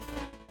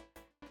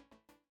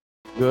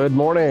Good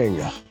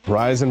morning.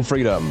 Rise and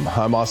freedom.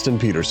 I'm Austin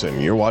Peterson.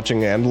 You're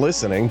watching and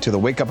listening to the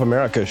Wake Up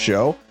America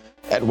show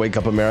at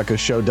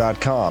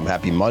wakeupAmericaShow.com.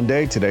 Happy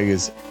Monday. Today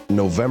is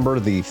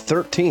November the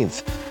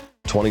 13th,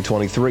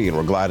 2023, and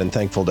we're glad and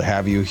thankful to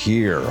have you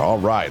here. All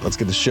right, let's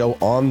get the show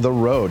on the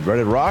road.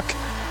 Ready to rock?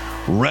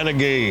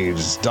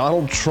 Renegades,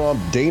 Donald Trump,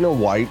 Dana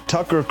White,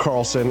 Tucker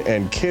Carlson,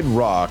 and Kid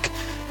Rock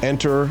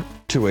enter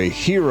to a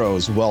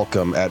hero's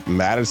welcome at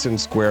Madison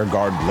Square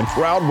Garden. The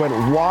crowd went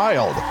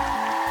wild.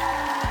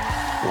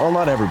 Well,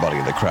 not everybody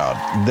in the crowd.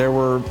 There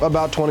were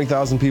about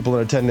 20,000 people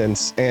in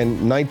attendance,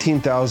 and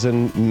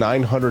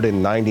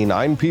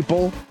 19,999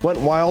 people went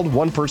wild.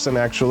 One person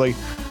actually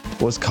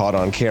was caught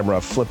on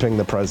camera flipping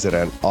the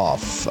president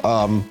off.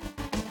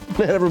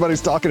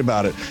 Everybody's talking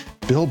about it.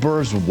 Bill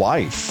Burr's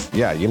wife.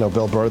 Yeah, you know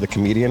Bill Burr, the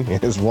comedian.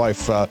 His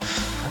wife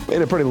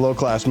made a pretty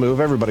low-class move.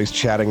 Everybody's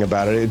chatting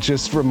about it. It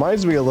just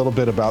reminds me a little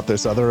bit about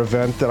this other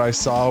event that I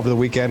saw over the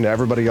weekend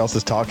everybody else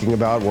is talking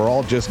about. We're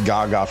all just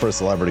gaga for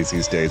celebrities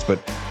these days, but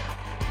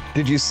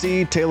did you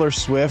see Taylor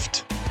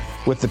Swift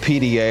with the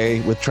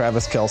PDA with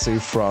Travis Kelce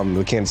from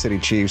the Kansas City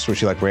Chiefs, where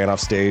she ran off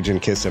stage and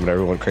kissed him and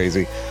everyone went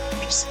crazy?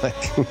 Just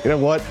you know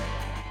what?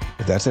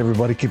 If that's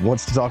everybody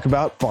wants to talk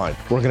about, fine.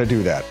 We're going to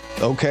do that.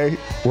 Okay?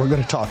 We're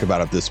going to talk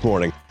about it this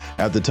morning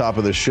at the top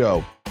of the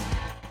show.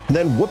 And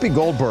then Whoopi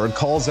Goldberg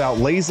calls out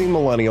lazy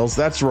millennials.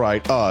 That's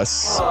right,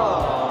 us.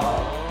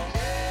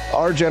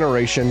 Our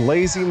generation,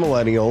 lazy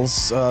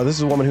millennials. This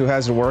is a woman who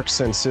hasn't worked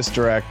since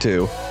Sister Act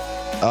 2.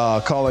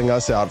 Calling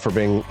us out for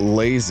being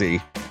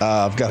lazy.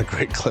 I've got a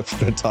great clip.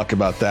 We're going to talk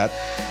about that.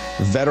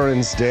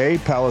 Veterans Day,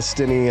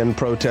 Palestinian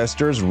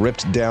protesters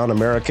ripped down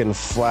American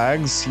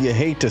flags. You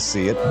hate to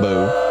see it.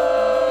 Boo.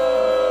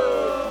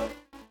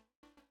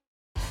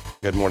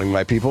 Good morning,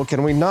 my people.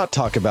 Can we not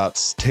talk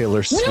about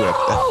Taylor Swift?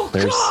 No,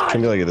 There's God!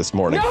 Camellia this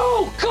morning.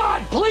 No,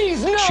 God,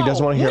 please, no! She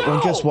doesn't want to hear it. No!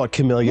 Well, guess what,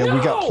 Camellia? No!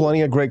 We got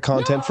plenty of great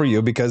content for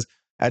you, because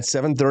at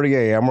 7:30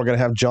 a.m., we're going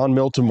to have John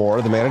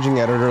Miltimore, the managing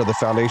editor of the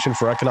Foundation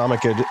for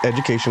Economic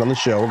Education, on the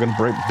show. We're going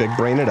to big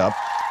brain it up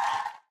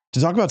to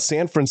talk about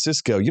San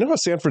Francisco. You know how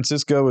San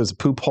Francisco is a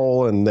poop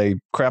hole and they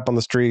crap on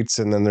the streets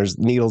and then there's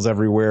needles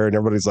everywhere and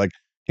everybody's like,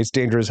 it's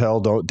dangerous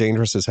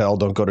as hell.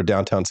 Don't go to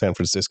downtown San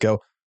Francisco.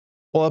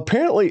 Well,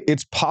 apparently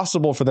it's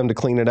possible for them to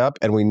clean it up.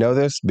 And we know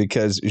this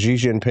because Xi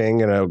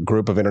Jinping and a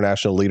group of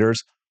international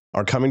leaders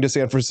are coming to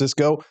San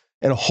Francisco.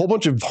 And a whole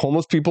bunch of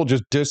homeless people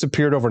just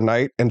disappeared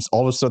overnight, and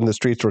all of a sudden the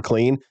streets were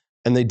clean,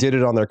 and they did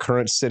it on their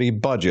current city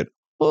budget.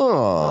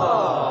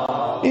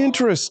 Oh,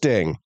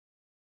 interesting.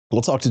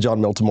 We'll talk to John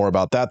Miltimore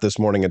about that this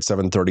morning at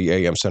 7:30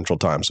 a.m. Central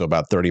Time, so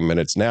about 30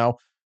 minutes now.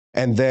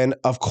 And then,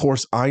 of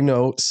course, I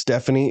know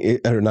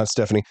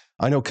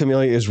I know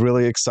Camellia is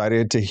really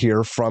excited to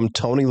hear from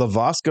Tony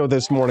Lavasco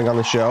this morning on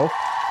the show.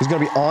 He's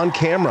going to be on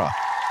camera.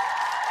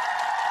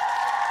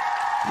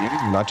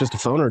 Not just a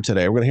phoner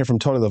today. We're going to hear from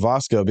Tony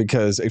Lavasco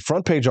because a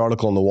front page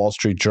article in the Wall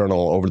Street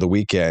Journal over the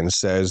weekend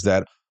says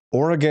that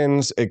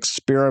Oregon's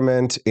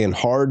experiment in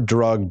hard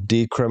drug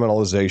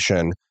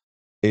decriminalization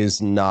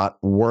is not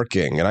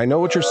working. And I know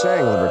what you're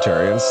saying,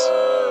 libertarians.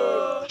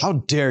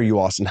 How dare you,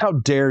 Austin? How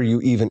dare you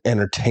even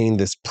entertain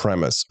this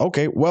premise?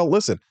 Okay, well,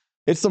 listen,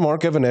 it's the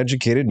mark of an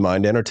educated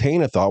mind to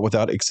entertain a thought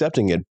without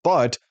accepting it.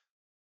 But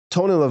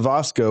Tony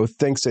Lavasco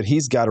thinks that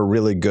he's got a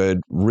really good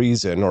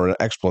reason or an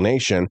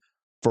explanation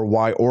for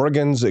why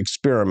Oregon's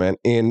experiment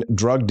in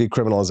drug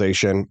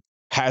decriminalization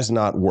has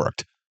not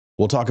worked.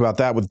 We'll talk about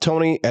that with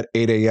Tony at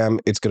 8 a.m.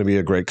 It's going to be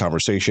a great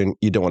conversation.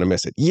 You don't want to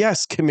miss it.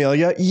 Yes,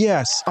 Camellia.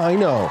 Yes, I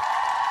know.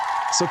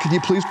 So could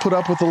you please put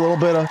up with a little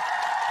bit of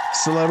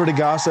celebrity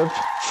gossip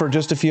for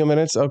just a few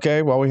minutes,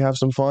 okay, while we have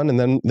some fun?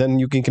 And then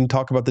you can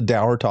talk about the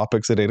dour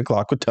topics at 8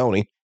 o'clock with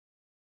Tony.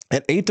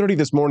 At 8:30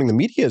 this morning, the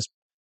media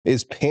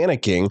is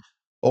panicking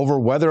over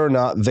whether or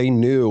not they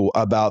knew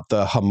about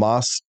the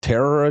Hamas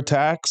terror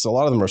attacks. A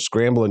lot of them are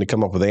scrambling to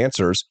come up with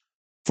answers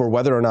for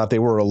whether or not they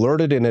were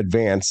alerted in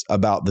advance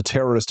about the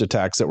terrorist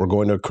attacks that were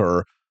going to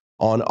occur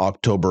on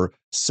October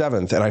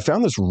 7th. And I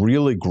found this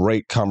really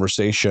great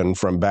conversation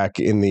from back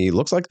in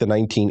looks like the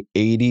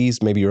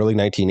 1980s, maybe early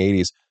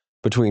 1980s,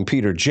 between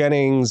Peter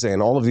Jennings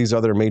and all of these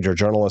other major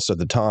journalists at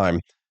the time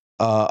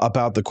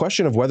about the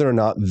question of whether or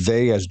not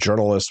they as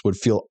journalists would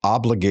feel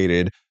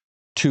obligated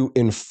to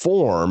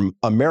inform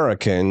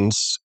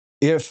Americans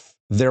if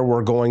there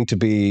were going to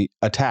be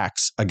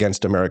attacks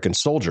against American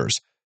soldiers.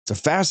 It's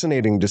a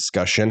fascinating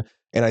discussion,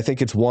 and I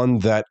think it's one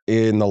that,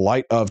 in the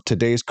light of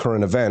today's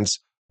current events,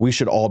 we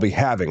should all be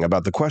having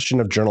about the question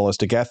of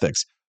journalistic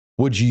ethics.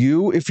 Would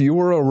you, if you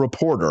were a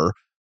reporter,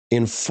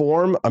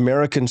 inform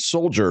American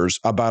soldiers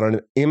about an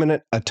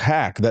imminent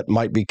attack that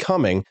might be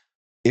coming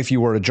if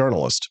you were a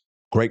journalist?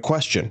 Great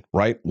question,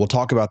 right? We'll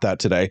talk about that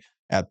today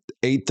at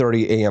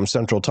 8:30 a.m.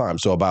 Central Time,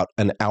 so about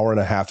an hour and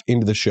a half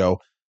into the show.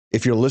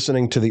 If you're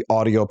listening to the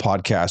audio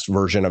podcast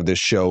version of this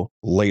show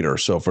later,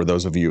 so for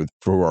those of you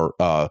who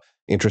are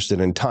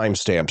interested in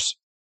timestamps,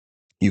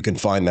 you can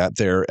find that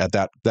there at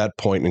that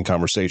point in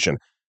conversation.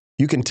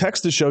 You can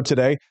text the show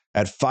today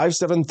at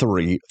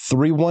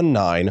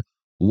 573-319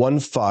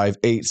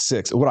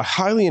 1586. What I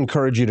highly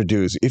encourage you to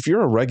do is if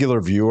you're a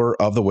regular viewer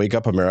of the Wake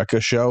Up America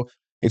show,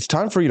 it's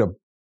time for you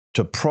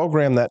to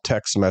program that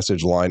text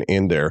message line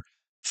in there.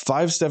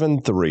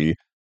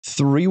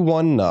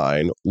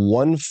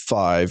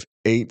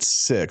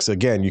 573-319-1586.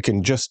 Again, you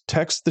can just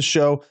text the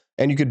show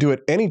and you could do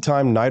it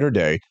anytime, night or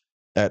day,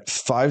 at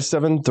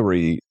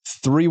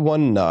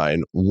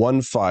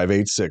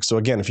 573-319-1586. So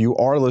again, if you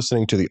are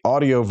listening to the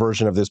audio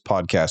version of this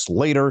podcast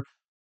later,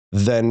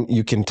 then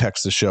you can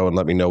text the show and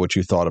let me know what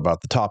you thought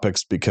about the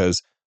topics,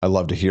 because I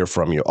love to hear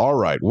from you. All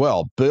right.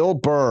 Well, Bill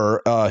Burr,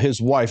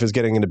 his wife, is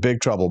getting into big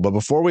trouble. But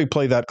before we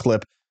play that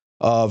clip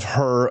of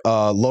her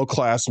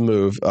low-class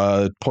move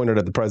pointed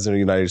at the president of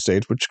the United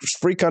States, which is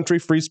free country,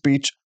 free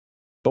speech,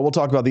 but we'll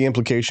talk about the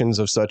implications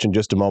of such in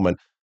just a moment.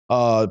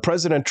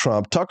 President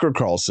Trump, Tucker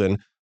Carlson,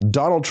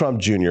 Donald Trump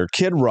Jr.,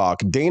 Kid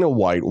Rock, Dana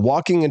White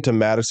walking into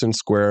Madison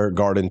Square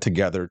Garden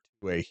together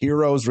to a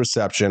hero's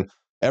reception.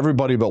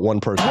 Everybody but one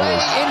person. Way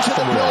into the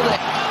building.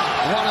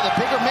 One of the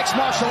bigger mixed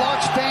martial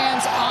arts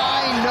fans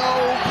I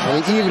know. I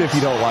mean, even if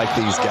you don't like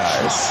these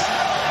guys,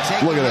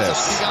 look at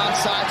this. Big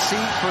onside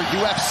seat for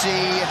UFC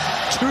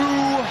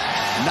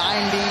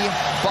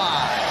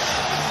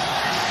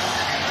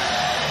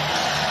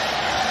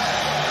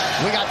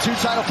 295. We got 2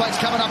 title fights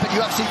coming up at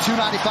UFC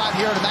 295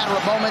 here in a matter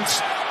of moments.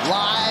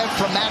 Live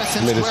from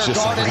Madison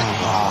Square Garden.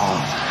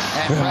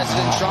 And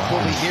President Trump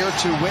will be here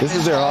to witness. This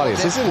is their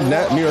audience. This is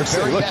New York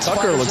City. Look,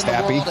 Tucker looks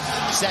happy.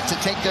 Set to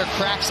take their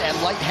cracks at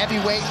light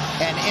heavyweight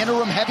and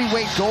interim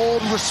heavyweight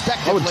gold,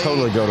 respectively. I would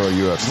totally go to a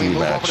UFC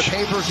match. Over to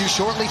pay-per-view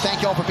shortly.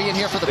 Thank you all for being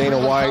here for the Dana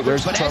White.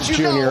 There's Trump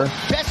Jr.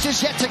 Best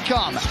is yet to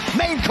come.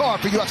 Main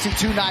card for UFC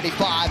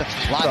 295.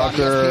 Live on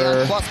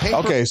ESPN Plus pay-per-view.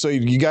 Okay, so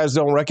you guys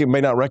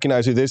may not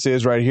recognize who this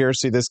is right here.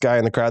 See this guy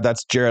in the crowd?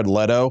 That's Jared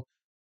Leto.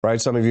 Right,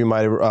 some of you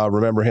might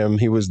remember him.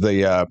 He was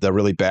the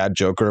really bad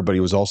Joker, but he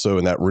was also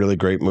in that really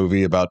great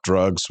movie about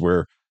drugs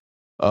where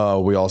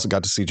we also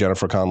got to see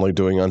Jennifer Connelly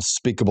doing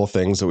unspeakable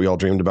things that we all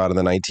dreamed about in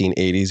the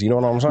 1980s. You know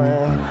what I'm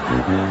saying?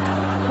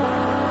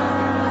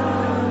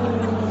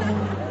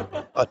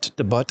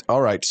 But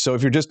all right, so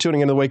if you're just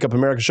tuning into the Wake Up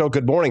America show,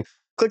 good morning.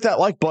 Click that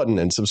like button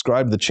and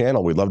subscribe to the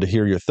channel. We'd love to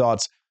hear your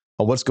thoughts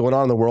on what's going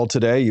on in the world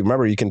today. You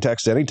remember, you can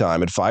text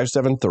anytime at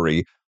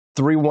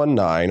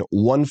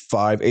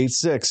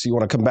 573-319-1586. You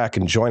want to come back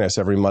and join us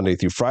every Monday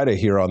through Friday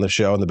here on the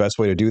show. And the best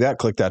way to do that,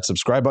 click that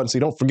subscribe button so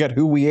you don't forget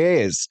who we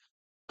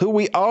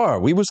are.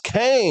 We was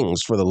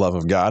kings, for the love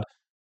of God.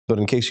 But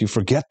in case you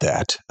forget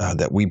that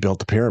we built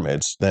the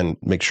pyramids, then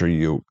make sure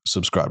you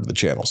subscribe to the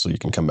channel so you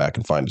can come back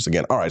and find us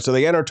again. All right, so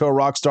they enter to a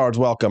rock star's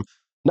welcome.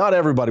 Not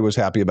everybody was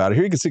happy about it.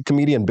 Here you can see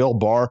comedian Bill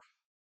Burr,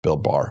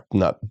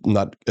 not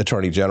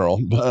Attorney General,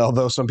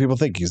 although some people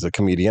think he's a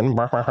comedian.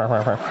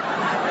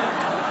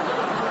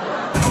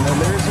 And then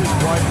there's his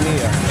wife,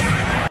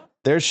 Nia.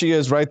 There she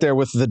is right there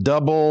with the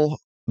double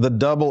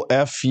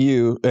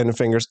FU in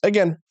fingers.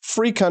 Again,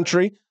 free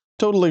country,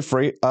 totally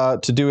free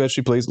to do as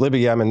she please.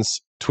 Libby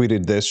Emmons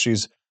tweeted this.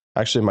 She's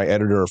actually my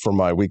editor for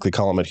my weekly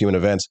column at Human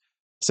Events.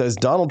 Says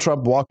Donald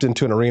Trump walked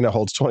into an arena,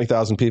 holds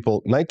 20,000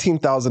 people.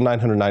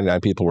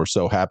 19,999 people were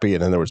so happy.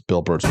 And then there was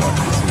Bill Burr's wife.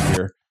 You see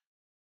here.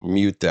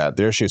 Mute that.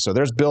 There she is. So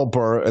there's Bill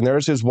Burr, and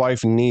there's his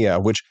wife, Nia,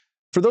 which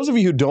for those of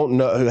you who don't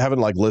know, who haven't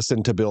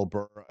listened to Bill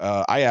Burr,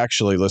 I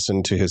actually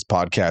listen to his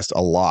podcast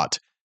a lot.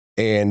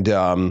 And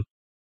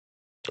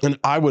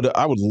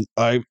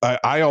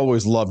I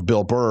always loved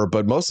Bill Burr,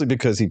 but mostly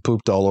because he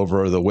pooped all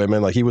over the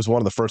women. Like, he was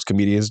one of the first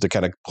comedians to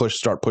kind of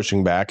start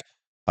pushing back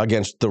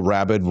against the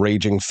rabid,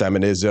 raging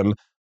feminism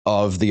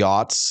of the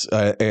aughts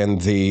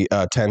and the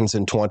 10s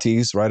and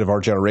 20s, right, of our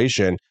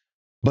generation.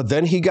 But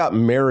then he got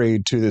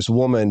married to this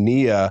woman,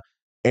 Nia,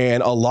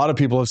 and a lot of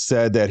people have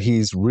said that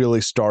he's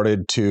really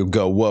started to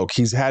go woke.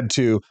 He's had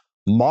to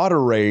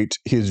moderate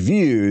his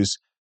views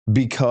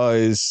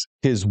because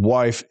his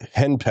wife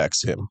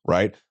henpecks him,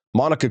 right?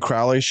 Monica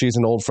Crowley, she's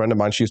an old friend of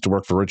mine. She used to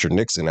work for Richard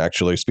Nixon,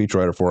 actually,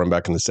 speechwriter for him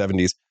back in the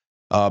 70s.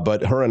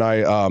 But her and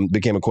I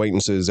became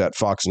acquaintances at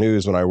Fox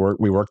News when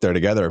we worked there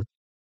together.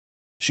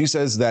 She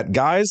says that,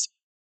 guys,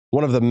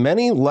 one of the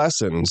many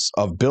lessons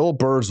of Bill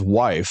Burr's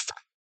wife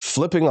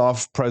flipping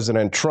off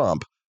President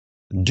Trump: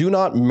 do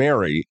not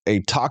marry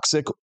a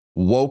toxic,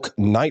 woke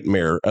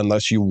nightmare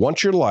unless you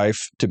want your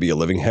life to be a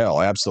living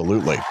hell.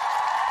 Absolutely.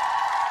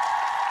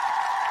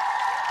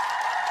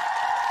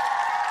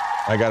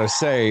 I got to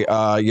say,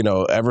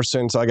 ever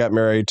since I got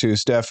married to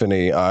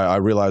Stephanie, I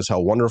realized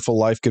how wonderful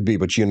life could be.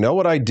 But you know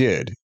what I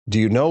did? Do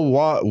you know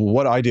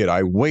what I did?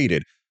 I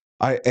waited.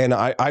 I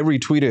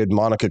retweeted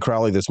Monica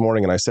Crowley this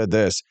morning, and I said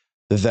this,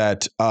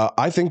 that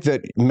I think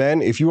that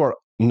men, if you are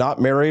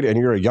not married and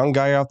you're a young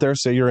guy out there,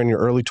 say you're in your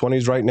early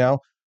 20s right now,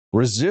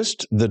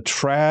 resist the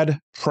trad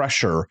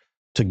pressure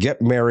to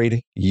get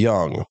married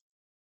young.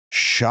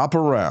 Shop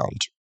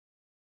around.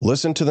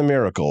 Listen to the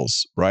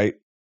miracles, right?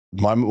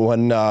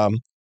 How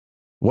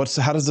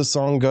does the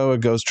song go?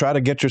 It goes, try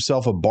to get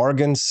yourself a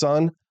bargain,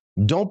 son.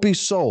 Don't be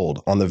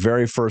sold on the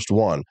very first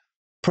one.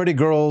 Pretty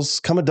girls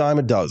come a dime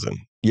a dozen.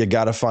 You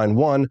got to find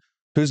one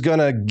who's going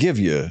to give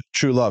you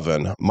true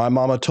lovin'. My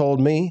mama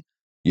told me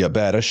You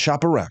better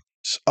shop around.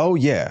 Oh,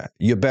 yeah,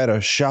 you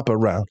better shop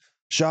around.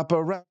 Shop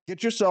around.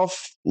 Get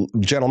yourself,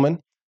 gentlemen,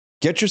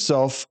 get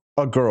yourself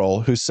a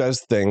girl who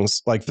says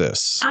things like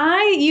this.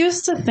 I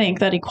used to think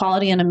that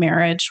equality in a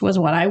marriage was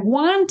what I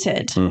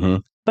wanted. Mm-hmm.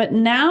 But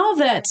now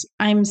that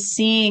I'm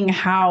seeing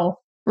how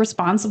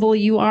responsible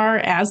you are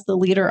as the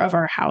leader of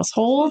our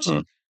household,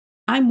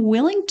 I'm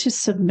willing to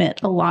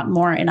submit a lot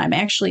more, and I'm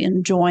actually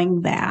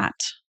enjoying that,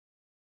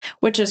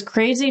 which is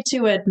crazy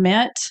to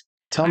admit.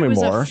 Tell me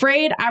more.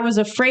 I was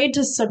afraid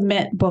to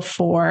submit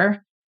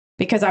before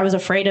because I was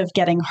afraid of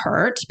getting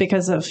hurt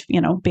because of,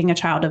 being a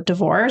child of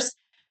divorce.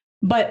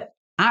 But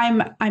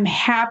I'm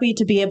happy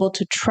to be able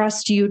to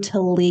trust you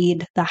to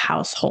lead the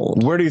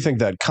household. Where do you think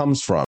that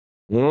comes from?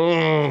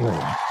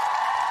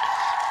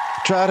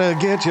 Try to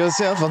get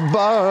yourself a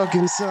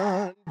bargain,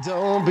 son.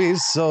 Don't be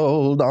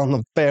sold on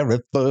the very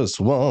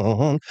first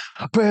one.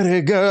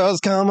 Pretty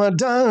girls come a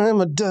dime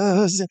a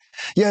dozen.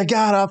 You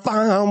gotta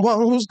find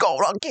one who's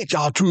gonna get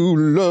your true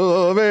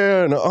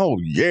loving. Oh,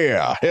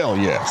 yeah. Hell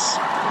yes.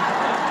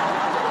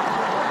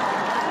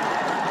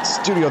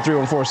 Studio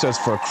 314 says,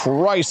 for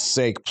Christ's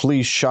sake,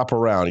 please shop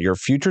around. Your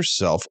future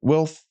self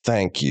will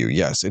thank you.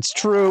 Yes, it's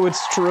true.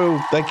 It's true.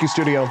 Thank you,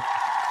 Studio.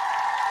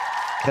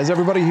 Has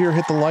everybody here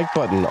hit the like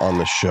button on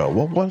the show?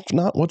 Well, what's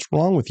not? What's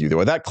wrong with you?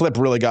 Though that clip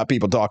really got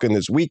people talking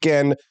this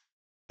weekend.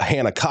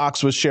 Hannah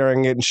Cox was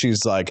sharing it, and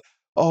she's like,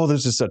 oh,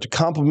 this is such a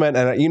compliment.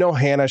 And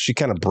Hannah, she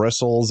kind of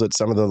bristles at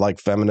some of the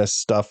feminist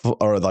stuff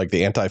or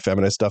the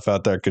anti-feminist stuff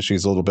out there because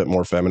she's a little bit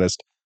more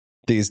feminist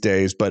these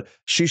days. But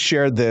she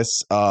shared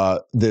this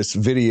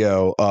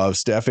video of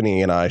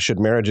Stephanie and I, should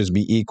marriages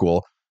be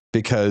equal,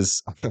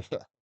 because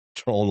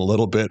trolling a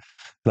little bit.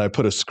 And I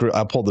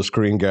pulled the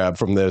screen grab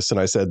from this, and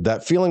I said,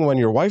 that feeling when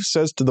your wife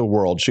says to the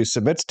world she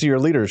submits to your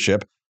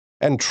leadership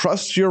and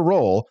trusts your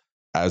role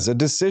as a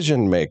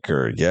decision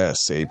maker.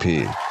 Yes, AP.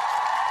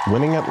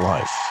 Winning at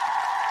life.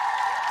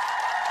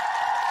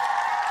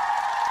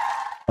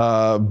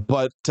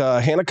 But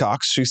Hannah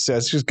Cox, she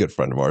says, she's a good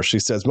friend of ours. She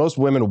says, most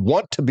women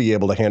want to be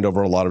able to hand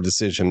over a lot of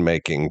decision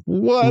making.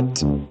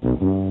 What?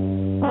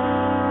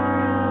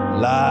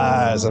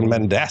 Lies and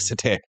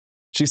mendacity.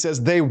 She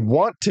says they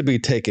want to be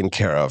taken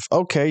care of.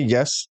 Okay,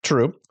 yes,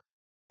 true.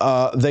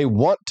 They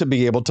want to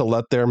be able to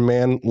let their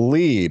man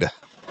lead.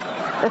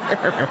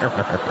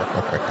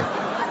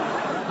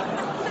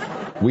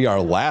 We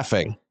are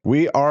laughing.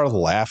 We are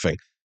laughing.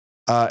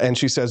 And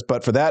she says,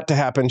 but for that to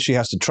happen, she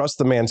has to trust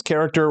the man's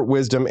character,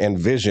 wisdom, and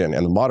vision.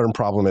 And the modern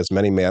problem is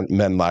many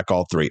men lack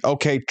all three.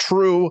 Okay,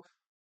 true,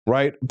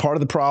 right? Part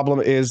of the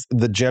problem is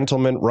the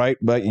gentleman, right?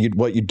 But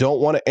what you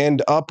don't want to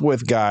end up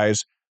with,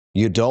 guys,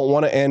 you don't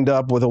want to end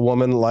up with a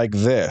woman like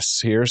this.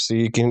 Here, so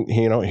you can,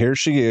 here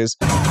she is,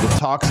 the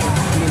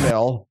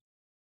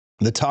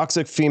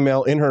toxic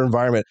female in her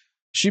environment.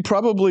 She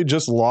probably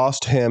just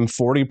lost him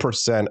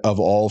 40% of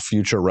all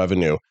future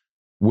revenue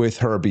with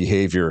her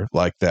behavior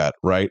like that,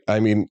 right? I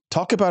mean,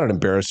 talk about an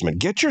embarrassment.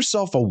 Get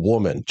yourself a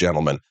woman,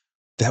 gentlemen,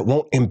 that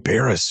won't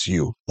embarrass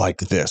you like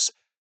this.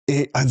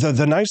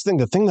 The nice thing,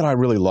 the thing that I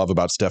really love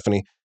about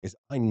Stephanie is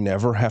I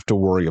never have to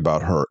worry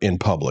about her in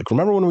public.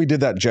 Remember when we did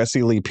that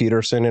Jesse Lee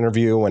Peterson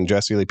interview, when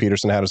Jesse Lee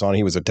Peterson had us on,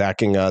 he was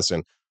attacking us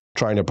and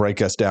trying to break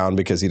us down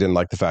because he didn't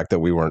like the fact that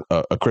we weren't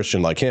a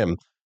Christian like him.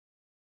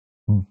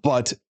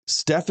 But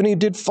Stephanie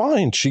did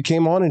fine. She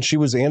came on and she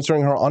was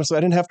answering her honestly.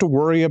 I didn't have to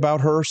worry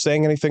about her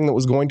saying anything that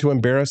was going to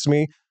embarrass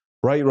me.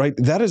 Right.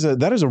 That is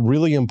a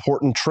really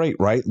important trait,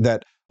 right?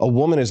 That a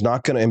woman is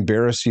not going to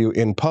embarrass you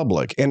in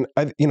public. And,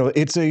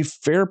 it's a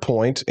fair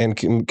point, and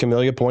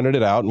Camellia pointed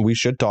it out, and we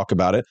should talk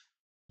about it,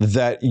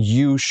 that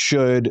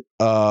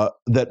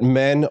that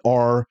men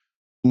are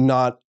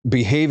not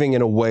behaving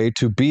in a way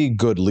to be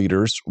good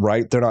leaders,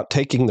 right? They're not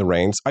taking the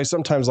reins. I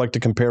sometimes like to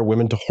compare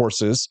women to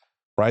horses,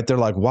 right? They're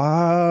like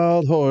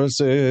wild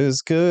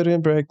horses,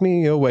 couldn't break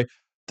me away.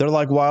 They're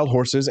like wild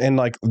horses, and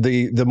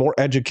the more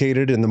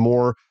educated and the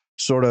more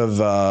sort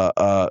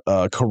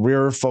of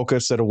career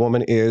focus that a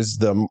woman is,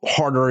 the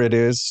harder it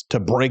is to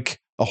break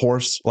a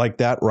horse like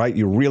that, right?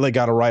 You really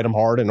got to ride them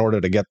hard in order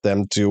to get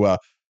them to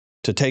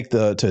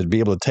be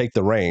able to take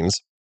the reins.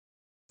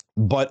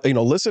 But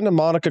listen to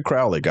Monica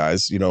Crowley,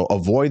 guys.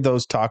 Avoid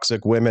those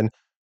toxic women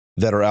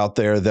that are out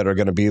there that are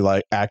going to be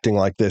acting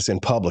like this in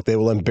public. They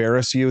will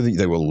embarrass you.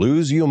 They will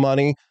lose you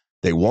money.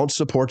 They won't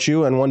support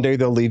you, and one day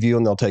they'll leave you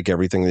and they'll take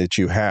everything that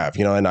you have.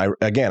 And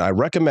I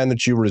recommend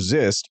that you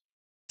resist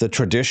the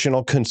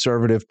traditional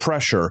conservative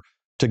pressure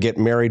to get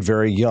married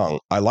very young.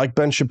 I like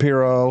Ben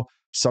Shapiro.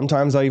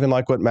 Sometimes I even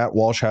like what Matt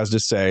Walsh has to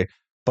say,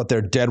 but they're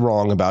dead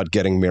wrong about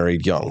getting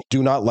married young.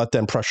 Do not let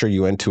them pressure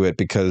you into it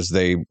because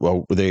they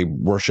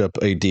worship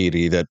a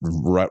deity that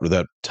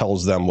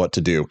tells them what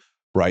to do,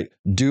 right?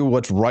 Do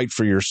what's right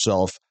for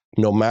yourself,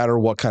 no matter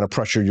what kind of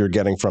pressure you're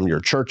getting from your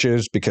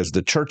churches, because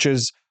the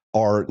churches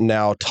are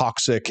now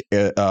toxic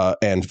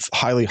and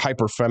highly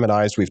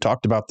hyper-feminized. We've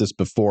talked about this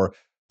before.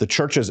 The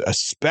churches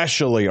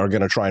especially are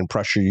going to try and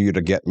pressure you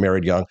to get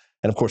married young.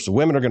 And of course, the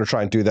women are going to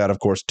try and do that, of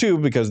course, too,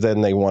 because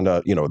then they want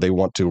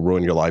to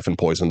ruin your life and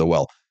poison the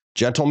well.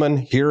 Gentlemen,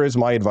 here is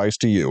my advice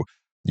to you.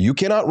 You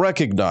cannot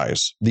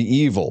recognize the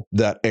evil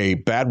that a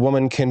bad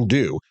woman can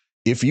do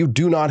if you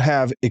do not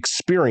have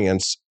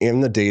experience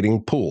in the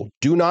dating pool.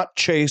 Do not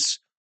chase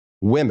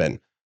women.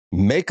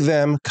 Make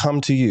them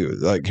come to you.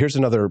 Like, here's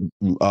another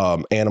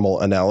animal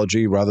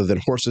analogy. Rather than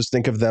horses,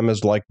 think of them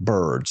as like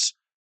birds,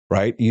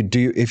 right?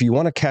 If you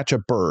want to catch a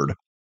bird,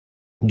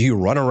 do you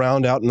run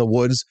around out in the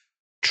woods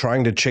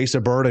trying to chase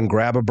a bird and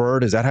grab a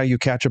bird? Is that how you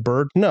catch a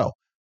bird? No.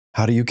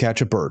 How do you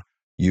catch a bird?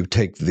 You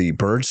take the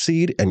bird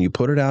seed and you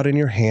put it out in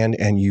your hand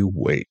and you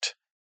wait,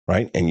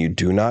 right? And you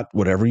do not,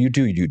 whatever you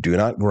do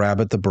not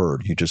grab at the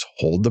bird. You just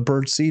hold the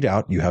bird seed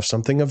out. You have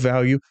something of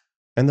value,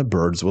 and the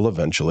birds will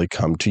eventually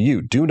come to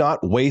you. Do not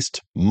waste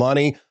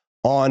money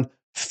on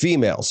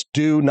females.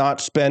 Do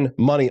not spend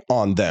money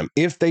on them.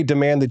 If they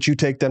demand that you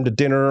take them to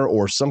dinner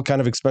or some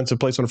kind of expensive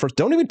place on a first,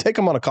 don't even take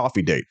them on a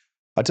coffee date.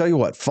 I tell you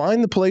what,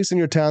 find the place in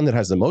your town that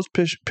has the most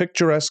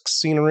picturesque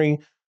scenery.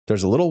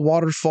 There's a little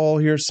waterfall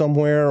here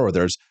somewhere, or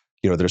there's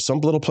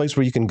some little place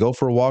where you can go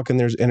for a walk and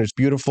it's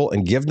beautiful,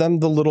 and give them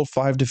the little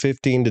 5 to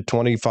 15 to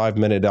 25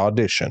 minute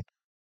audition.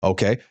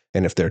 Okay.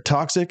 And if they're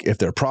toxic, if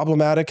they're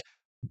problematic,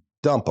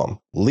 dump them,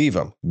 leave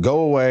them, go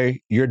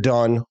away. You're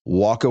done.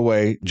 Walk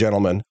away.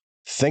 Gentlemen,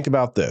 think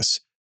about this.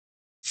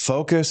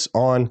 Focus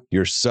on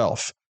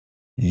yourself.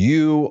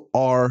 You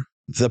are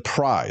the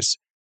prize.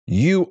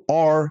 You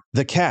are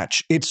the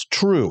catch. It's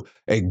true.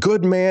 A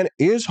good man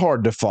is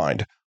hard to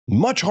find,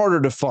 much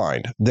harder to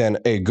find than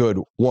a good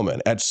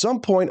woman. At some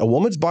point, a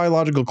woman's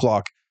biological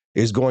clock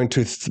is going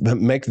to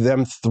make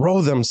them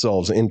throw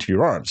themselves into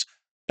your arms.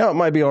 Now, it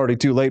might be already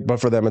too late,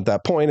 but for them at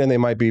that point, and they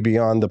might be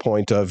beyond the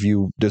point of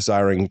you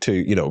desiring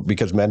to,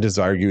 because men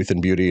desire youth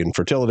and beauty and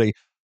fertility,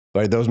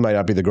 right? Those might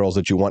not be the girls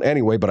that you want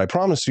anyway, but I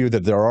promise you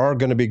that there are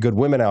going to be good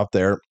women out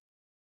there,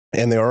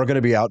 and they are going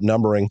to be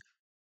outnumbering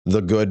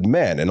the good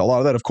men. And a lot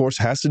of that, of course,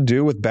 has to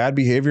do with bad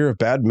behavior of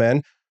bad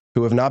men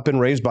who have not been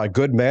raised by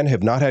good men,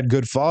 have not had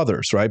good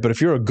fathers, right? But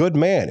if you're a good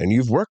man and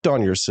you've worked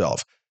on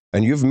yourself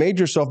and you've made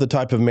yourself the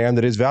type of man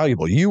that is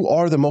valuable, you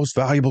are the most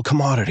valuable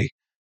commodity.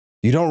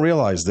 You don't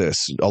realize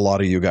this, a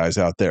lot of you guys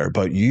out there,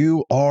 but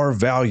you are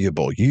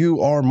valuable. You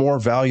are more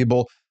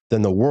valuable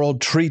than the world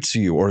treats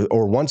you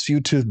or wants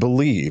you to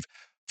believe.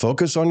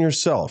 Focus on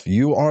yourself.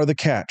 You are the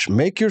catch.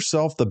 Make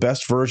yourself the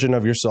best version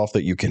of yourself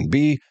that you can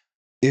be.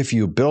 If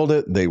you build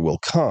it, they will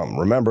come.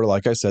 Remember,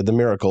 like I said, the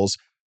miracles.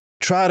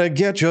 Try to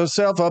get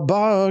yourself a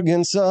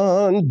bargain,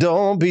 son.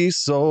 Don't be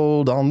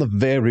sold on the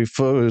very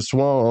first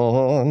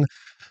one.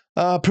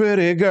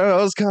 Pretty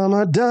girls come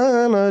a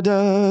dime a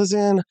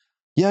dozen.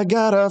 You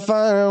gotta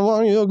find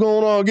one you're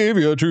gonna give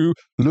your true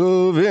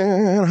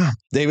loving.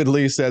 David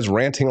Lee says,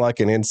 ranting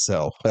like an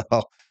incel.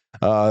 Well,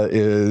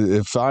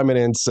 if I'm an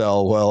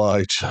incel,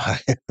 well,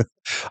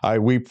 I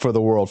weep for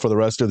the world, for the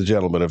rest of the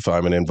gentlemen, if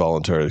I'm an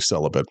involuntary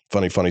celibate.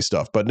 Funny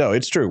stuff. But no,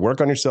 it's true.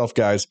 Work on yourself,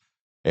 guys.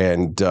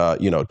 And,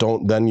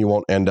 then you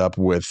won't end up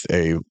with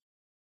a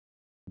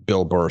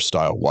Bill Burr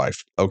style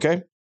wife.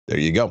 Okay, there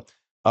you go.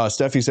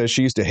 Steffi says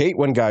she used to hate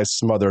when guys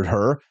smothered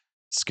her,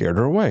 scared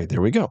her away.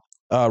 There we go.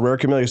 Rare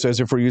Camellia says,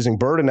 if we're using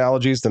bird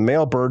analogies, the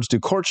male birds do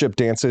courtship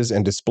dances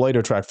and display to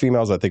attract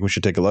females. I think we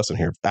should take a lesson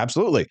here.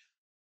 Absolutely.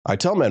 I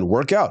tell men,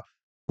 work out,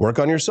 work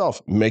on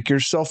yourself, make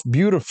yourself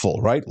beautiful,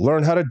 right?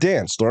 Learn how to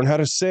dance, learn how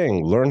to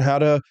sing, learn how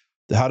to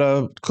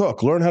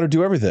cook, learn how to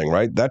do everything,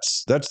 right?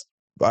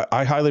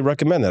 I highly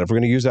recommend that if we're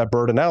going to use that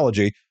bird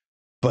analogy,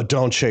 but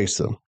don't chase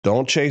them.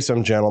 Don't chase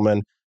them,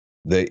 gentlemen.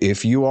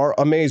 If you are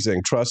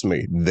amazing, trust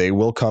me, they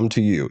will come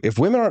to you. If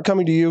women aren't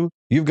coming to you,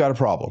 you've got a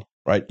problem.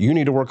 Right? You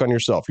need to work on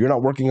yourself. You're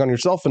not working on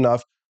yourself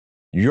enough.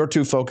 You're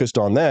too focused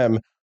on them.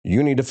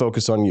 You need to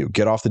focus on you.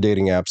 Get off the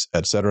dating apps,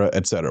 et cetera,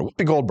 et cetera.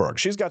 Whoopi Goldberg,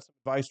 she's got some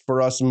advice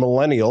for us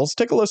millennials.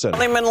 Take a listen.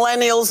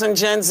 Millennials and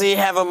Gen Z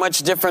have a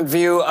much different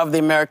view of the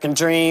American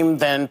dream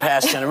than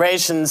past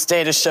generations.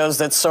 Data shows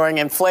that soaring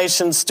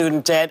inflation,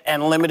 student debt,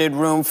 and limited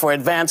room for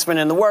advancement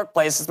in the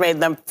workplace has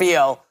made them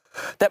feel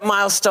that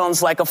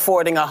milestones like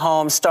affording a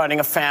home, starting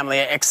a family,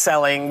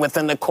 excelling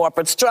within the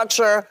corporate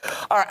structure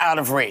are out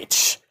of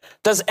reach.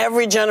 Does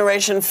every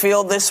generation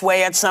feel this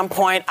way at some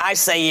point? I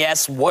say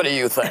yes. What do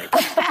you think?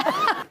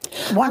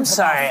 I'm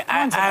sorry.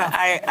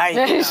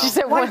 She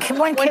said one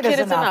kid is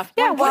enough.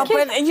 Yeah, well,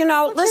 but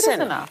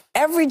listen,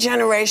 every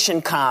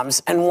generation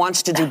comes and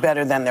wants to do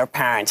better than their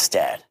parents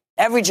did.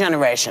 Every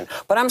generation.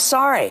 But I'm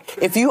sorry,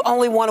 if you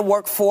only want to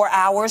work 4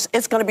 hours,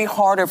 it's going to be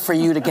harder for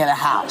you to get a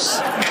house.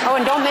 Oh,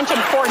 and don't mention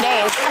 4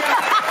 days.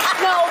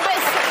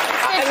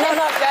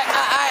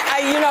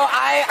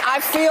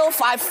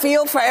 I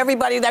feel for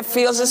everybody that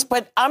feels this,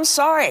 but I'm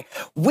sorry.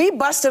 We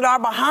busted our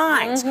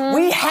behinds. Mm-hmm.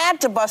 We had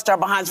to bust our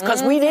behinds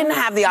because we didn't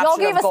have the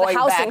option of going back.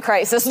 Y'all gave us the housing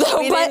crisis,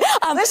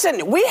 though.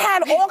 Listen, we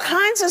had all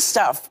kinds of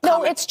stuff.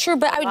 No, it's true.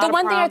 But the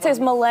one thing I'd say is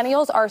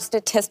millennials are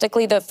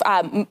statistically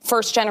the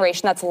first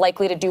generation that's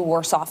likely to do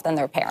worse off than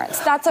their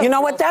parents. You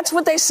know what? That's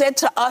what they said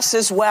to us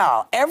as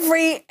well.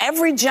 Every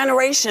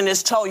generation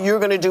is told you're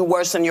going to do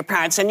worse than your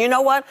parents. And you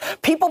know what?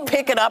 People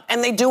pick it up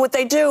and they do what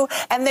they do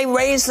and they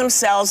raise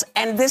themselves.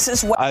 And this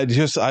is what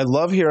I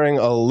love hearing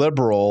a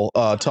liberal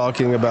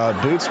talking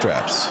about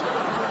bootstraps.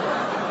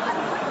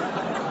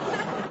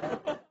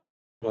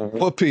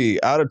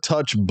 Whoopee, out of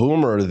touch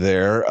boomer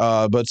there.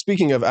 But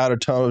speaking of out of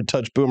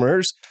touch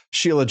boomers,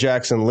 Sheila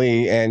Jackson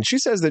Lee, and she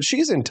says that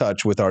she's in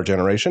touch with our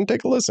generation.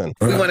 Take a listen.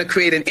 We want to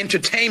create an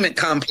entertainment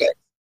complex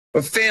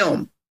for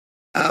film,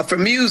 for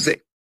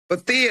music, for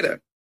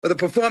theater, for the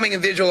performing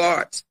and visual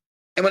arts.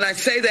 And when I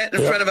say that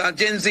in front of our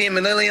Gen Z and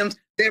millennials,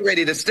 they're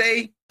ready to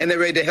stay and they're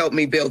ready to help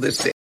me build this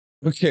city.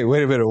 Okay,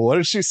 wait a minute. What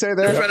did she say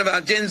there? In front of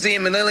our Gen Z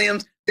and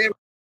millennials, they're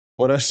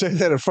when I say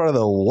that in front of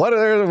the what?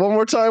 One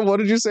more time. What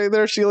did you say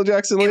there, Sheila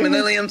Jackson Lee?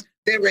 Millennials,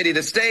 they're ready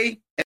to stay.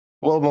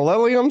 Well,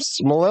 millenniums.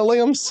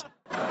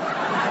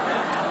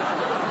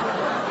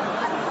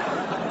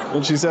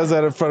 When she says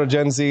that in front of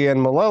Gen Z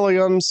and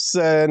millenniums,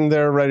 and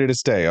they're ready to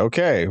stay.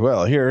 Okay,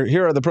 well,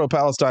 here are the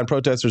pro-Palestine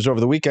protesters over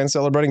the weekend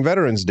celebrating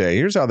Veterans Day.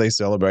 Here's how they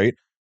celebrate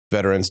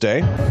Veterans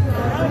Day.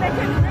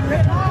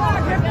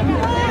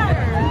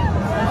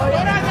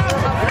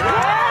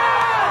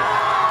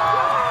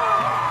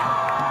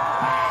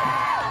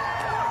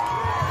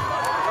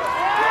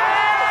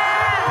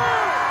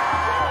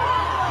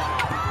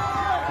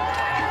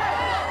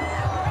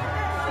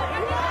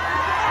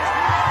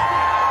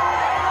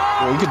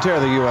 You can tear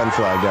the UN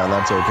flag down.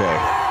 That's okay.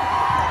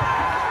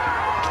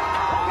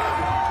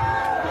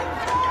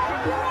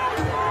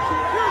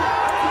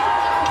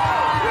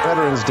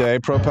 Veterans Day,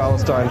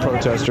 pro-Palestine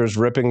protesters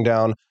ripping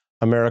down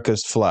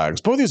America's flags.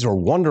 Both these are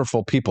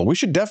wonderful people. We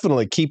should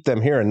definitely keep them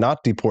here and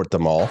not deport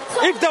them all.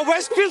 If the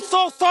West feels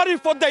so sorry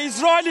for the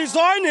Israeli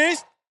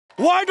Zionists,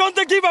 why don't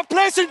they give a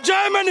place in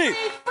Germany?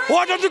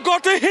 Why don't you go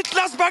to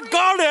Hitler's back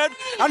garden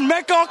and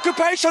make an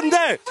occupation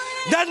there?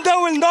 Then they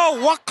will know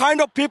what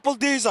kind of people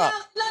these are.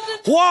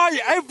 Why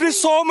every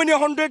so many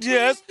 100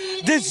 years,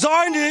 the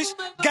Zionists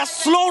get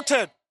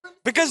slaughtered?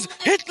 Because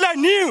Hitler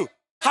knew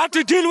how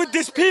to deal with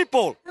these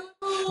people.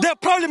 They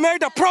probably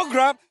made a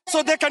program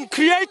so they can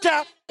create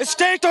a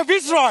state of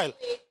Israel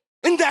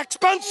in the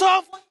expense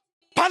of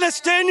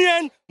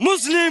Palestinian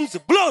Muslims'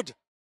 blood.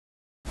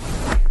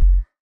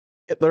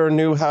 Hitler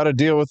knew how to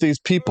deal with these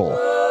people.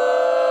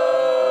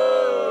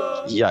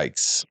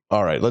 Yikes.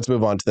 All right, let's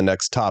move on to the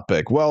next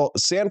topic. Well,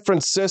 San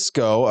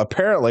Francisco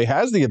apparently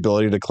has the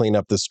ability to clean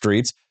up the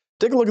streets.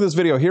 Take a look at this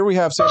video. Here we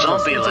have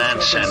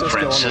Zombieland San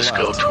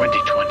Francisco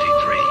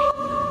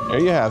 2023.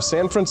 There you have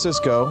San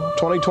Francisco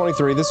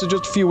 2023. This is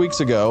just a few weeks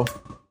ago.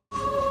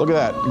 Look at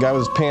that. Guy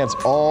with his pants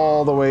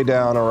all the way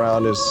down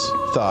around his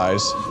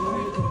thighs.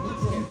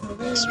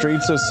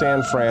 Streets of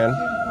San Fran.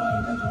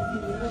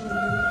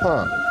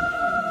 Huh.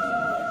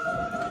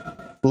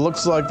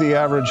 Looks like the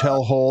average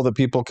hellhole that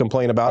people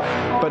complain about.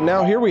 But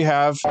now here we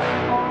have,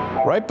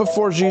 right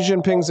before Xi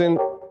Jinping's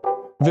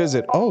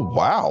visit. Oh,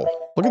 wow.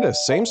 Look at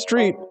this. Same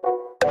street.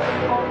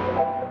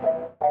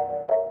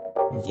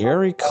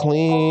 Very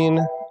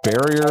clean.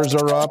 Barriers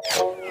are up.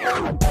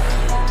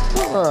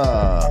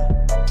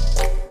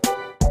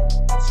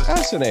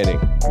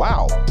 Fascinating.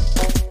 Wow.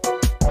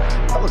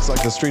 That looks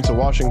like the streets of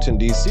Washington,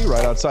 D.C.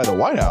 right outside the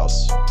White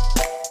House.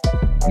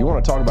 You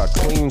want to talk about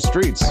clean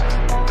streets?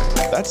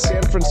 That's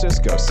San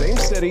Francisco, same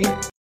city,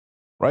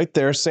 right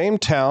there, same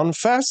town.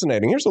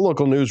 Fascinating. Here's a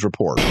local news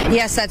report.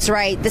 Yes, that's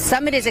right. The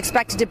summit is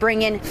expected to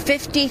bring in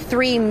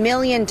 $53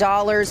 million,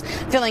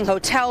 filling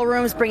hotel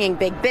rooms, bringing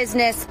big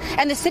business.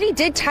 And the city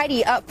did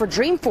tidy up for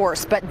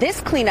Dreamforce, but this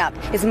cleanup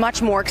is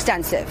much more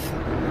extensive.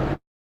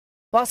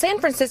 While San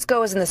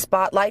Francisco is in the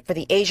spotlight for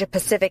the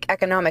Asia-Pacific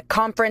Economic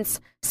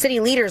Conference, city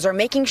leaders are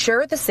making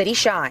sure the city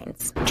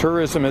shines.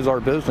 Tourism is our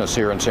business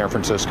here in San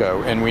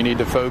Francisco, and we need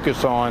to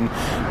focus on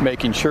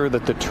making sure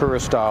that the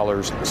tourist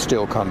dollars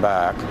still come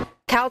back.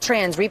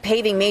 Caltrans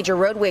repaving major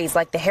roadways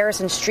like the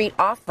Harrison Street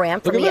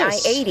off-ramp from the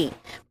I-80.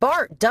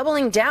 BART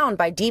doubling down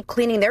by deep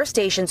cleaning their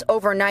stations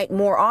overnight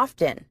more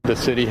often. The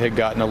city had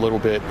gotten a little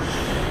bit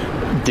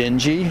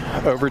dingy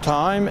over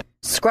time.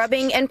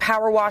 Scrubbing and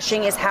power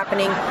washing is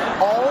happening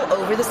all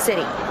over the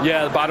city.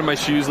 Yeah, the bottom of my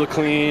shoes look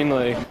clean.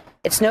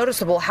 It's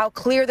noticeable how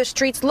clear the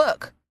streets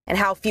look and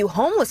how few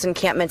homeless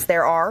encampments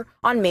there are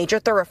on major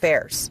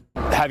thoroughfares.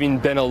 Having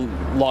been a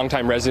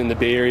longtime resident in the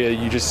Bay Area,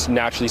 you just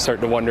naturally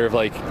start to wonder of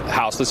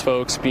houseless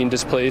folks being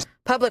displaced.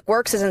 Public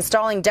Works is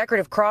installing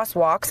decorative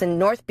crosswalks in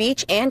North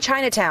Beach and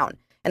Chinatown,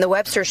 and the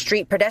Webster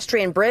Street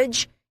pedestrian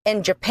bridge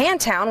in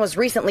Japantown was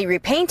recently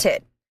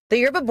repainted. The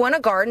Yerba Buena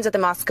Gardens at the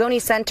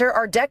Moscone Center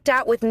are decked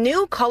out with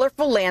new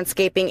colorful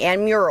landscaping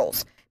and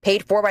murals,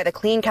 paid for by the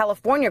Clean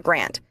California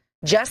grant,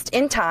 just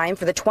in time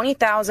for the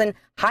 20,000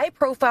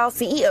 high-profile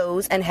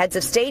CEOs and heads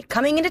of state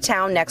coming into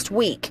town next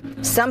week.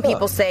 Some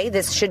people say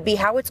this should be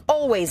how it's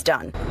always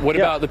done. What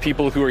about the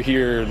people who are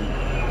here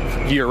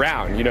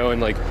year-round,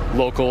 and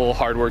local,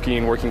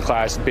 hardworking,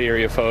 working-class Bay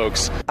Area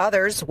folks?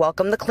 Others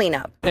welcome the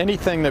cleanup.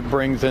 Anything that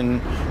brings in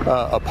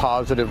a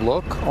positive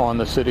look on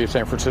the city of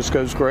San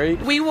Francisco is great.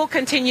 We will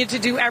continue to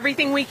do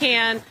everything we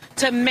can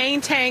to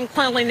maintain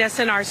cleanliness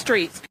in our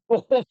streets.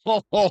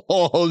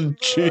 Oh,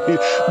 gee.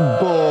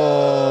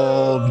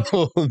 Bold.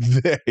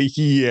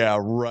 Yeah,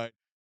 right.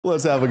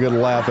 Let's have a good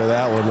laugh at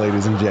that one,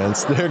 ladies and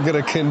gents. They're going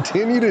to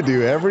continue to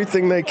do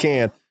everything they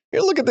can.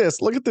 Here, look at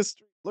this. Look at this.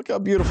 Look how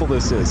beautiful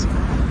this is.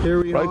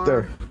 Here we right are.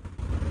 there.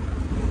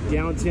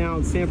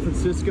 downtown San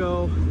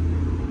Francisco,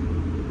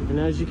 and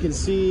as you can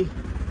see,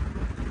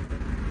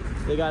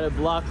 they got it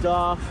blocked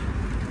off.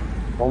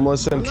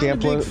 Homeless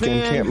encampments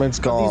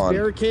gone. These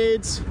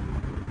barricades.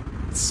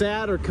 It's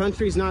sad our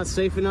country's not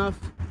safe enough.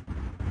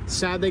 It's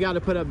sad they got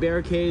to put up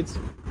barricades.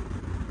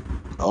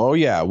 Oh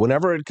yeah,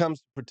 whenever it comes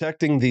to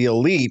protecting the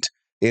elite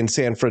in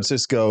San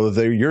Francisco,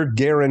 you're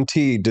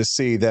guaranteed to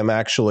see them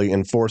actually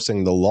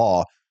enforcing the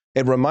law.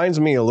 It reminds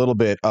me a little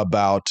bit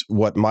about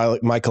what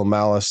Michael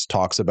Malice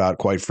talks about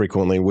quite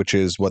frequently, which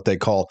is what they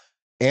call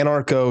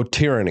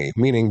anarcho-tyranny,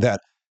 meaning that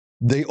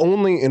they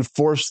only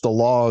enforce the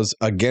laws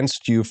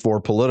against you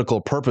for political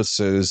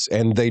purposes,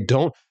 and they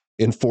don't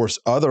enforce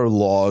other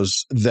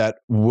laws that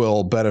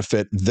will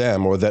benefit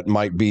them or that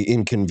might be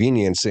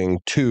inconveniencing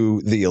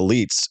to the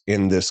elites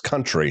in this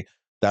country.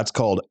 That's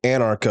called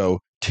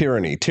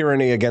anarcho-tyranny.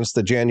 Tyranny against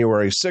the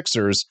January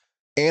 6ers,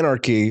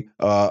 anarchy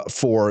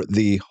for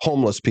the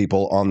homeless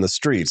people on the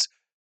streets.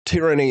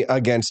 Tyranny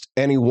against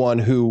anyone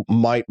who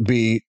might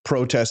be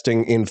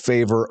protesting in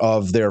favor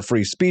of their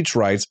free speech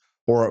rights,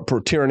 or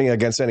tyranny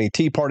against any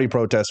Tea Party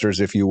protesters,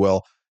 if you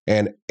will,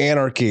 and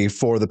anarchy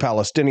for the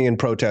Palestinian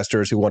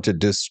protesters who want to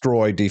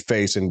destroy,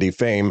 deface, and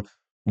defame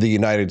the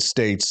United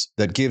States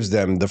that gives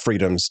them the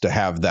freedoms to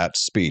have that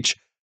speech.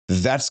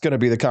 That's going to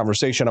be the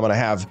conversation I'm going to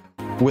have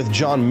with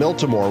John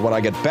Miltimore when I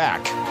get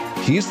back.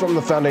 He's from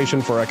the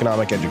Foundation for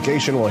Economic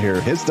Education. We'll hear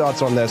his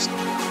thoughts on this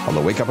on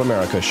the Wake Up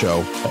America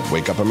show at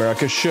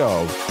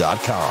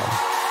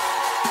wakeupAmericaShow.com.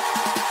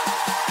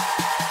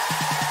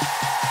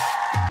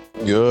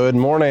 Good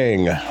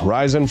morning.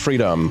 Rise in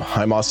freedom.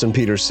 I'm Austin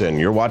Peterson.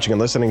 You're watching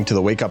and listening to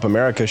the Wake Up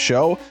America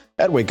show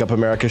at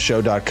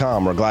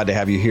wakeupAmericaShow.com. We're glad to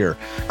have you here.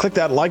 Click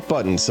that like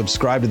button.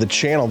 Subscribe to the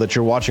channel that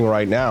you're watching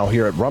right now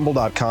here at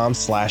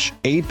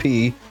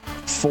rumble.com/AP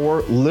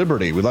for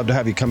Liberty. We'd love to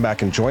have you come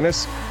back and join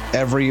us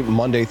every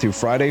Monday through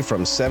Friday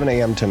from 7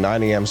 a.m. to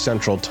 9 a.m.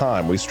 Central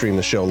Time. We stream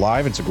the show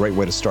live. It's a great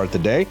way to start the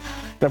day.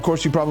 And of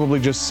course, you probably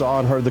just saw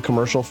and heard the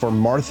commercial for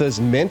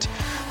Martha's Mint.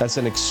 That's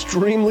an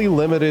extremely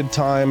limited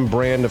time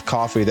brand of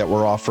coffee that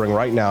we're offering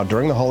right now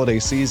during the holiday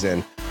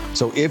season.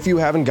 So if you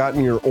haven't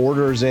gotten your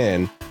orders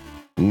in,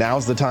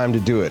 now's the time to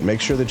do it. Make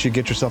sure that you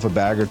get yourself a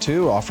bag or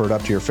two, offer it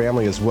up to your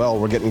family as well.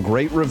 We're getting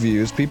great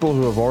reviews. People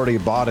who have already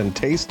bought and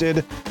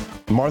tasted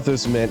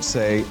Martha's Mint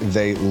say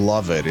they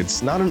love it.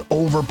 It's not an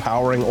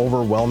overpowering,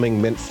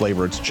 overwhelming mint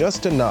flavor. It's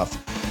just enough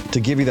to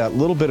give you that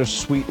little bit of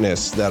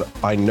sweetness that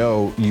I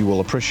know you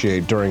will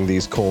appreciate during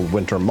these cold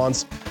winter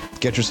months.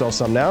 Get yourself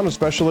some now, and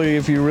especially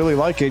if you really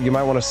like it, you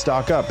might want to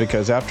stock up,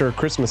 because after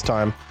Christmas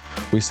time,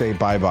 we say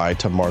bye-bye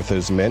to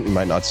Martha's Mint. You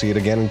might not see it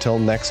again until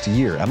next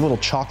year. Add a little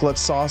chocolate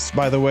sauce,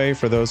 by the way,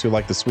 for those who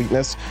like the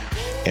sweetness.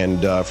 And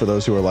for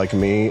those who are like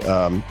me,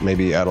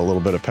 maybe add a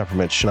little bit of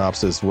peppermint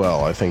schnapps as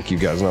well. I think you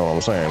guys know what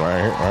I'm saying,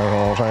 right? Right,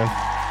 know what I'm saying?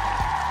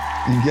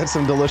 You get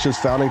some delicious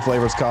Founding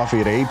Flavors coffee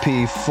at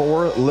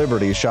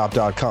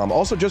ap4libertyshop.com.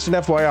 Also, just an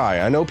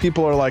FYI, I know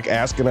people are like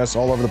asking us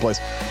all over the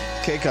place,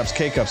 K-Cups,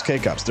 K-Cups,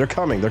 K-Cups. They're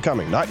coming.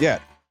 Not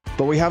yet.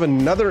 But we have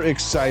another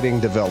exciting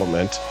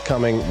development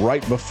coming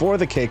right before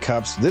the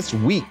K-Cups this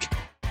week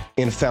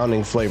in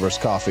Founding Flavors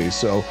coffee.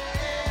 So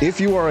if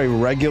you are a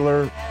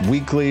regular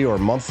weekly or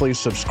monthly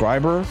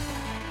subscriber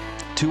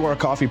to our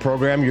coffee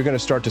program, you're going to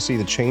start to see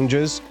the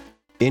changes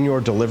in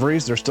your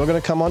deliveries. They're still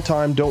going to come on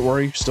time. Don't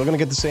worry. You're still going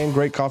to get the same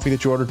great coffee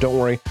that you ordered. Don't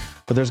worry.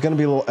 But there's going to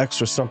be a little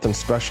extra something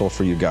special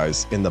for you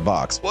guys in the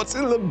box. What's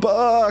in the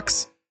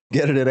box?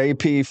 Get it at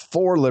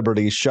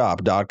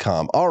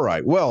ap4libertyshop.com. All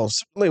right. Well,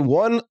 certainly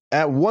one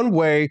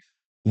way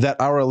that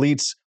our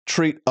elites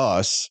treat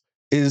us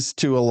is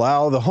to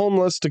allow the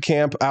homeless to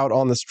camp out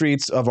on the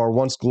streets of our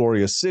once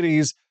glorious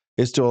cities,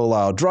 is to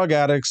allow drug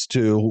addicts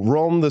to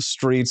roam the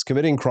streets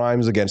committing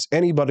crimes against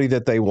anybody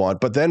that they want.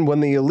 But then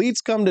when the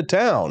elites come to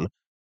town,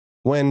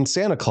 when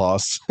Santa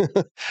Claus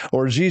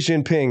or Xi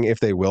Jinping, if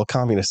they will,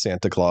 communist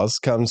Santa Claus,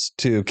 comes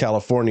to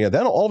California,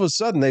 then all of a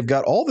sudden they've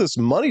got all this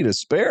money to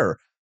spare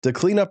to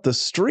clean up the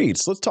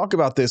streets. Let's talk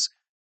about this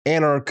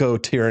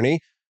anarcho-tyranny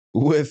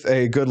with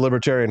a good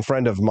libertarian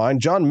friend of mine,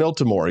 John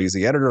Miltimore. He's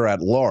the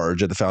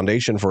editor-at-large at the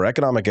Foundation for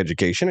Economic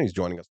Education. He's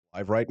joining us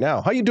live right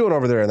now. How you doing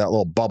over there in that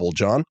little bubble,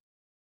 John?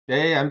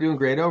 Hey, I'm doing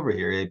great over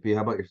here, AP.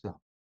 How about yourself?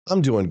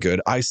 I'm doing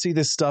good. I see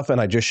this stuff and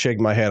I just shake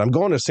my head. I'm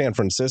going to San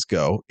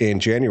Francisco in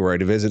January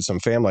to visit some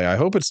family. I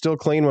hope it's still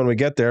clean when we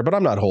get there, but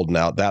I'm not holding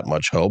out that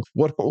much hope.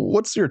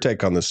 What's your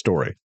take on this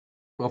story?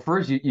 Well,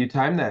 first, you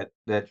timed that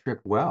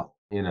trip well.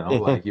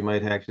 Like you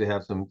might actually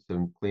have some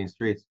clean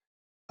streets.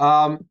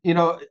 I've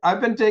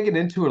been taken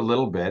into it a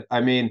little bit.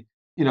 I mean,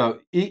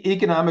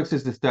 economics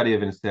is the study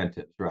of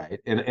incentives, right?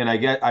 And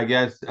I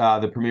guess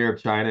the premier of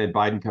China and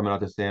Biden coming out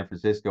to San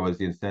Francisco was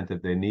the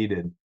incentive they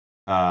needed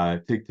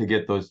to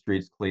get those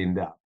streets cleaned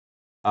up.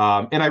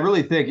 And I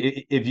really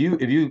think if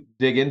you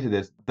dig into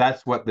this,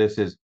 that's what this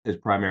is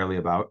primarily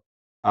about.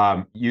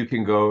 You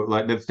can go,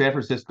 like the San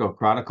Francisco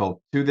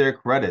Chronicle, to their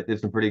credit, did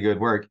some pretty good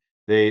work.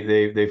 They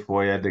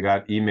FOIA'd, they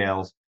got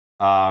emails,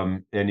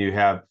 and you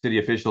have city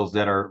officials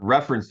that are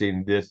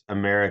referencing this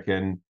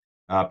American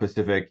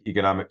Pacific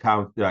Economic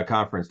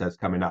Conference that's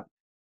coming up.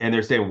 and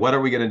they're saying, what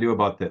are we going to do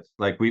about this?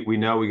 Like, we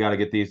know we got to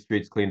get these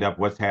streets cleaned up.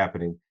 What's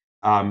happening?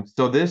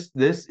 So this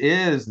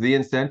is the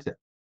incentive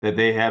that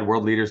they had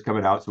world leaders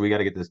coming out. So we got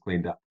to get this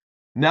cleaned up.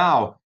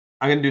 Now,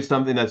 I'm going to do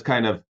something that's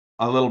kind of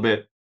a little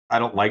bit, I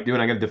don't like doing.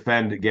 I'm going to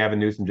defend Gavin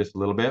Newsom just a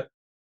little bit.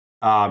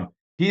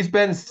 He's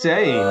been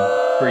saying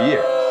for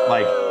years,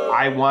 like,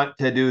 I want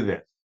to do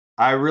this.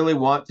 I really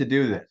want to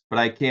do this, but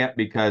I can't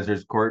because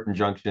there's court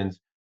injunctions.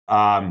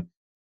 And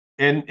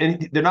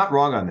they're not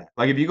wrong on that.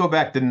 Like, if you go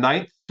back, the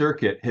Ninth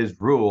Circuit has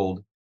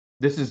ruled,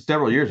 this is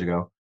several years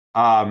ago,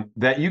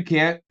 that you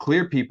can't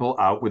clear people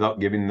out without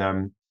giving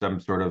them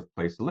some sort of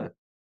place to live.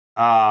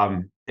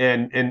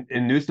 And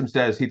Newsom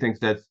says he thinks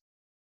that's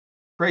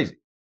crazy,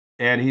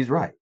 and he's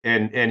right.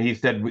 And he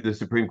said the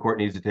Supreme Court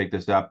needs to take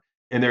this up.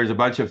 And there's a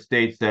bunch of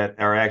states that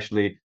are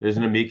actually, there's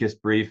an amicus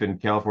brief, and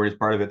California is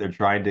part of it. They're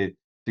trying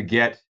to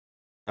get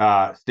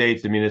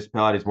states and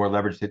municipalities more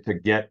leverage to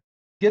get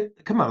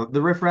come on,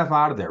 the riffraff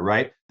out of there,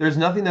 right? There's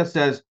nothing that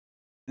says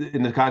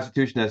in the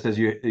Constitution that says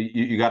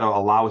you got to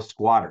allow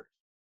squatters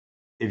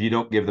if you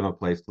don't give them a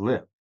place to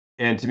live.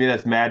 And to me,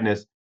 that's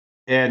madness.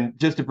 And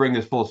just to bring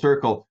this full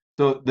circle,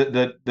 so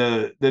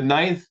the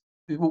ninth,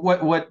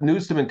 what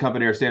Newsom and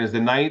company are saying is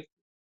the Ninth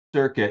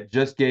Circuit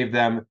just gave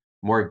them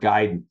more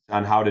guidance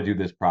on how to do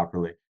this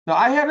properly. Now,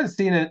 I haven't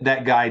seen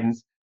that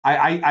guidance.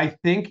 I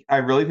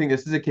really think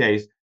this is a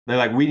case. They're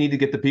like, we need to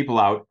get the people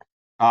out.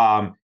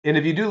 And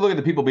if you do look at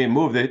the people being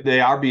moved, they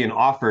are being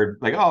offered,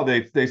 like, oh,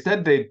 they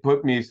said they'd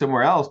put me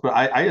somewhere else, but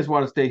I just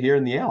want to stay here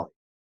in the alley.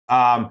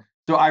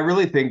 So I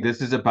really think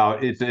this is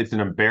about, it's an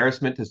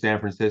embarrassment to San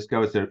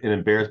Francisco. It's an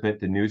embarrassment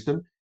to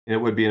Newsom, and it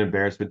would be an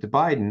embarrassment to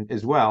Biden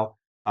as well,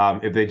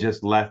 if they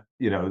just left,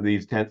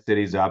 these tent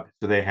cities up.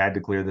 So they had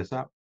to clear this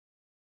up.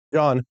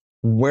 John,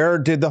 where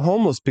did the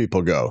homeless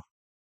people go?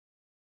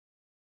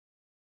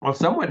 Well,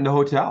 some went into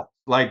hotels.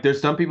 Like,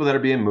 there's some people that are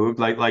being moved.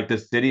 Like the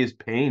city is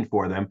paying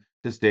for them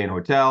to stay in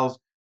hotels.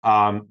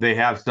 They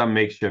have some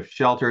makeshift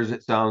shelters,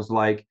 it sounds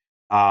like.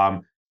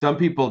 Some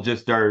people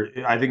just are,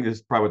 I think this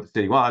is probably what the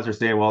city wants. They're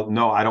saying, well,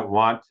 no, I don't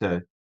want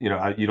to, you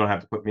don't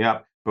have to put me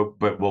up,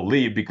 but we'll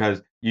leave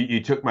because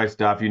you took my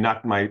stuff, you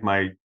knocked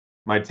my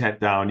tent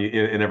down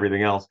and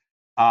everything else.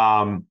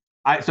 So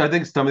I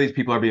think some of these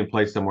people are being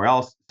placed somewhere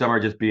else. Some are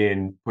just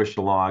being pushed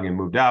along and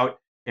moved out.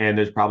 And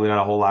there's probably not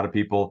a whole lot of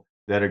people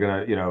that are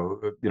going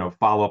to,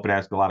 follow up and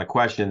ask a lot of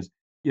questions.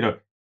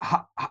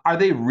 Are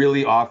they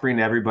really offering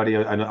everybody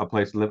a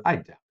place to live? I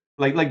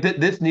doubt.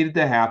 This needed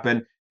to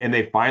happen, and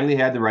they finally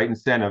had the right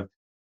incentive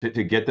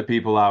to get the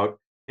people out.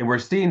 And we're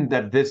seeing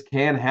that this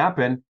can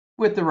happen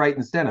with the right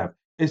incentive.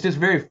 It's just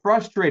very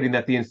frustrating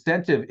that the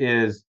incentive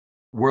is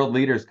world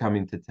leaders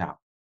coming to town.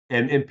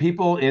 And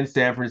people in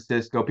San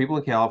Francisco, people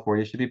in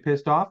California should be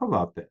pissed off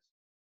about this.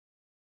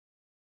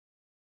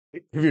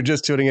 If you're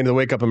just tuning into the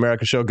Wake Up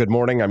America show, good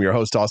morning. I'm your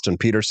host, Austin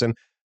Peterson.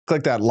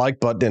 Click that like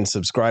button and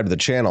subscribe to the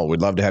channel.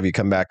 We'd love to have you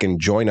come back and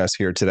join us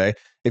here today.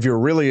 If you're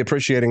really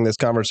appreciating this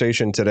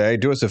conversation today,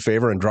 do us a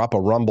favor and drop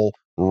a Rumble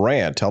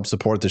rant. Help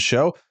support the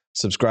show.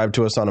 Subscribe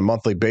to us on a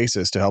monthly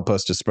basis to help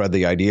us to spread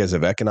the ideas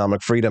of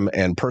economic freedom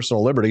and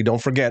personal liberty.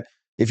 Don't forget,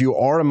 if you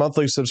are a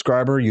monthly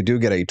subscriber, you do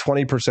get a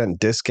 20%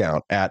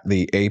 discount at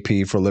the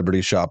AP for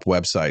Liberty Shop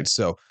website.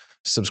 So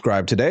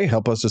subscribe today.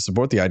 Help us to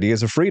support the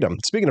ideas of freedom.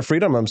 Speaking of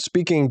freedom, I'm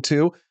speaking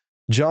to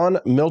John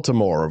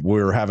Miltimore.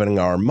 We're having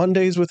our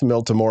Mondays with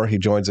Miltimore. He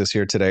joins us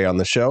here today on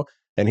the show,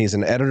 and he's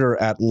an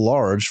editor at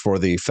large for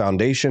the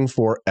Foundation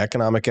for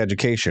Economic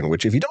Education,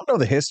 which, if you don't know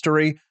the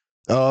history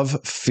of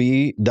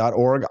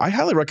fee.org, I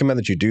highly recommend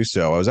that you do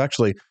so. I was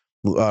actually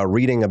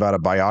reading about a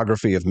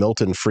biography of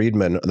Milton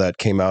Friedman that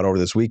came out over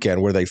this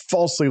weekend where they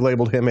falsely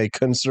labeled him a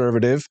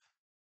conservative,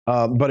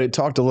 but it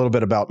talked a little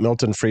bit about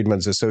Milton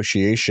Friedman's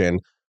association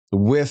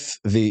with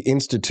the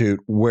institute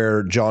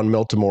where John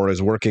Miltimore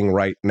is working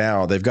right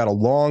now. They've got a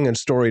long and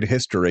storied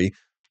history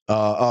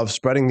of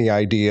spreading the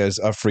ideas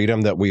of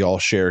freedom that we all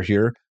share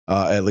here.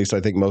 At least I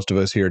think most of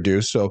us here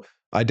do. So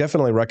I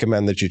definitely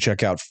recommend that you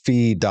check out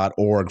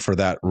fee.org for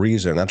that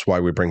reason. That's why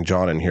we bring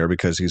John in here,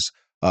 because he's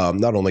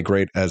not only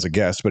great as a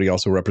guest, but he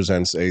also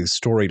represents a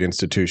storied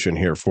institution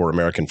here for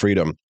American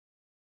freedom.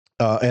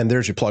 And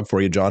there's your plug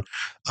for you, John.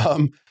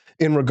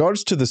 In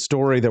regards to the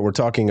story that we're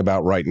talking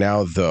about right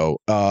now, though,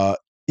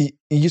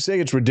 you say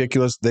it's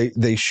ridiculous.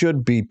 They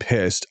should be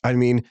pissed. I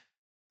mean,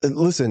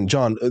 listen,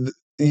 John,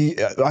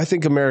 I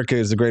think America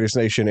is the greatest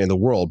nation in the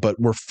world, but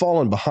we're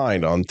falling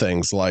behind on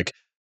things like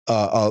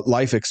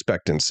life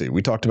expectancy.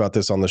 We talked about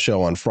this on the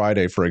show on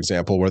Friday, for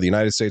example, where the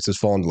United States has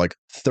fallen like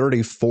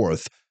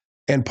 34th.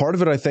 And part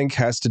of it, I think,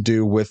 has to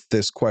do with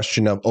this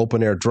question of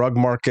open air drug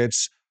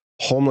markets,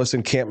 homeless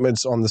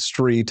encampments on the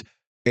street,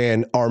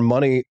 and our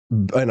money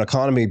and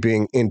economy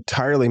being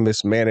entirely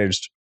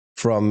mismanaged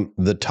from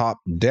the top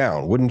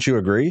down. Wouldn't you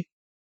agree?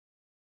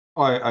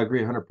 Oh, I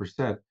agree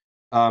 100%.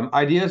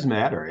 Ideas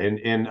matter.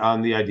 And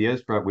on the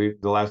ideas front,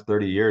 the last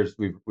 30 years,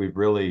 we've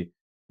really,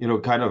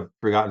 kind of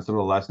forgotten some of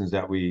the lessons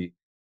that we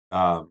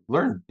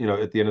learned,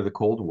 at the end of the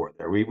Cold War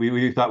there.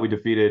 We thought we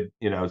defeated,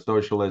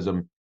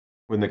 socialism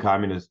when the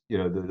communist,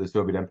 the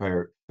Soviet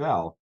Empire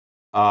fell.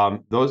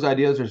 Those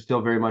ideas are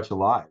still very much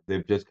alive.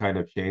 They've just kind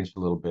of changed a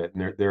little bit,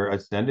 and they're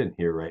ascendant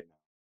here right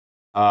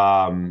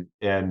now.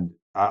 And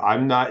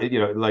I'm not,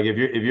 like if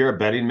you're a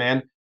betting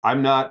man,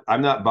 I'm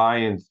not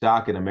buying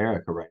stock in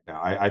America right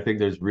now. I think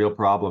there's real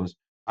problems.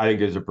 I think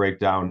there's a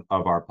breakdown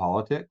of our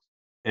politics.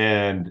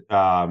 And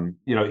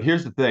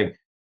here's the thing: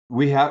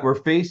 we're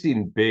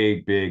facing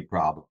big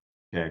problems.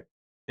 Okay,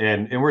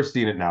 and we're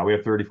seeing it now. We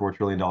have $34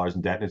 trillion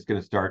in debt, and it's going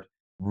to start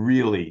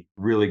really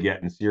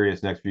getting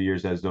serious next few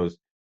years as those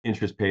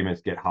interest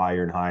payments get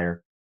higher and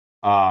higher.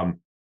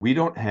 We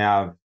don't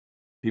have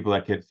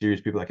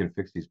serious people that can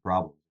fix these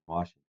problems in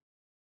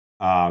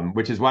Washington,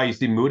 which is why you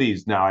see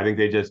Moody's now. I think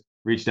they just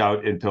reached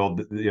out and told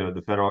the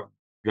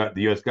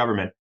U.S.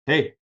 government,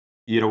 hey,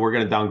 we're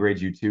going to downgrade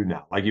you too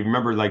now. Like you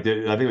remember, I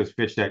think it was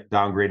Fitch that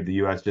downgraded the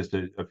U.S. just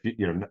a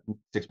few,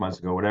 6 months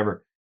ago,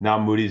 whatever. Now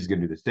Moody's is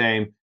going to do the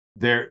same.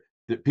 The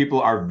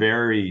people are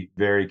very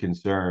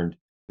concerned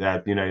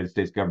that the United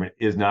States government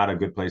is not a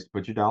good place to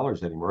put your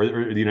dollars anymore,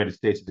 or the United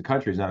States as a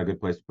country is not a good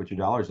place to put your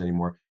dollars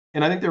anymore.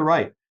 And I think they're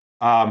right.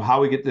 How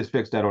we get this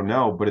fixed, I don't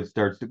know, but it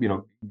starts,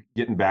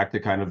 getting back to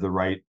kind of the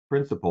right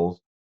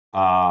principles,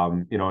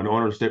 an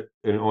ownership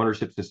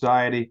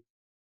society.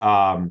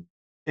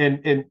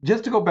 And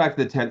just to go back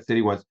to the tent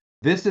city ones,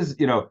 this is,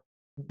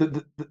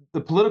 the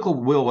political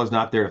will was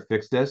not there to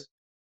fix this,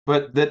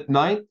 but that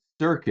Ninth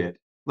Circuit,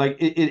 like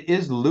it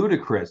is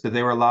ludicrous that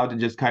they were allowed to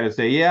just kind of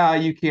say, yeah,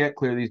 you can't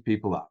clear these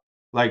people out,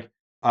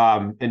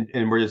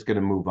 and we're just going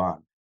to move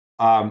on.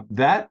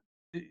 That,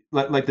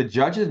 like the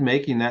judges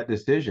making that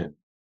decision,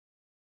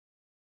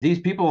 these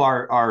people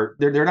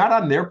they're not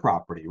on their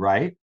property,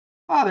 right?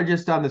 They're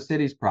just on the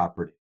city's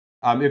property.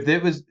 If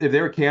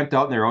they were camped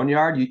out in their own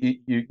yard,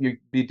 you'd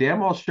be damn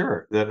well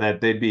sure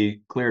that they'd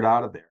be cleared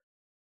out of there.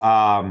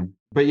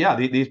 But yeah,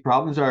 these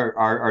problems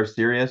are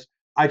serious.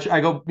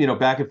 I go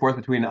back and forth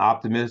between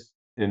optimist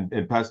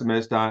and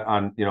pessimist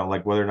on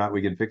like whether or not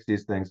we can fix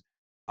these things.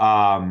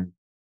 I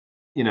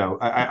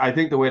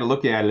think the way to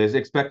look at it is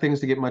expect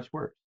things to get much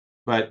worse.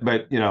 But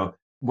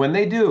when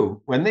they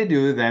do,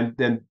 then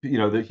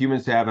the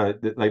humans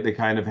have they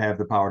kind of have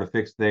the power to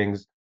fix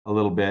things a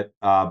little bit.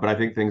 But I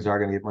think things are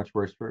going to get much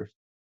worse first.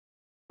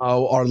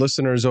 Our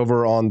listeners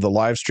over on the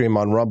live stream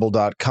on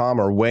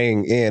rumble.com are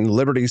weighing in.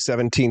 Liberty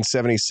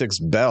 1776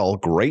 Bell,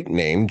 great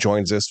name,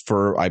 joins us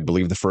for, I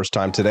believe, the first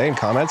time today. And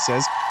comment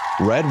says,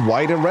 Red,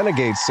 White, and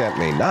Renegades sent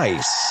me.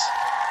 Nice.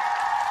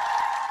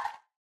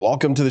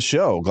 Welcome to the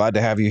show. Glad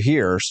to have you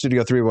here.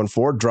 Studio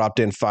 314 dropped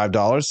in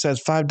 $5.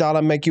 Says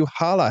 $5 make you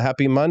holla.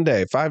 Happy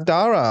Monday.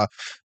 $5.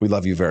 We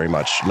love you very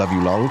much. Love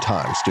you long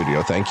time,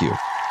 Studio. Thank you.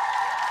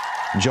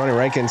 Johnny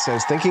Rankin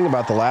says, thinking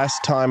about the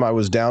last time I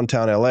was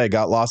downtown LA,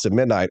 got lost at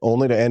midnight,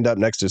 only to end up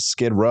next to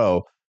Skid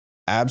Row.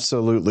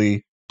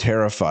 Absolutely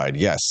terrified.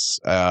 Yes,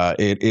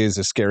 it is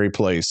a scary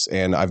place,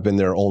 and I've been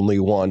there only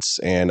once,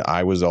 and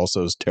I was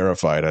also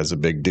terrified as a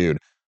big dude.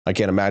 I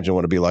can't imagine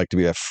what it'd be like to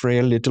be a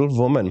frail little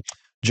woman.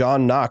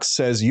 John Knox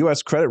says,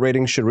 U.S. credit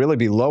ratings should really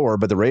be lower,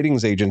 but the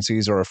ratings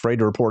agencies are afraid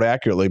to report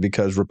accurately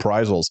because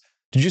reprisals.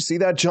 Did you see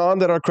that, John,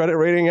 that our credit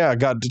rating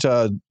got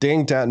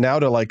dinged now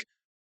to like,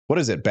 what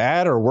is it,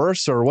 bad or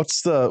worse, or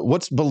what's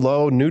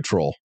below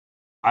neutral?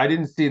 I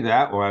didn't see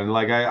that one.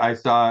 Like I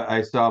saw,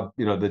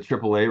 the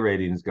AAA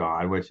ratings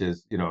gone, which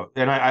is,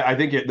 and I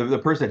think the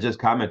person that just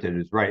commented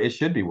is right. It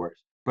should be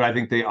worse, but I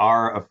think they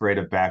are afraid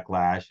of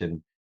backlash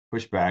and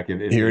pushback.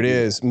 Here it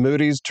is.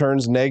 Moody's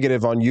turns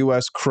negative on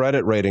U.S.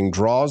 credit rating,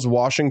 draws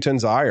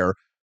Washington's ire.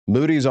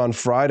 Moody's on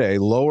Friday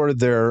lowered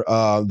their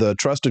the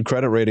trusted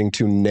credit rating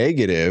to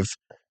negative.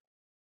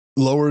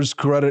 Lowers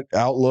credit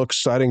outlook,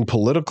 citing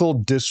political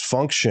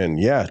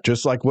dysfunction. Yeah,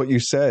 just like what you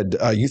said.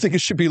 You think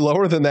it should be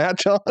lower than that,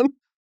 John?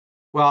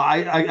 Well,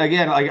 I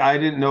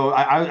didn't know.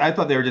 I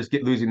thought they were just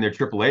losing their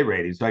AAA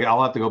rating. So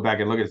I'll have to go back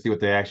and look and see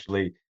what they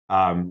actually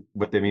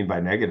what they mean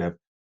by negative.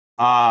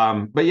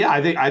 But yeah,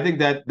 I think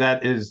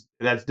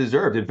that's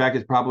deserved. In fact,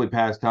 it's probably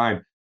past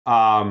time.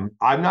 I'm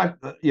not.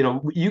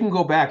 You can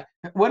go back.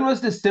 When was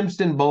the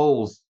Simpson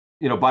Bowles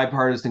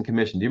bipartisan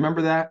commission? Do you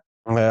remember that?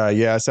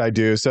 Yes, I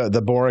do. So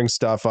the boring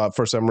stuff,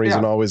 for some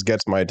reason, always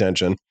gets my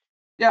attention.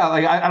 Yeah,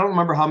 like I don't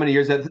remember how many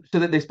years so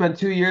that they spent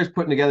 2 years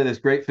putting together this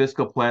great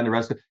fiscal plan. The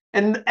rest of it,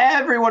 and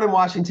everyone in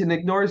Washington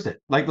ignores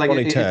it. Like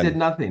it did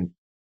nothing.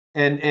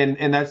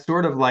 And that's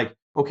sort of like,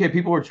 okay,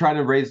 people were trying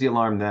to raise the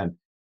alarm then.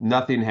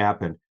 Nothing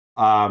happened.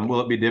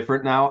 Will it be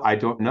different now? I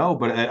don't know,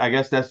 but I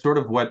guess that's sort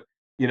of what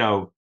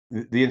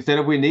the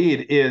incentive we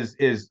need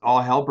is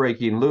all hell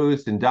breaking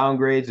loose and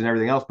downgrades and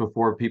everything else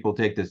before people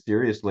take this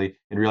seriously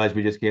and realize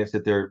we just can't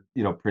sit there,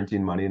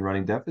 printing money and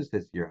running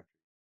deficits year.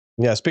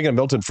 Yeah. Speaking of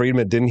Milton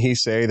Friedman, didn't he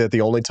say that the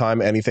only time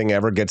anything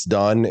ever gets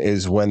done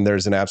is when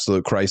there's an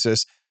absolute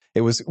crisis?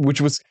 Which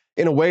was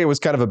in a way, it was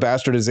kind of a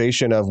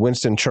bastardization of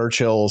Winston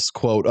Churchill's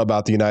quote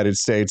about the United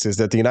States, is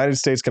that the United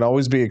States can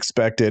always be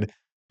expected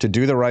to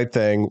do the right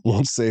thing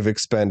once they've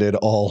expended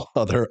all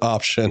other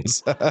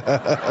options.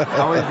 I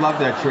always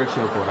loved that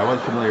Churchill quote. I was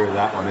familiar with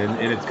that one,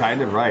 and it's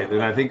kind of right.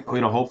 And I think,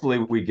 hopefully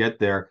we get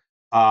there.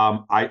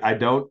 I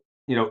don't,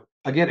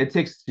 again, it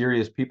takes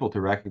serious people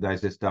to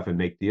recognize this stuff and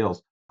make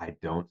deals. I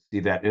don't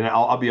see that. And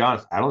I'll be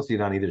honest, I don't see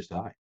it on either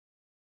side.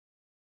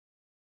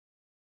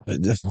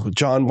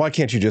 John, why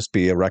can't you just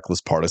be a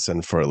reckless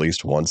partisan for at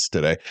least once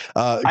today?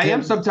 I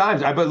am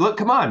sometimes. But look,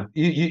 come on.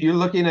 You're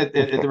looking at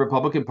the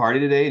Republican Party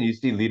today and you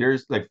see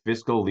leaders like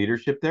fiscal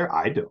leadership there.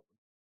 I don't.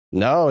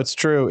 No, it's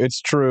true.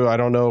 It's true. I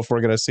don't know if we're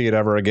going to see it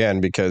ever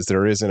again because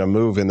there isn't a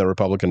move in the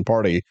Republican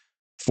Party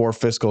for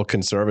fiscal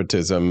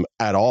conservatism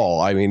at all.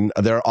 I mean,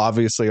 there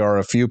obviously are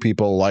a few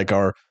people like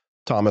our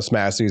Thomas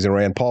Massey's and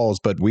Rand Paul's,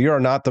 but we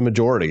are not the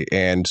majority.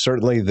 And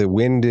certainly the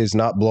wind is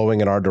not blowing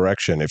in our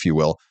direction, if you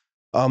will.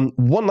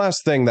 One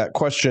last thing, that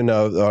question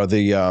of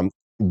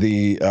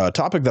the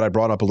topic that I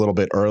brought up a little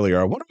bit earlier.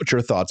 I wonder what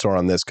your thoughts are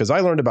on this, because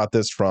I learned about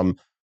this from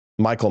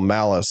Michael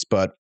Malice,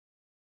 but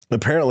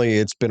apparently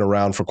it's been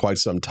around for quite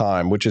some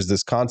time, which is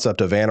this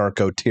concept of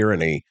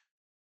anarcho-tyranny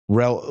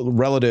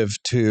relative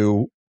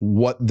to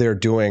what they're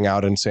doing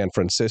out in San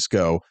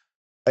Francisco.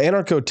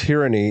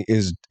 Anarcho-tyranny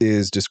is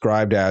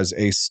described as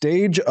a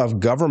stage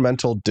of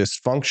governmental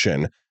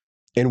dysfunction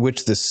in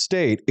which the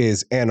state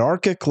is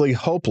anarchically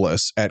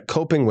hopeless at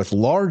coping with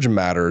large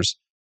matters,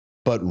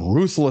 but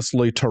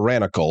ruthlessly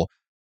tyrannical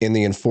in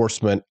the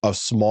enforcement of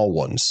small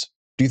ones.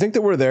 Do you think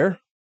that we're there?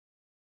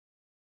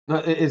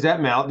 Is that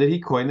Mal? Did he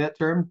coin that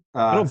term?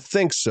 I don't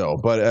think so,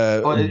 but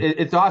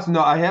it's awesome. No,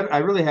 I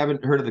really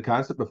haven't heard of the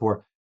concept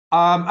before.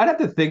 I'd have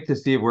to think to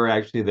see if we're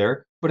actually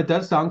there, but it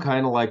does sound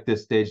kind of like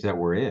this stage that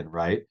we're in,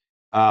 right?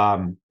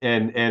 And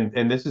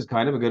this is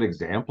kind of a good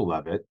example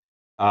of it,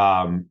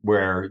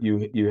 where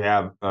you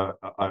have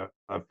a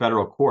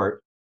federal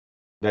court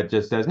that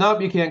just says,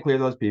 nope, you can't clear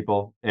those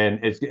people, and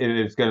it's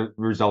going to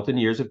result in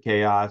years of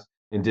chaos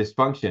and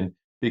dysfunction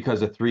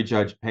because a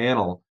 3-judge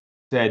panel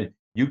said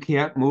you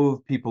can't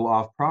move people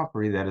off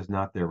property that is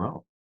not their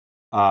own.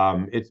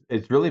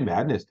 It's really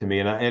madness to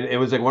me, and it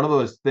was like one of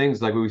those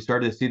things, like when we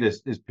started to see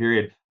this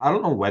period. I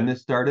don't know when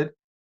this started,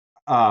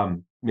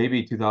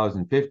 maybe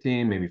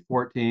 2015, maybe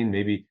 14,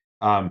 maybe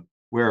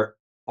where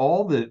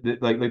all the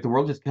like the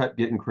world just kept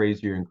getting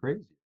crazier and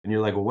crazier, and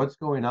you're like, well, what's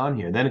going on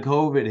here? And then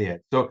COVID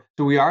hit, so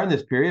we are in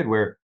this period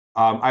where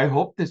I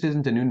hope this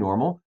isn't a new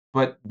normal,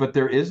 but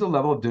there is a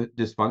level of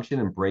dysfunction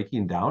and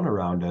breaking down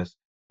around us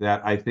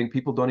that I think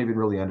people don't even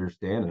really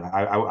understand, and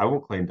I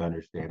won't claim to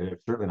understand it.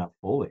 It's certainly not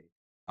fully.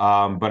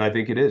 But I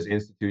think it is.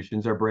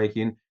 Institutions are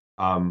breaking.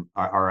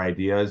 Our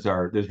ideas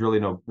are. There's really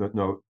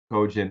no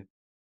cogent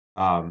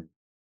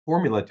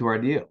formula to our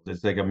ideals.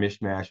 It's like a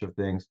mishmash of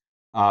things.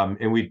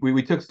 And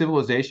we took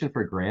civilization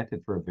for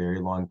granted for a very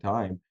long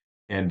time,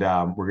 and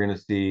we're going to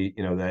see,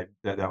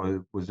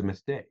 that was a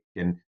mistake.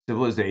 And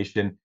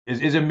civilization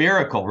is a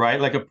miracle,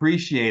 right? Like,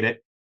 appreciate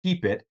it,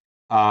 keep it.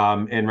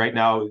 And right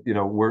now,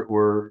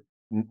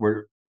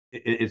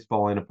 it's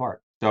falling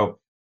apart. So.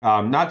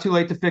 Not too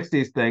late to fix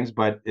these things,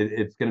 but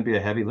it's going to be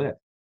a heavy lift.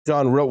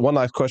 John, one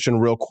last question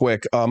real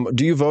quick.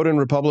 Do you vote in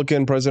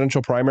Republican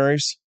presidential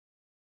primaries?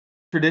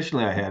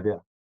 Traditionally, I have, yeah.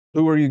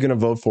 Who are you going to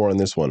vote for in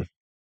this one?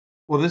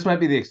 Well, this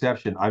might be the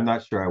exception. I'm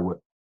not sure I would.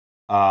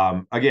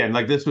 Again,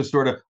 like this was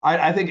sort of,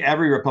 I think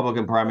every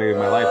Republican primary in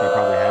my life, I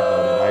probably have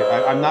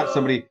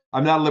voted.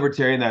 I'm not a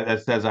libertarian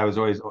that says I was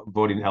always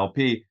voting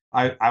LP.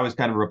 I was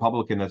kind of a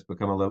Republican that's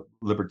become a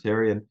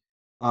libertarian.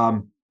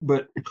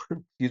 But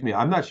excuse me,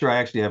 I'm not sure I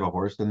actually have a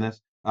horse in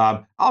this.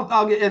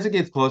 I'll get, as it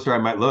gets closer, I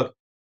might look.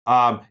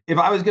 If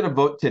I was going to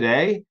vote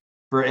today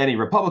for any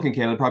Republican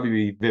candidate, it'd probably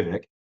be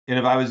Vivek. And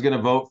if I was going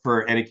to vote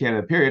for any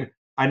candidate, period,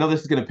 I know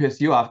this is going to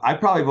piss you off. I'd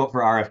probably vote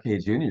for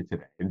RFK Jr.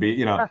 today and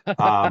be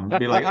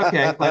like,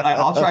 okay,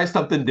 I'll try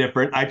something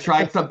different. I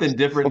tried something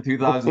different in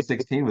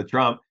 2016 with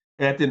Trump.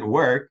 That didn't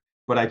work,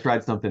 but I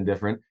tried something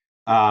different.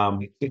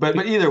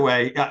 But either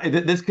way,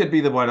 this could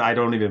be the one I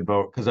don't even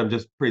vote because I'm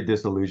just pretty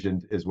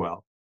disillusioned as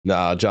well.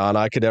 Nah, John,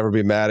 I could never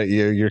be mad at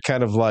you. You're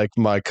kind of like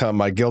my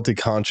guilty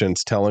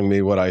conscience telling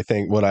me what I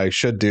think, what I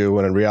should do,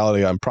 when in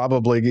reality, I'm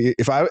probably,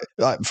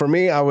 for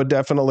me, I would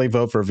definitely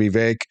vote for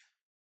Vivek.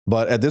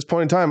 But at this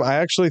point in time, I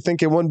actually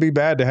think it wouldn't be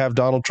bad to have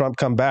Donald Trump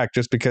come back,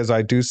 just because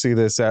I do see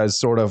this as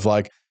sort of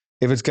like,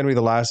 if it's going to be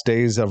the last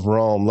days of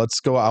Rome, let's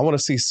go. I want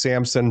to see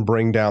Samson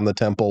bring down the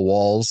temple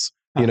walls,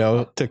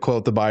 to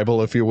quote the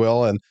Bible, if you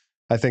will. And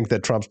I think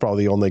that Trump's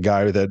probably the only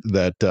guy that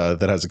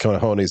has the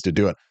cojones to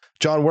do it.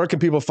 John, where can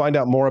people find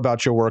out more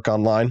about your work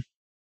online?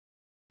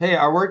 Hey,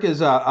 our work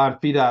is on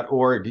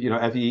fee.org,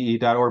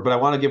 FEE.org. But I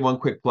want to give one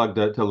quick plug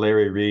to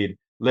Larry Reed.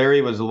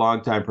 Larry was a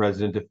longtime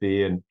president of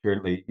FEE and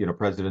currently,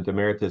 president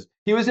emeritus.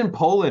 He was in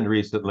Poland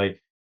recently.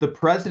 The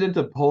president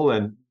of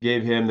Poland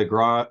gave him the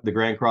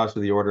Grand Cross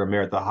of the Order of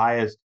Merit, the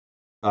highest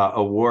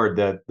award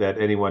that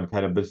anyone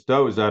kind of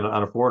bestows on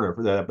a foreigner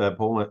that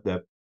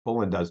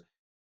Poland does.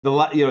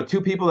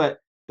 Two people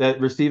that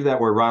received that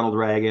were Ronald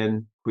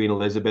Reagan, Queen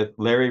Elizabeth.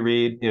 Larry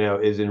Reed,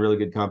 is in really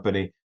good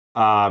company.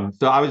 So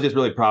I was just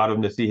really proud of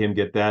him to see him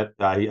get that.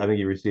 I think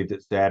he received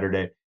it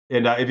Saturday.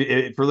 And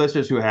if for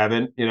listeners who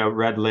haven't,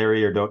 read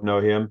Larry or don't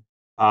know him,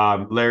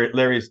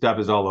 Larry's stuff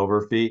is all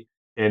over FEE,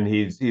 and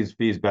he's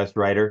FEE's best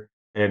writer.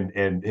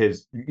 And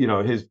his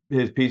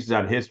pieces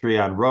on history,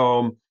 on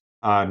Rome,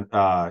 on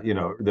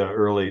the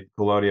early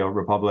colonial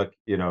republic.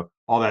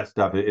 All that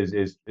stuff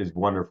is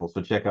wonderful.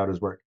 So check out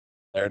his work.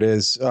 There it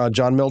is.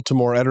 John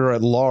Miltimore, editor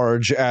at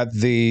large at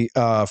the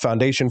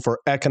Foundation for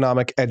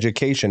Economic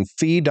Education,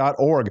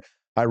 fee.org.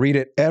 I read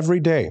it every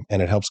day,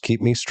 and it helps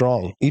keep me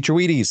strong. Eat your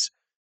Wheaties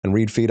and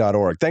read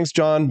fee.org. Thanks,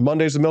 John.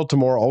 Mondays with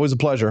Miltimore, always a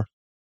pleasure.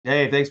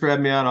 Hey, thanks for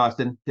having me on,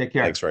 Austin. Take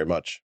care. Thanks very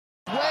much.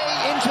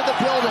 Way into the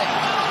building.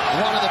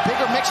 One of the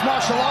bigger mixed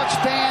martial arts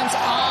fans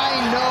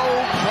I know,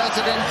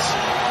 President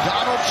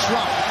Donald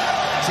Trump,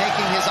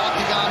 taking his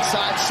octagon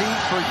side seat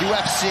for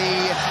UFC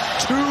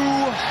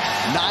 295.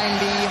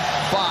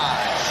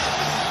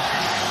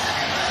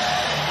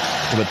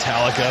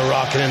 Metallica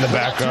rocking in the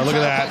background. Look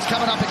at that.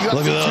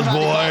 Look at those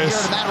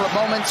boys.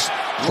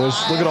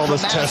 Look at all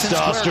this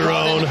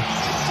testosterone.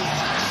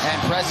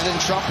 And President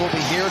Trump will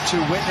be here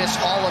to witness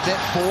all of it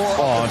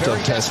for the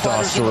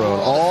testosterone.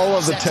 All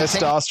of the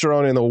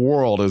testosterone in the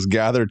world is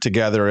gathered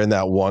together in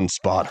that one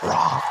spot.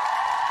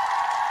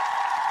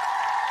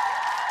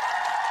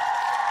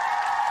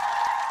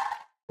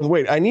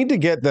 Wait, I need to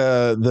get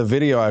the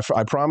video. I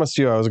promised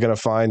you I was going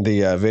to find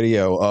the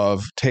video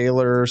of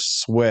Taylor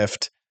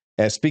Swift.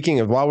 And speaking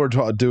of, while we're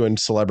doing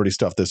celebrity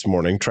stuff this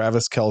morning,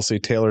 Travis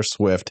Kelce, Taylor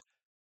Swift,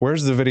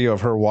 where's the video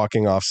of her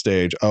walking off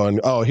stage?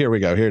 Oh, here we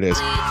go. Here it is.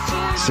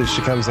 So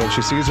she comes in.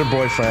 She sees her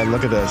boyfriend.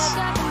 Look at this.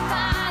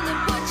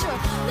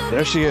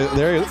 There she is.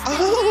 There he is.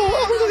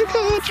 Oh my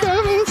God,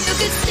 Travis.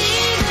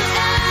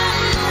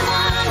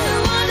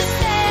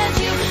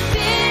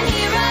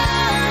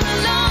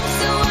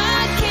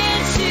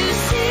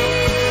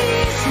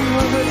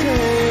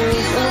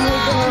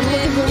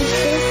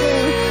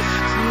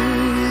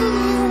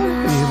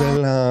 You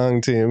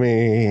belong to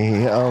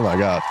me. Oh my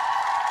God.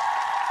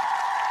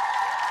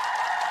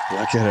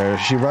 Look at her.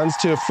 She runs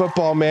to a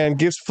football man,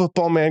 gives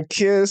football man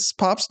kiss.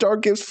 Pop star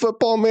gives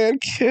football man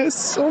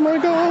kiss. Oh my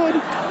God.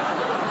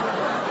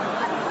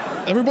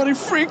 Everybody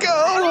freak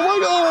out. Oh my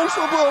God.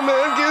 Football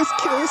man gives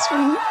kiss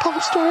from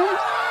pop star.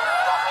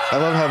 I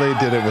love how they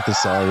did it with the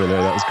song in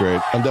there. That was great.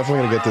 I'm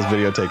definitely going to get this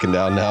video taken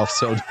down now.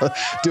 So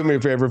do me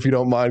a favor, if you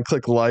don't mind,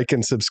 click like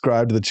and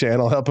subscribe to the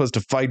channel. Help us to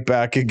fight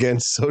back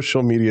against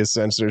social media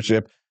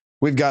censorship.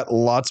 We've got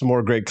lots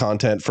more great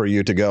content for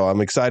you to go. I'm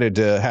excited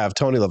to have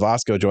Tony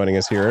Lavasco joining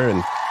us here in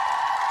a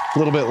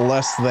little bit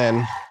less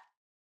than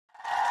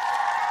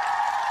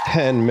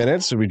 10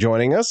 minutes. He'll be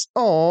joining us.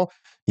 Oh,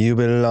 you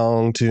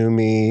belong to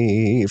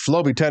me.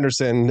 Floby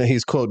Tenderson,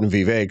 he's quoting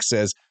Vivek,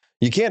 says,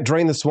 "You can't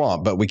drain the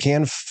swamp, but we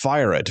can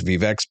fire it."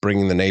 Vivek's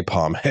bringing the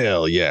napalm.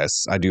 Hell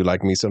yes. I do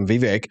like me some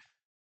Vivek.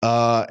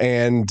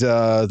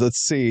 Let's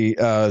see.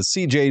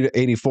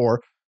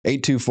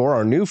 CJ84824,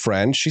 our new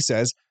friend, she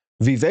says,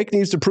 "Vivek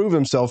needs to prove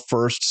himself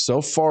first.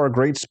 So far, a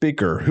great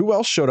speaker. Who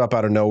else showed up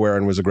out of nowhere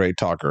and was a great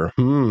talker?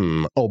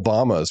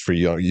 Obama's for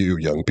you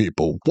young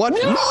people." What?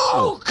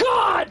 No,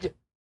 God!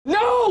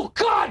 No,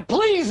 God,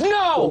 please,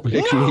 no!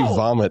 Making me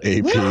vomit,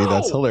 AP. No!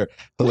 That's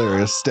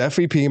hilarious.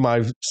 Steffi P.,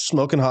 my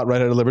smoking hot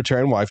redheaded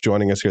libertarian wife,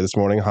 joining us here this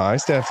morning. Hi,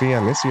 Steffi. I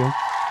miss you.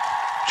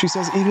 She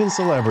says, even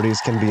celebrities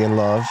can be in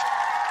love.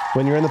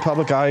 When you're in the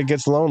public eye, it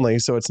gets lonely,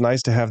 so it's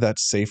nice to have that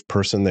safe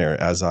person there,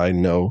 as I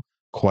know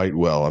quite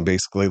well. I'm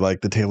basically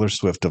like the Taylor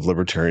Swift of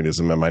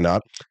libertarianism, am I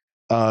not?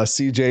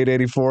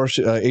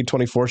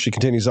 CJ824, she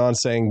continues on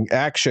saying,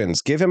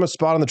 actions. Give him a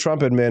spot on the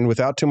Trump admin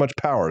without too much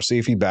power. See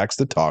if he backs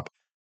the talk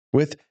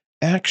with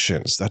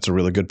actions. That's a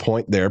really good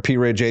point there.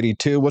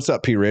 P-Ridge82, what's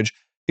up, P-Ridge?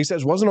 He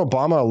says, wasn't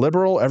Obama a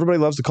liberal? Everybody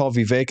loves to call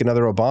Vivek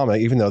another Obama,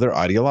 even though they're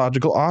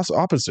ideological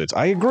opposites.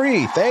 I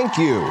agree. Thank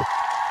you.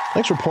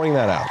 Thanks for pointing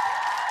that out.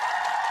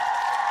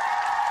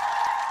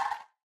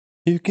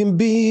 You can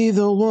be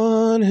the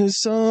one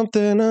who's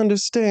something,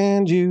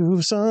 understand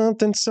you,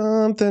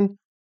 something.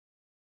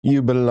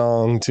 You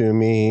belong to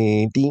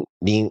me. Ding,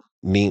 ding,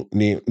 ding,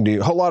 ding, ding.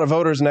 A whole lot of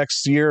voters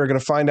next year are going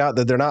to find out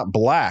that they're not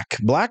black.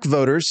 Black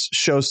voters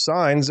show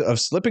signs of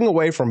slipping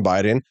away from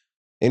Biden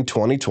in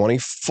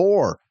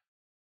 2024.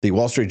 The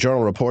Wall Street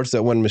Journal reports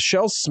that when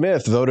Michelle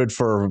Smith voted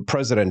for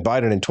President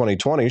Biden in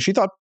 2020, she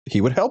thought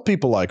he would help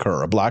people like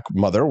her, a black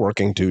mother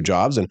working 2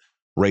 jobs and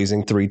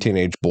raising 3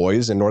 teenage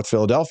boys in North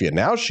Philadelphia.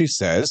 Now she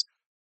says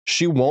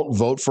she won't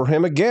vote for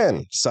him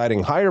again,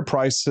 citing higher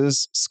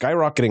prices,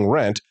 skyrocketing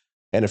rent,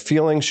 and a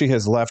feeling she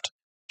has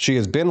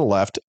been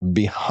left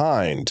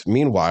behind.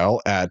 Meanwhile,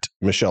 at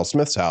Michelle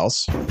Smith's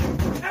house,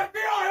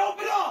 FBI,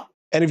 open up!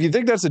 And if you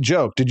think that's a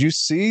joke, did you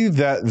see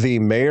that the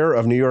mayor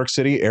of New York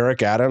City,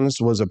 Eric Adams,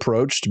 was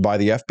approached by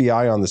the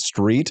FBI on the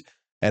street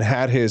and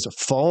had his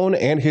phone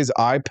and his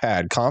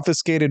iPad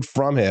confiscated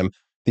from him?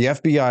 The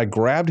FBI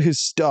grabbed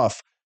his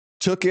stuff,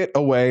 took it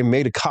away,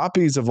 made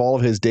copies of all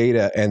of his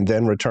data, and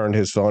then returned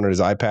his phone and his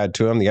iPad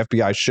to him. The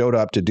FBI showed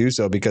up to do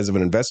so because of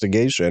an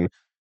investigation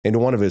into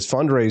one of his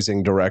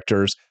fundraising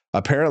directors.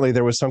 Apparently,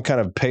 there was some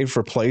kind of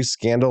pay-for-play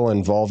scandal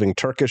involving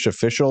Turkish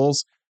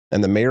officials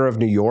and the mayor of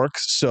New York.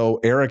 So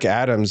Eric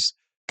Adams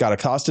got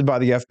accosted by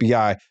the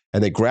FBI,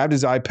 and they grabbed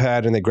his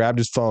iPad and they grabbed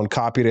his phone,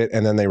 copied it,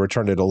 and then they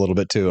returned it a little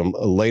bit to him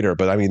later.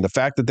 But I mean, the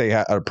fact that they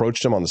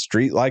approached him on the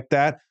street like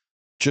that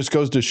just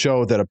goes to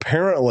show that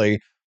apparently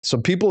So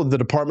people at the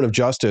Department of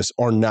Justice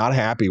are not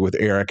happy with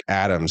Eric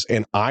Adams,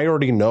 and I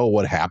already know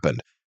what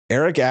happened.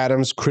 Eric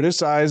Adams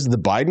criticized the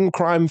Biden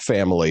crime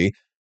family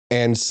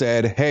and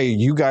said, hey,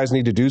 you guys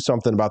need to do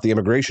something about the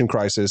immigration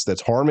crisis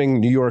that's harming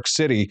New York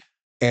City.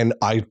 And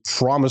I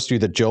promised you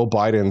that Joe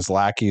Biden's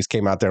lackeys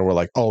came out there and were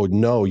like, oh,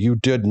 no, you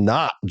did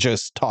not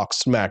just talk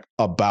smack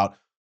about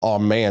our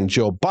man,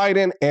 Joe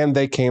Biden. And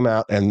they came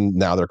out and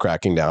now they're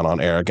cracking down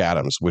on Eric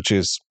Adams, which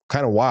is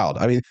kind of wild.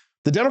 I mean,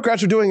 the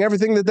Democrats are doing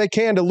everything that they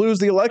can to lose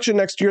the election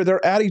next year.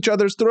 They're at each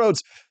other's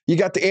throats. You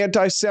got the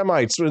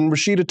anti-Semites and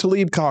Rashida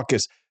Tlaib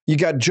caucus. You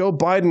got Joe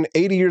Biden,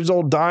 80 years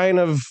old, dying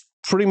of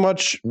pretty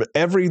much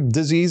every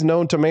disease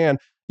known to man.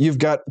 You've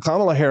got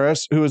Kamala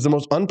Harris, who is the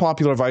most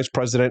unpopular vice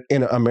president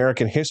in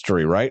American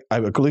history, right?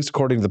 At least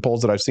according to the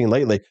polls that I've seen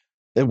lately.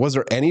 Was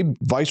there any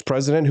vice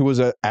president who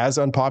was as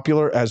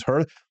unpopular as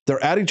her?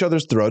 They're at each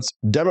other's throats.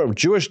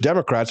 Jewish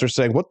Democrats are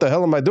saying, what the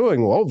hell am I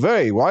doing? Oh,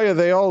 why are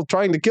they all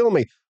trying to kill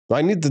me?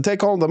 I need to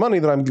take all the money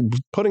that I'm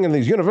putting in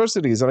these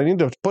universities and I need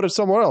to put it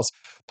somewhere else.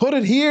 Put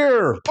it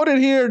here. Put it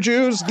here,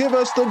 Jews. Give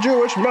us the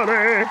Jewish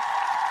money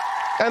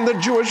and the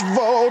Jewish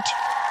vote.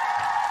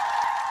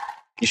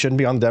 You shouldn't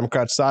be on the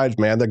Democrat side,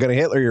 man. They're going to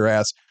Hitler your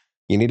ass.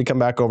 You need to come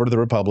back over to the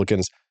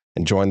Republicans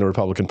and join the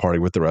Republican Party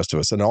with the rest of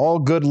us, and all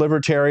good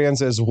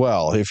libertarians as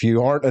well. If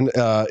you aren't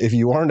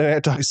an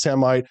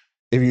anti-Semite,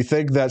 if you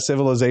think that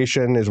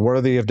civilization is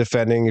worthy of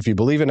defending, if you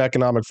believe in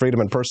economic freedom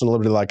and personal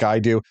liberty like I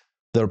do,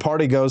 the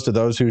party goes to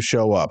those who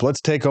show up.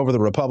 Let's take over the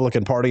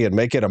Republican Party and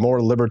make it a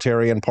more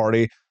libertarian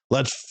party.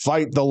 Let's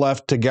fight the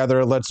left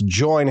together. Let's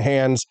join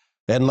hands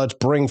and let's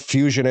bring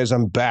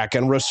fusionism back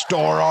and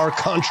restore our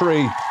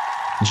country.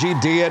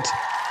 G-D-it.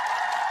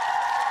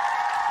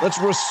 Let's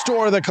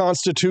restore the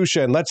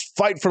Constitution. Let's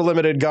fight for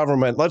limited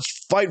government.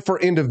 Let's fight for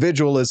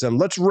individualism.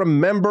 Let's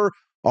remember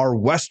our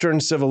Western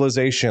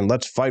civilization.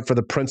 Let's fight for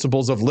the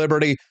principles of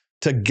liberty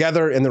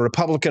together in the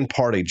Republican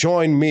Party.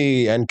 Join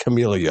me and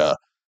Camellia,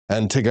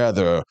 and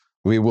together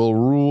we will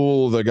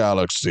rule the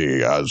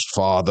galaxy as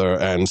father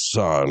and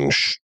son.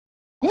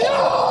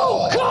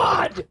 No,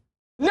 God!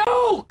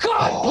 No,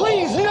 God,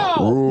 please,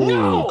 no!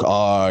 No!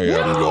 I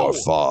am your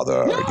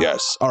father. No.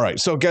 Yes. All right.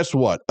 So guess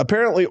what?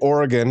 Apparently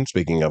Oregon,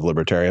 speaking of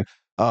libertarian,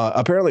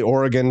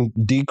 Oregon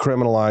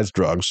decriminalized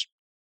drugs,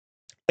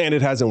 and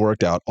it hasn't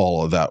worked out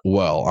all of that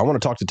well. I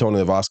want to talk to Tony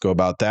Lavasco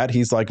about that.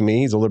 He's like me.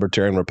 He's a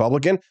libertarian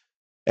Republican,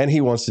 and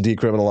he wants to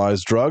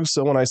decriminalize drugs.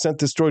 So when I sent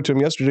this story to him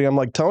yesterday, I'm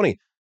like, Tony,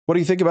 what do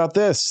you think about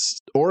this?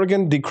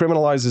 Oregon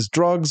decriminalizes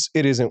drugs.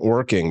 It isn't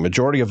working.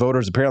 Majority of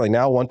voters apparently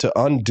now want to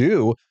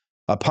undo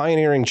a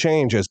pioneering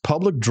change as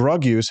public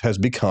drug use has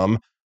become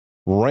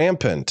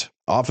rampant.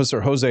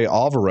 Officer Jose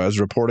Alvarez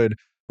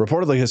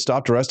reportedly has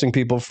stopped arresting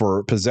people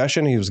for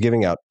possession. He was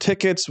giving out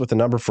tickets with a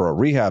number for a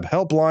rehab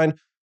helpline.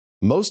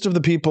 Most of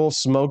the people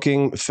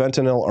smoking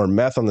fentanyl or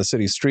meth on the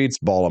city streets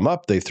ball them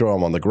up. They throw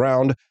them on the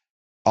ground.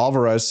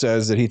 Alvarez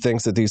says that he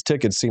thinks that these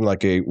tickets seem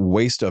like a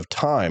waste of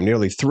time,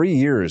 nearly 3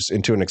 years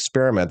into an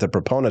experiment that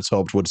proponents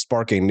hoped would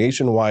spark a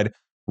nationwide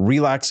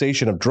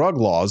relaxation of drug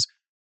laws.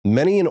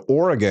 Many in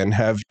Oregon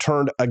have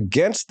turned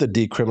against the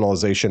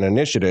decriminalization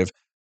initiative.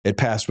 It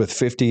passed with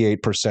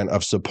 58%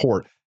 of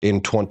support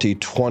in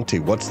 2020.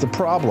 What's the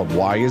problem?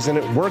 Why isn't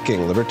it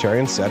working?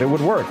 Libertarians said it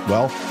would work.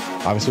 Well,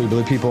 obviously we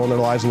believe people own their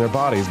lives and their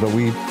bodies, but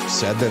we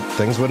said that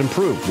things would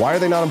improve. Why are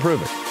they not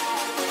improving?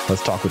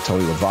 Let's talk with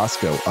Tony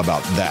Lavasco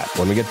about that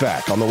when we get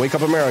back on the Wake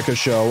Up America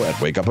Show at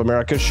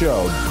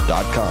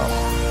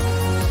wakeupAmericaShow.com.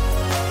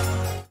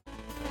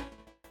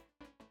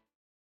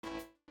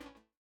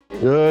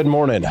 Good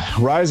morning.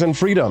 Rise and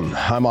freedom.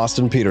 I'm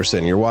Austin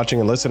Peterson. You're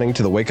watching and listening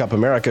to the Wake Up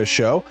America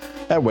Show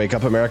at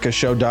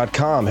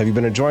wakeupAmericaShow.com. Have you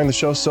been enjoying the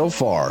show so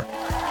far?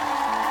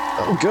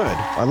 Oh, good.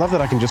 I love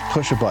that I can just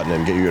push a button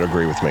and get you to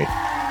agree with me.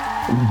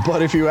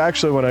 But if you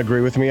actually want to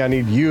agree with me, I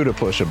need you to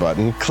push a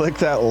button, click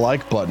that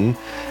like button,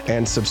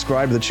 and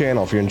subscribe to the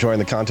channel if you're enjoying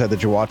the content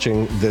that you're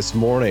watching this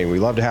morning. We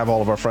love to have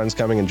all of our friends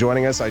coming and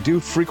joining us. I do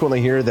frequently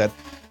hear that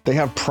they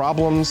have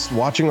problems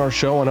watching our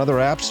show on other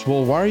apps.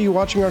 Well, why are you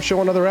watching our show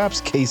on other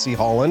apps, Casey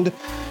Holland?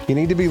 You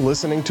need to be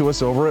listening to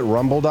us over at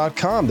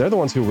rumble.com. They're the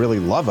ones who really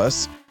love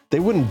us. They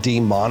wouldn't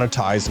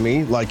demonetize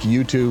me like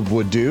YouTube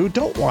would do.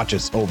 Don't watch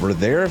us over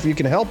there if you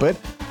can help it.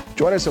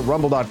 Join us at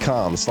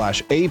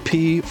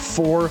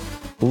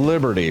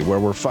rumble.com/AP4Liberty, where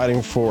we're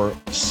fighting for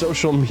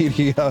social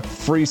media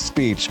free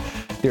speech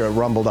here at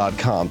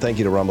rumble.com. Thank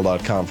you to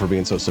rumble.com for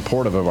being so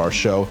supportive of our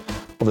show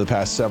over the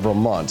past several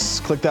months.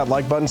 Click that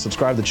like button,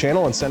 subscribe to the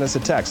channel, and send us a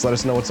text. Let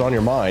us know what's on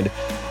your mind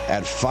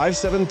at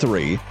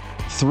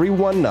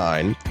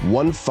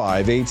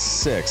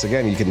 573-319-1586.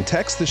 Again, you can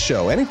text the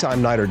show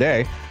anytime, night or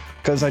day,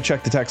 because I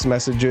check the text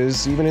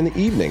messages even in the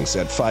evenings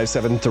at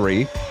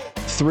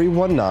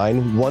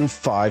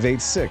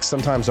 573-319-1586.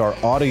 Sometimes our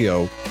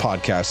audio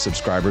podcast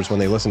subscribers, when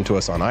they listen to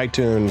us on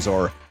iTunes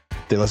or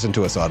they listen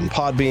to us on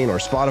Podbean or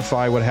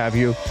Spotify, what have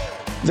you,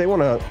 they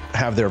want to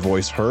have their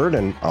voice heard,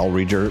 and I'll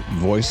read your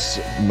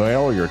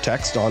voicemail or your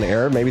text on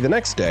air maybe the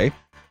next day.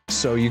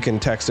 So you can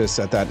text us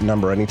at that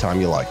number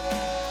anytime you like.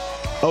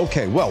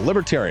 Okay, well,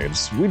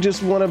 libertarians, we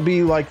just want to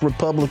be like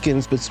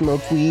Republicans but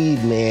smoke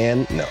weed,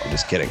 man. No, I'm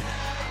just kidding.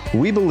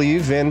 We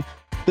believe in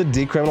the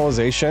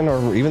decriminalization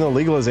or even the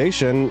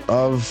legalization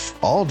of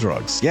all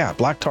drugs. Yeah,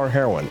 black tar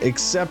heroin,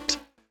 except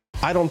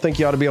I don't think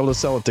you ought to be able to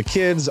sell it to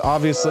kids,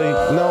 obviously.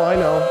 No,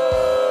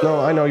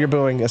 I know you're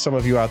booing, some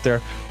of you out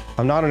there.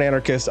 I'm not an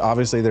anarchist.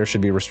 Obviously, there should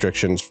be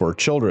restrictions for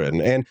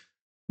children. And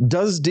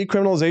does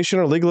decriminalization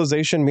or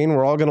legalization mean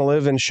we're all going to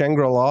live in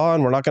Shangri-La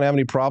and we're not going to have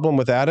any problem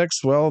with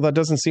addicts? Well, that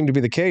doesn't seem to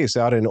be the case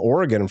out in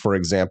Oregon, for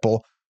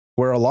example,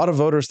 where a lot of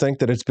voters think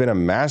that it's been a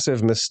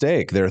massive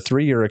mistake. Their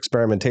 3-year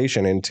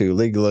experimentation into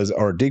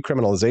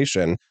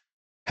decriminalization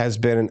has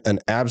been an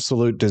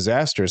absolute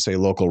disaster, say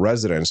local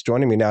residents.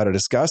 Joining me now to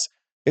discuss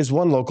is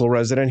one local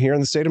resident here in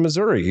the state of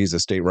Missouri. He's a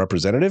state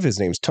representative. His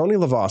name's Tony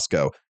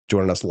Lavasco,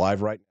 joining us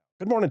live right now.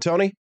 Good morning,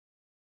 Tony.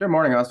 Good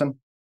morning, Austin.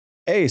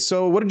 Hey,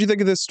 so what did you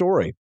think of this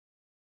story?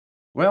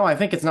 Well, I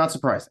think it's not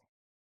surprising.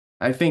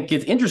 I think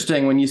it's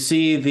interesting when you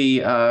see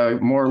the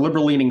more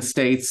liberal-leaning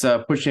states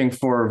pushing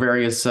for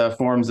various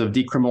forms of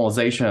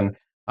decriminalization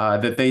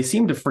that they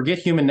seem to forget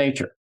human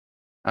nature.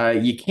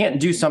 You can't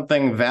do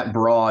something that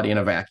broad in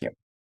a vacuum.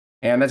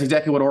 And that's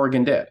exactly what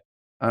Oregon did.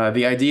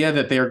 The idea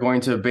that they are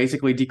going to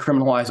basically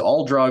decriminalize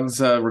all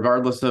drugs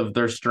regardless of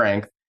their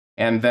strength,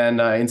 and then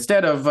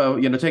instead of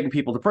taking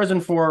people to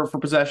prison for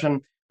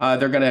possession,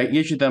 they're going to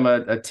issue them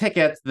a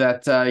ticket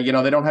that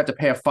they don't have to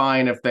pay a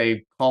fine if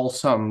they call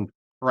some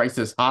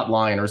crisis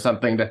hotline or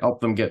something to help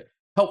them get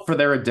help for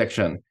their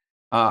addiction.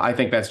 I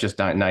think that's just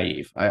not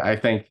naive. I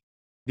think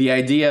the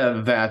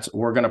idea that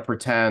we're going to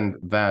pretend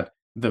that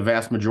the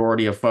vast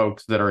majority of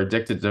folks that are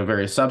addicted to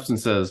various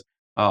substances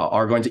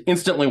are going to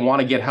instantly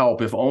want to get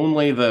help if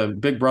only the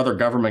big brother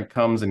government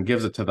comes and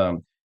gives it to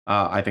them,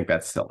 I think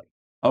that's silly.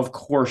 Of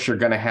course, you're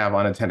going to have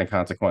unintended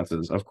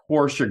consequences. Of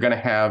course, you're going to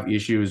have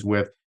issues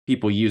with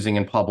people using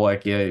in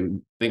public,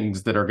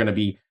 things that are going to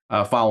be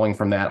following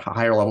from that,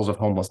 higher levels of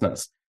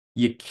homelessness.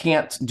 You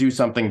can't do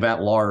something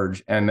that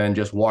large and then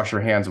just wash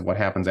your hands of what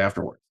happens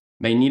afterwards.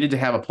 They needed to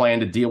have a plan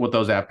to deal with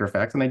those after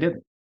effects, and they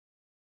didn't.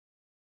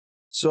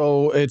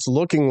 So it's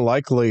looking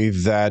likely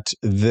that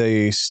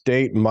the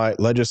state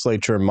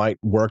legislature might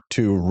work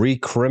to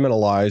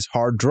recriminalize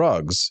hard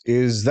drugs.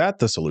 Is that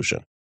the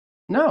solution?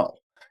 No.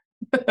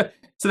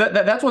 So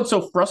that's what's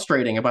so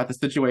frustrating about the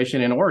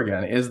situation in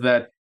Oregon is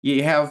that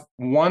you have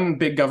one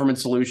big government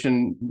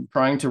solution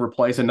trying to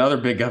replace another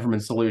big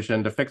government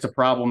solution to fix a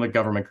problem that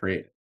government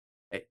created.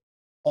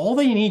 All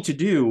they need to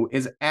do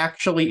is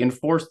actually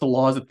enforce the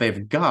laws that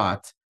they've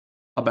got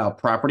about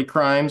property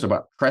crimes,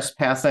 about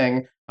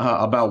trespassing,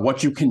 about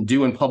what you can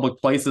do in public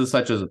places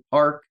such as a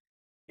park.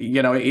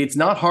 It's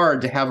not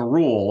hard to have a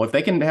rule. If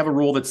they can have a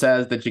rule that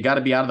says that you got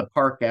to be out of the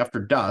park after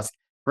dusk,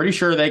 pretty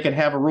sure they can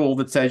have a rule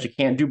that says you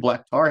can't do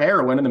black tar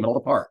heroin in the middle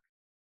of the park.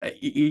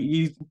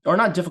 You are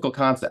not difficult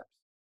concepts.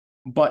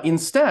 But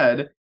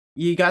instead,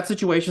 you got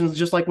situations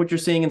just like what you're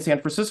seeing in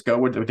San Francisco,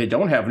 where they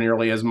don't have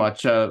nearly as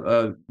much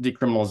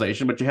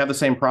decriminalization, but you have the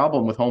same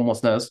problem with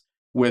homelessness,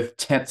 with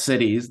tent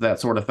cities, that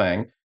sort of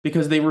thing,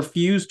 because they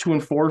refuse to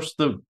enforce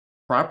the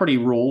property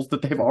rules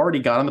that they've already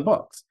got on the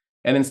books.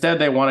 And instead,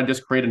 they want to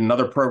just create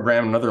another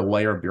program, another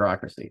layer of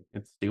bureaucracy.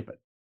 It's stupid.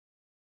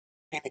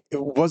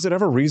 Was it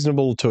ever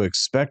reasonable to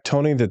expect,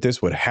 Tony, that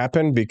this would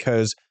happen?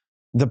 Because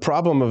the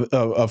problem,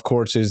 of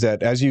course, is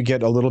that as you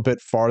get a little bit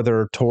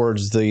farther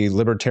towards the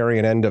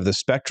libertarian end of the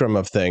spectrum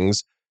of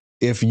things,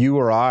 if you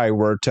or I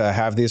were to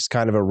have this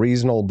kind of a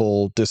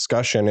reasonable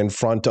discussion in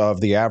front of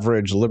the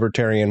average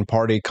Libertarian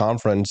Party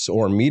conference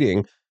or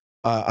meeting,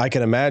 I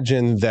can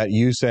imagine that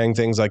you saying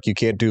things like you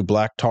can't do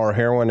black tar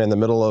heroin in the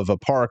middle of a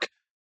park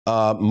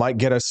might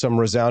get us some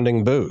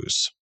resounding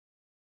boos.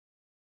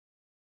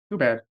 Too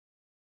bad.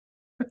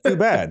 Too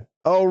bad.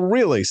 Oh,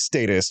 really,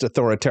 statist,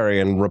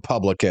 authoritarian,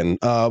 Republican?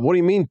 What do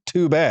you mean,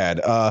 too bad?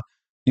 Are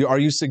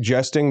you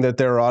suggesting that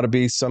there ought to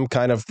be some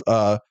kind of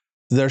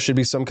there should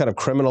be some kind of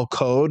criminal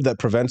code that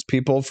prevents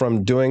people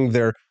from doing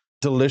their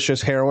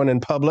delicious heroin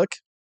in public?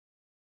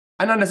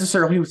 I'm not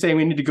necessarily saying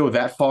we need to go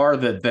that far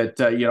that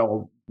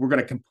we're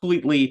going to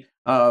completely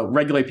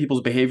regulate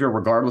people's behavior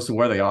regardless of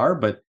where they are.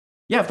 But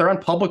yeah, if they're on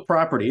public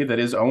property that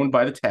is owned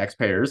by the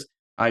taxpayers,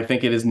 I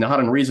think it is not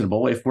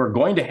unreasonable if we're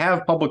going to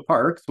have public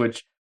parks,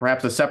 which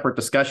perhaps a separate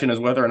discussion is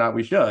whether or not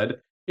we should.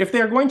 If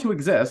they're going to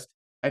exist,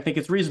 I think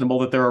it's reasonable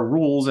that there are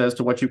rules as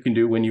to what you can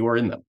do when you are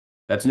in them.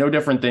 That's no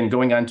different than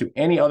going onto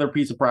any other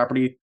piece of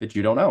property that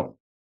you don't own.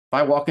 If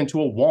I walk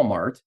into a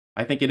Walmart,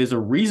 I think it is a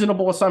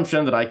reasonable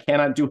assumption that I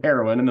cannot do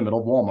heroin in the middle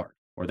of Walmart,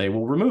 or they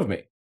will remove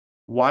me.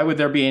 Why would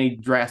there be any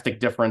drastic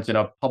difference in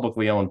a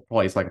publicly owned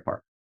place like a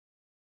park?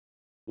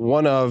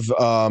 One of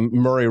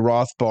Murray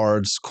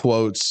Rothbard's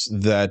quotes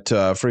that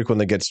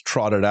frequently gets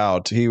trotted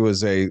out, he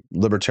was a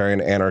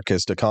libertarian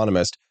anarchist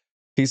economist.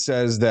 He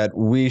says that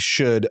we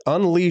should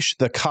unleash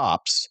the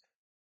cops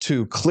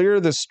to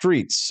clear the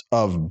streets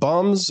of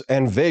bums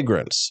and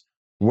vagrants.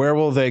 Where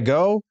will they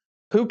go?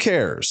 Who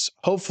cares?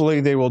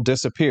 Hopefully they will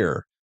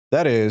disappear.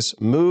 That is,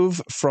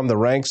 move from the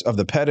ranks of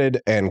the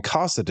petted and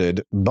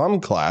cosseted bum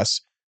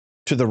class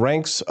to the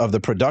ranks of the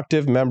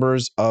productive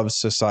members of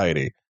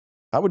society.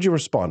 How would you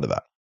respond to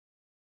that?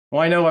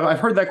 Well, I know I've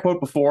heard that quote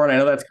before, and I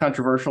know that's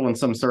controversial in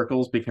some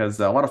circles because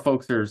a lot of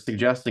folks are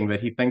suggesting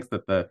that he thinks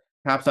that the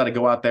cops ought to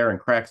go out there and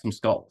crack some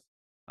skulls.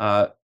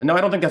 No,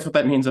 I don't think that's what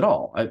that means at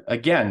all.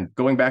 Again,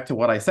 going back to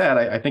what I said,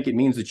 I think it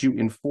means that you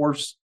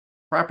enforce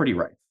property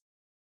rights.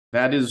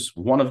 That is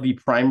one of the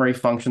primary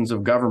functions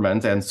of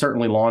government, and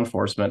certainly law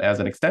enforcement as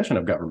an extension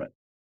of government.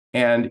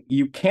 And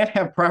you can't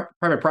have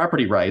private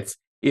property rights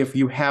if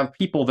you have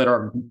people that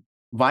are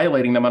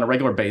violating them on a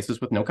regular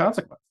basis with no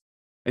consequence.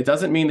 It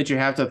doesn't mean that you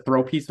have to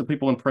throw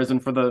people in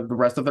prison for the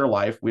rest of their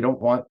life. We don't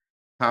want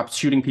cops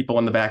shooting people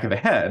in the back of the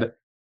head.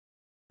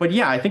 But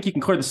yeah, I think you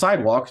can clear the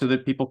sidewalk so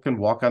that people can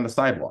walk on the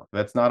sidewalk.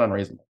 That's not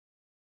unreasonable.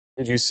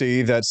 Did you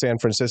see that San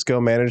Francisco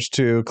managed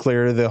to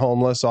clear the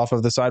homeless off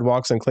of the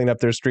sidewalks and clean up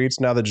their streets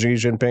now that Xi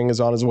Jinping is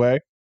on his way?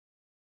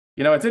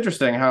 You know, it's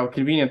interesting how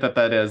convenient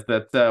that is,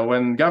 that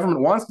when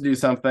government wants to do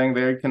something,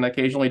 they can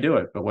occasionally do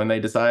it. But when they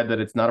decide that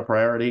it's not a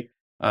priority,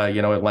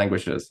 it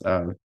languishes.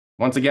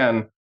 Once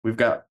again, we've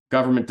got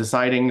government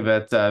deciding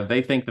that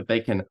they think that they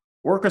can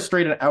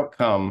orchestrate an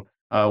outcome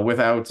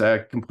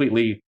without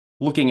completely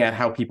looking at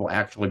how people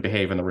actually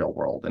behave in the real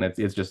world. And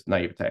it's just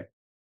naivete.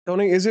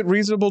 Tony, is it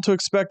reasonable to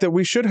expect that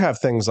we should have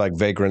things like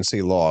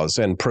vagrancy laws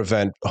and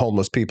prevent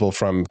homeless people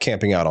from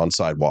camping out on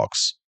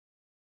sidewalks?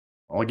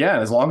 Well, again,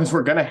 as long as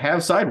we're going to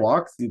have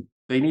sidewalks,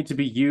 they need to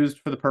be used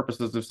for the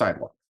purposes of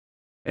sidewalks.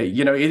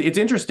 It's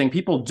interesting.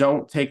 People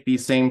don't take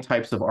these same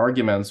types of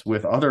arguments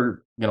with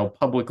other,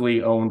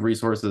 publicly owned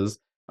resources,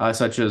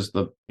 such as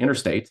the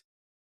interstate.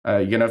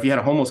 If you had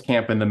a homeless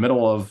camp in the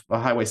middle of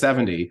Highway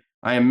 70,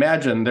 I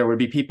imagine there would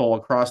be people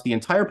across the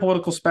entire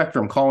political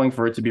spectrum calling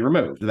for it to be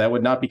removed. That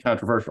would not be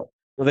controversial.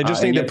 Well, they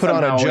just need to put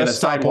on a Just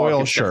Stop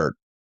Oil shirt.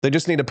 They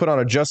just need to put on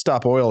a Just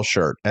Stop Oil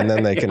shirt, and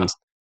then they can.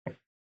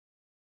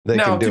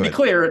 Now, to be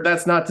clear,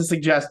 that's not to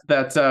suggest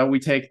that we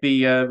take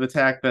the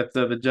tack that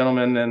the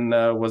gentleman in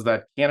was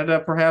that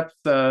Canada, perhaps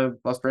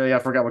Australia, I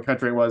forgot what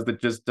country it was, that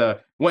just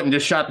went and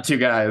just shot the two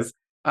guys.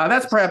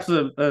 That's perhaps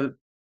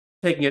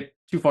taking it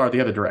too far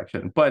the other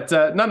direction, but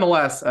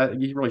nonetheless,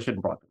 you really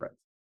shouldn't brought the friends.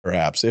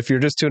 Perhaps. If you're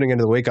just tuning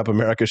into the Wake Up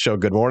America show,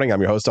 good morning.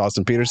 I'm your host,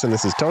 Austin Peterson.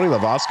 This is Tony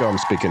Lavasco I'm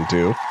speaking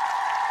to.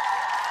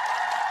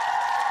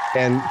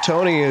 And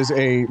Tony is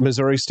a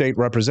Missouri state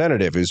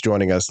representative who's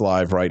joining us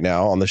live right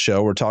now on the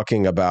show. We're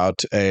talking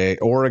about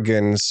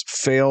Oregon's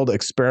failed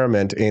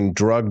experiment in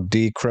drug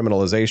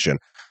decriminalization.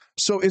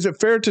 So is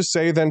it fair to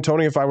say then,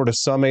 Tony, if I were to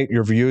summate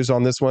your views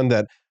on this one,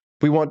 that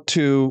we do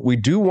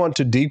want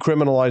to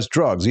decriminalize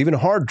drugs, even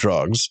hard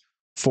drugs,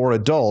 for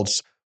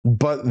adults,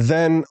 but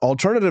then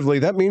alternatively,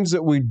 that means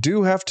that we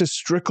do have to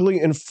strictly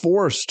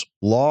enforce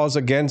laws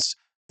against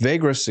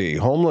vagrancy,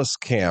 homeless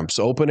camps,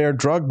 open air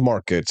drug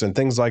markets, and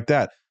things like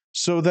that.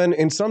 So then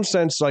in some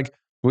sense,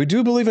 we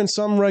do believe in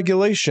some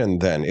regulation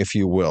then, if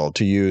you will,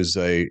 to use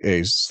a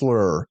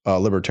slur,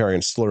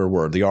 libertarian slur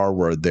word, the R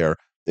word there.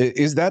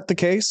 Is that the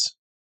case?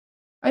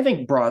 I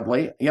think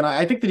broadly,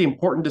 I think that the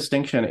important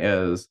distinction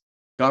is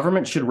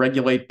government should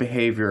regulate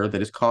behavior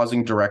that is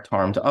causing direct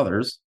harm to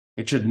others.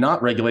 It should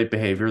not regulate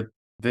behavior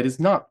that is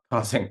not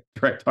causing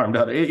direct harm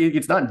to others.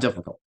 It's not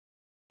difficult.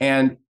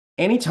 And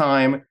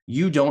anytime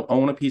you don't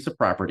own a piece of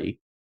property,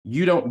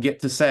 you don't get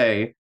to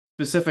say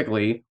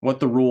specifically what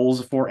the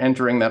rules for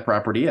entering that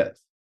property is.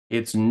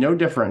 It's no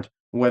different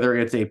whether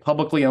it's a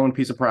publicly owned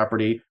piece of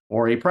property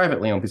or a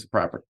privately owned piece of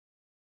property.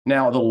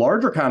 Now, the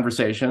larger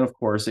conversation, of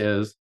course,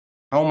 is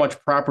how much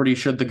property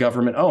should the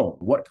government own?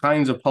 What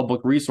kinds of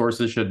public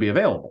resources should be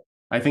available?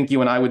 I think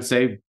you and I would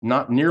say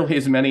not nearly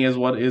as many as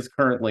what is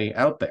currently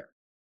out there.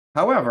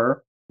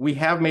 However, we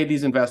have made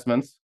these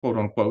investments, quote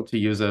unquote, to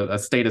use a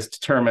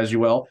statist term, as you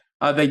will.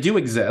 They do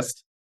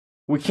exist.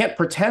 We can't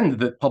pretend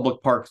that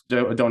public parks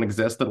don't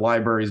exist, that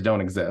libraries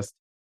don't exist.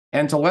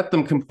 And to let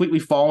them completely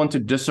fall into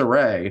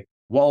disarray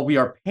while we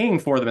are paying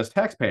for them as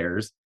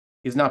taxpayers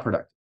is not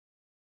productive.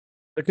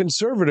 The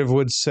conservative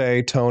would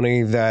say,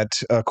 Tony, that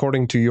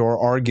according to your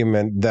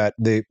argument that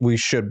we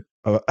should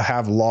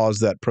have laws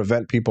that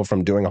prevent people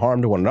from doing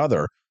harm to one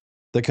another,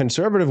 the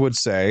conservative would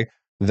say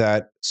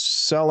that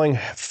selling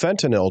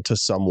fentanyl to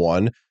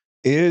someone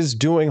is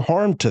doing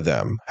harm to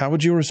them. How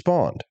would you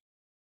respond?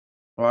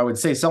 Well, I would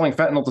say selling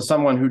fentanyl to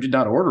someone who did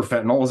not order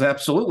fentanyl is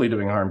absolutely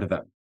doing harm to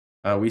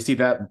them. We see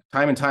that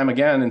time and time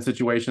again in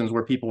situations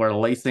where people are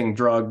lacing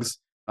drugs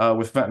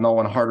with fentanyl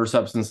and harder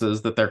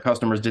substances that their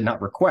customers did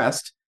not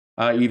request,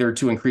 either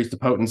to increase the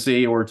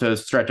potency or to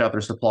stretch out their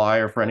supply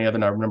or for any other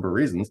number of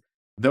reasons.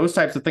 Those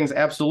types of things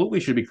absolutely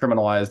should be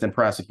criminalized and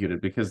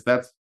prosecuted because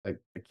that's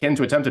akin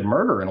to attempted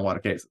murder in a lot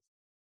of cases.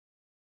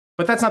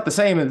 But that's not the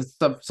same as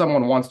if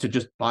someone wants to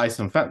just buy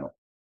some fentanyl.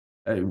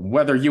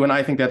 Whether you and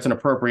I think that's an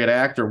appropriate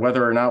act or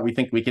whether or not we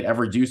think we could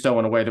ever do so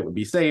in a way that would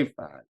be safe,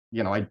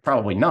 I'd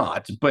probably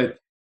not. But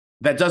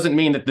that doesn't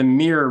mean that the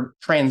mere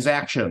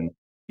transaction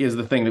is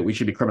the thing that we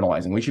should be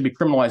criminalizing. We should be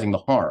criminalizing the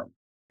harm.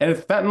 And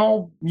with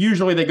fentanyl,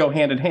 usually they go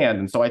hand in hand.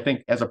 And so I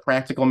think as a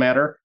practical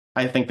matter,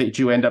 I think that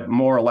you end up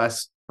more or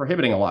less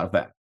prohibiting a lot of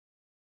that.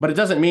 But it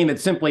doesn't mean that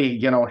simply,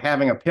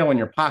 having a pill in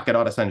your pocket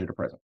ought to send you to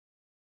prison.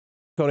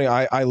 Tony,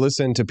 I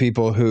listen to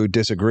people who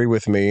disagree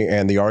with me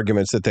and the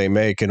arguments that they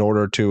make in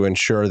order to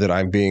ensure that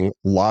I'm being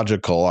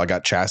logical. I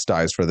got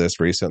chastised for this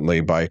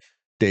recently by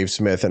Dave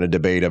Smith in a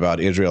debate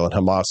about Israel and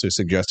Hamas, who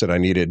suggested I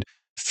needed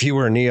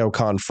fewer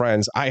neocon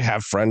friends. I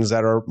have friends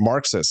that are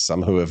Marxists,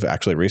 some who have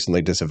actually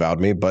recently disavowed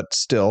me, but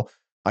still,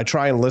 I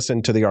try and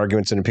listen to the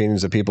arguments and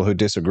opinions of people who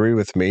disagree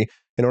with me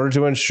in order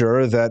to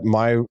ensure that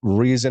my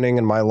reasoning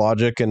and my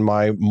logic and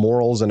my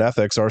morals and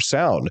ethics are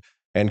sound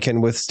and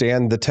can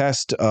withstand the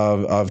test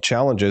of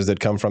challenges that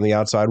come from the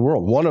outside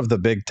world. One of the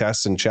big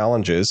tests and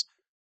challenges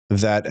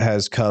that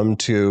has come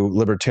to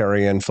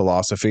libertarian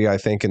philosophy, I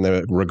think, in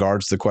the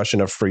regards to the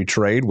question of free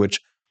trade, which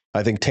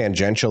I think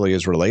tangentially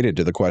is related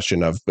to the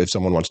question of if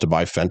someone wants to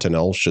buy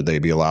fentanyl, should they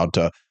be allowed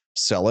to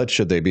sell it?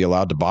 Should they be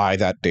allowed to buy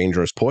that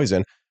dangerous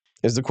poison?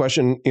 Is the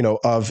question,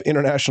 of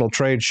international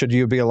trade, should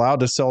you be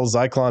allowed to sell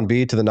Zyklon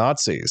B to the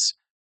Nazis,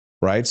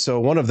 right? So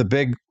one of the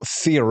big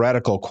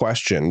theoretical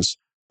questions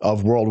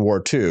of World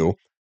War II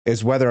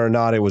is whether or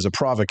not it was a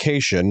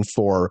provocation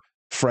for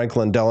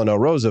Franklin Delano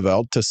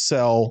Roosevelt to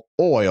sell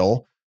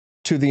oil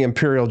to the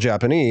Imperial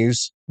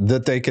Japanese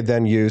that they could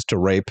then use to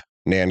rape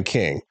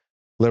Nanking.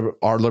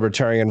 Our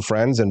libertarian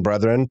friends and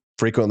brethren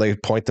frequently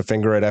point the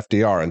finger at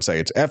FDR and say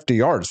it's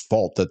FDR's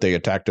fault that they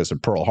attacked us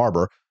at Pearl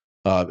Harbor.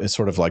 It's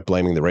sort of like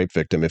blaming the rape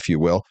victim, if you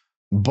will.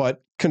 But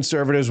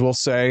conservatives will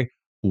say,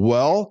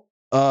 well,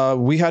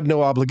 we had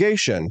no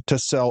obligation to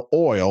sell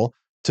oil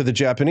to the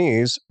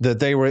Japanese that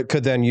they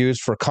could then use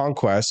for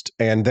conquest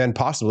and then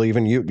possibly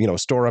even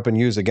store up and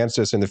use against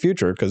us in the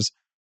future. Because,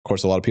 of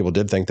course, a lot of people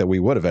did think that we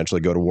would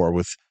eventually go to war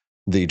with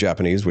the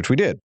Japanese, which we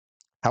did.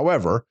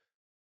 However,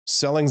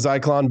 selling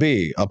Zyklon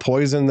B, a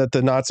poison that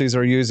the Nazis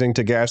are using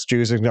to gas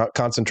Jews in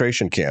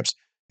concentration camps,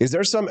 is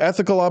there some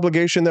ethical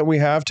obligation that we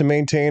have to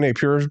maintain a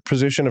pure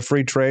position of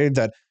free trade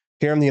that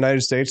here in the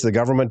United States, the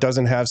government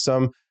doesn't have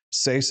some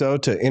say-so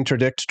to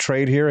interdict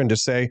trade here and to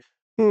say,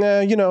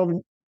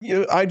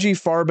 IG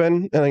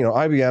Farben and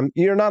IBM,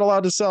 you're not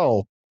allowed to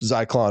sell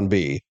Zyklon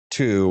B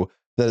to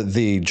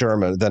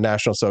the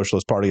National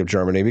Socialist Party of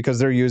Germany because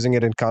they're using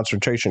it in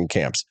concentration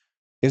camps.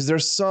 Is there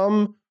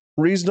some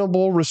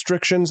reasonable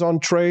restrictions on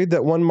trade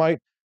that one might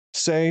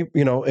say,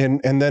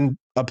 and then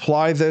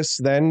apply this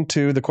then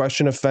to the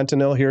question of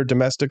fentanyl here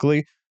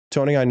domestically?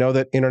 Tony, I know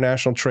that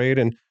international trade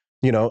and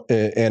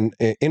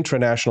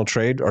intranational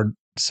trade are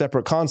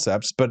separate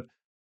concepts, but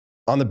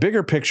on the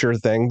bigger picture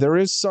thing, there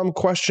is some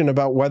question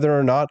about whether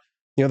or not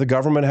the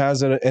government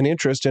has an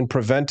interest in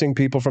preventing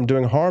people from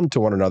doing harm to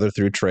one another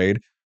through trade,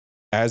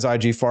 as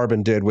IG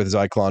Farben did with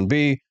Zyklon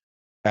B,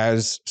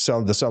 as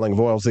the selling of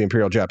oil to the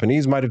Imperial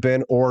Japanese might have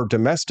been, or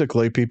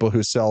domestically, people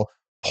who sell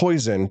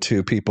poison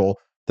to people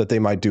that they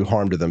might do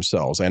harm to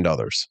themselves and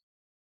others.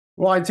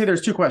 Well, I'd say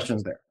there's two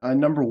questions there.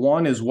 Number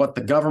one is what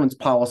the government's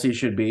policy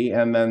should be,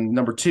 and then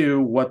number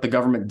two, what the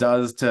government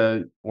does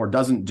to or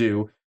doesn't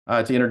do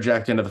to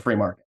interject into the free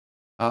market.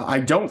 I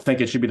don't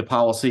think it should be the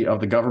policy of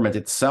the government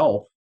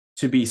itself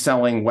to be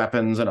selling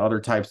weapons and other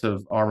types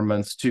of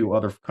armaments to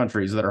other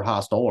countries that are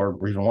hostile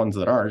or even ones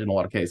that aren't in a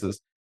lot of cases.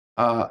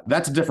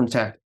 That's a different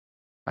tactic.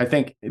 I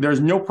think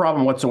there's no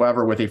problem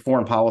whatsoever with a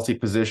foreign policy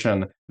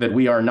position that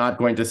we are not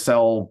going to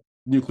sell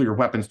nuclear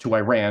weapons to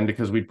Iran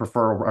because we'd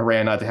prefer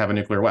Iran not to have a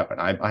nuclear weapon.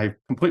 I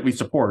completely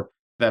support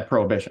that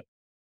prohibition.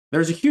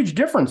 There's a huge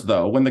difference,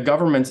 though, when the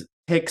government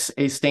takes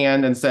a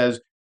stand and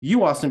says,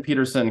 you, Austin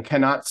Peterson,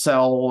 cannot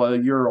sell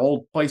your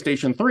old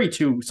PlayStation 3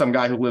 to some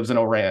guy who lives in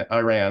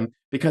Iran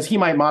because he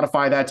might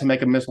modify that to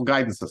make a missile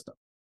guidance system.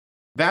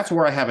 That's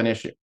where I have an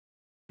issue.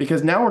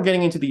 Because now we're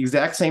getting into the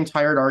exact same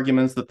tired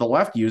arguments that the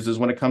left uses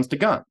when it comes to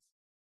guns.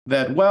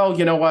 That, well,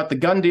 you know what, the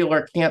gun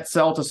dealer can't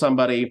sell to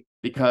somebody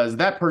because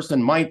that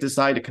person might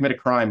decide to commit a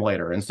crime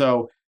later. And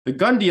so the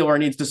gun dealer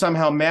needs to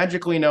somehow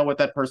magically know what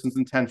that person's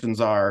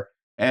intentions are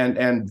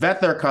and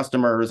vet their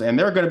customers, and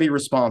they're going to be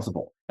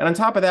responsible. And on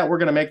top of that, we're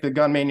going to make the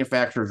gun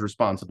manufacturers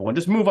responsible and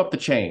just move up the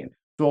chain.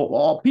 So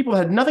all people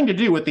had nothing to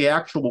do with the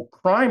actual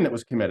crime that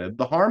was committed,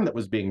 the harm that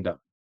was being done.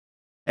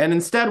 And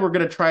instead, we're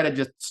going to try to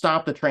just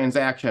stop the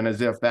transaction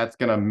as if that's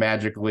going to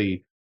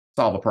magically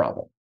solve a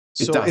problem.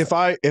 So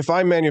if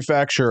I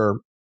manufacture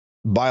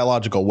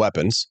biological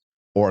weapons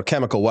or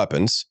chemical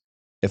weapons,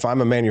 if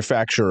I'm a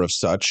manufacturer of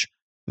such,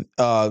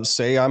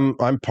 say I'm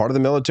part of the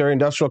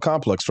military-industrial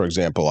complex, for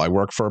example, I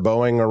work for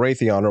Boeing or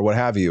Raytheon or what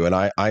have you, and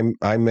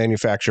I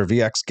manufacture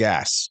VX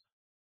gas,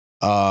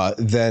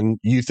 then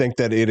you think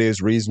that it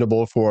is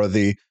reasonable for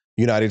the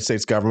United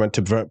States government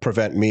to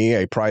prevent me,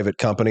 a private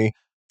company,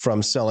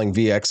 from selling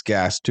VX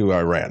gas to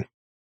Iran?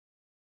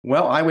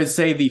 Well, I would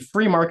say the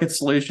free market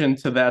solution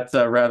to that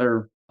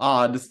rather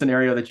odd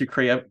scenario that you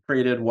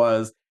created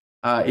was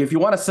if you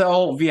want to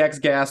sell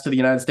VX gas to the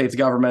United States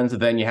government,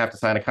 then you have to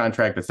sign a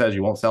contract that says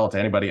you won't sell it to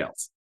anybody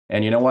else.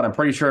 And you know what? I'm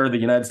pretty sure the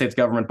United States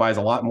government buys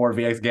a lot more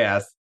VX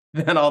gas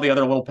than all the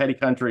other little petty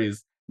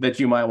countries that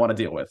you might want to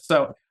deal with.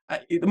 So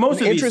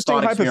most of these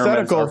thought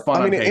experiments are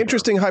fun on paper.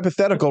 Interesting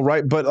hypothetical,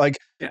 right? But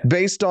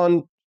based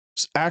on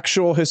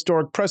actual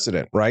historic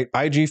precedent, right?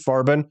 IG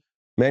Farben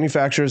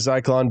manufactures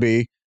Zyklon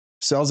B,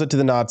 sells it to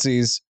the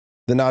Nazis.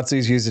 The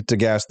Nazis use it to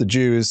gas the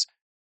Jews.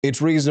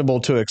 It's reasonable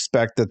to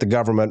expect that the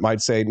government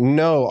might say,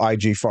 no,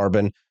 IG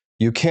Farben,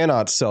 you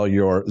cannot sell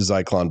your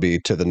Zyklon B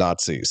to the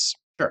Nazis.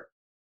 Sure.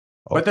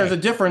 Okay. But there's a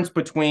difference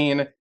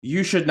between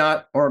you should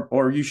not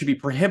or you should be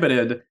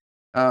prohibited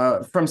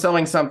from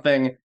selling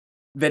something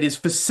that is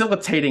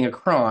facilitating a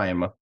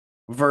crime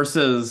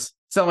versus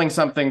selling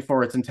something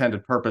for its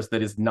intended purpose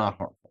that is not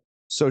harmful.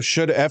 So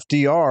should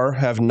FDR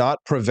have not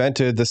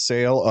prevented the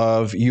sale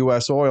of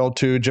U.S. oil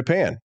to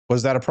Japan?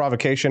 Was that a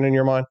provocation in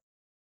your mind?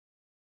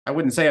 I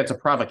wouldn't say it's a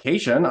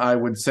provocation. I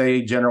would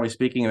say, generally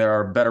speaking, there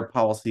are better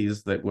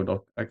policies that would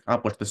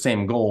accomplish the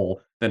same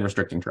goal than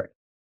restricting trade.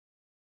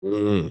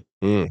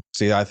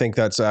 See, I think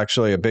that's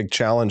actually a big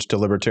challenge to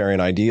libertarian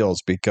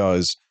ideals,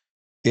 because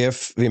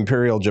if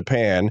Imperial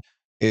Japan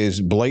is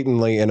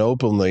blatantly and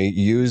openly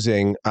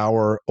using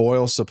our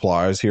oil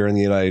supplies here in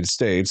the United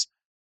States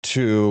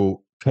to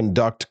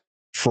conduct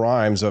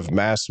crimes of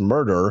mass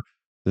murder,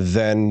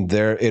 then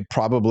it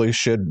probably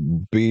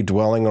should be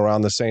dwelling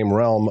around the same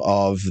realm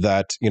of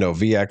that,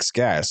 VX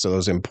gas. So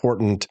those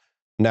important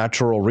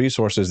natural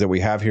resources that we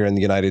have here in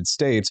the United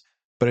States.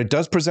 But it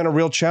does present a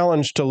real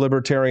challenge to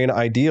libertarian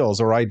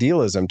ideals or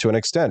idealism to an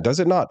extent,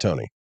 does it not,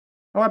 Tony?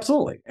 Oh,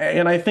 absolutely.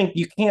 And I think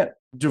you can't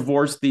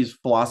divorce these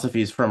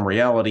philosophies from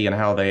reality and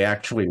how they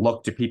actually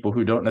look to people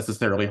who don't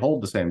necessarily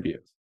hold the same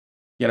views.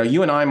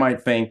 You and I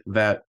might think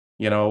that,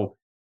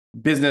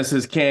 business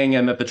is king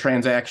and that the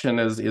transaction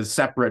is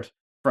separate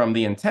from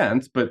the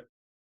intent, but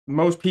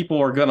most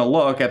people are going to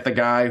look at the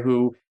guy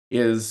who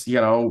is,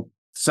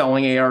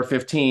 selling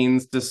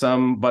AR-15s to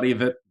somebody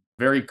that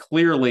very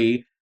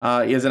clearly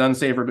is an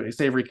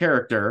unsavory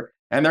character,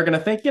 and they're going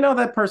to think,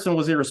 that person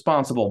was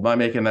irresponsible by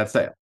making that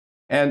sale.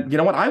 And you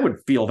know what? I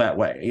would feel that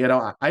way.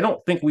 I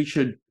don't think we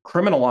should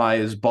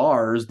criminalize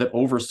bars that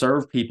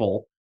overserve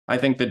people. I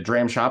think that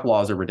dram shop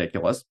laws are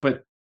ridiculous,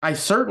 but I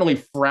certainly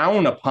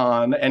frown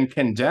upon and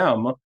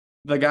condemn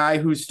the guy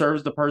who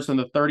serves the person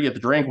the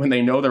 30th drink when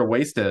they know they're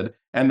wasted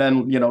and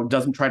then,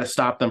 doesn't try to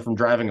stop them from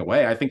driving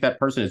away. I think that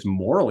person is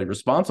morally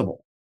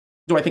responsible.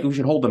 Do I think we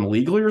should hold them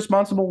legally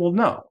responsible? Well,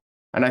 no.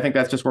 And I think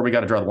that's just where we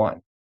got to draw the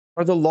line.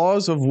 Are the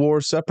laws of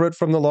war separate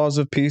from the laws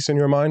of peace in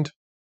your mind?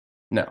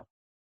 No.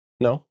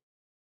 No?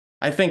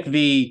 I think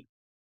the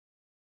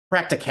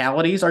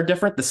practicalities are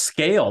different. The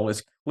scale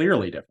is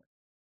clearly different.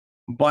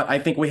 But I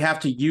think we have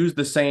to use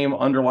the same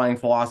underlying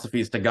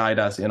philosophies to guide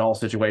us in all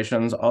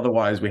situations.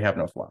 Otherwise, we have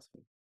no philosophy.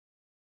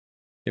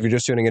 If you're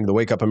just tuning into the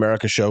Wake Up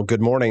America show, good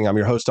morning. I'm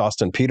your host,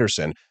 Austin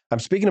Peterson. I'm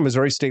speaking to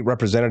Missouri State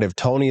Representative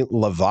Tony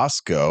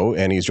Lavasco,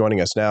 and he's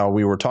joining us now.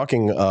 We were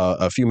talking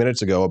a few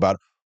minutes ago about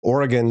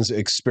Oregon's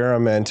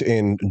experiment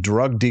in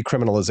drug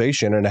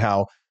decriminalization and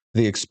how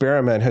the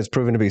experiment has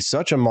proven to be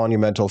such a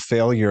monumental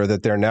failure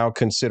that they're now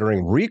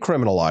considering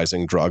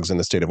recriminalizing drugs in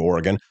the state of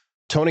Oregon.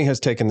 Tony has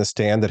taken the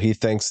stand that he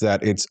thinks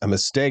that it's a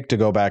mistake to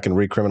go back and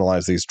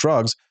recriminalize these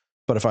drugs.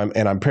 But if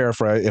I'm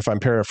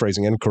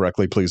paraphrasing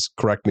incorrectly, please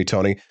correct me,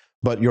 Tony.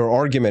 But your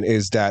argument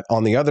is that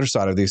on the other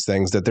side of these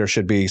things, that there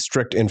should be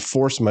strict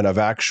enforcement of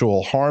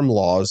actual harm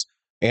laws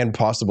and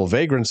possible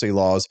vagrancy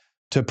laws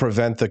to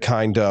prevent the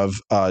kind of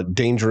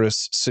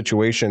dangerous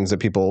situations that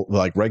people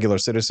like regular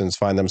citizens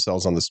find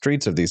themselves on the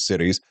streets of these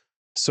cities.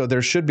 So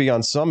there should be,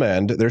 on some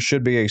end, there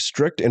should be a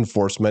strict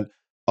enforcement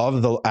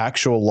of the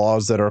actual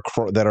laws that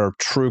are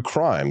true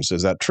crimes.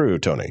 Is that true,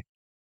 Tony?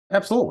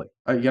 Absolutely.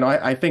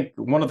 I think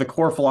one of the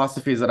core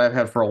philosophies that I've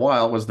had for a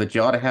while was that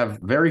you ought to have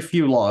very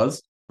few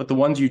laws, but the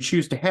ones you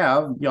choose to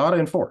have, you ought to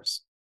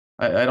enforce.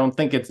 I don't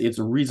think it's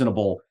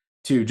reasonable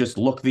to just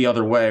look the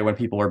other way when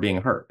people are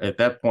being hurt. At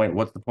that point,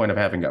 what's the point of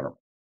having government?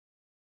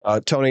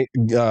 Tony,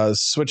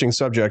 switching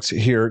subjects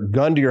here,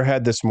 gun to your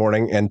head this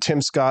morning, and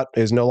Tim Scott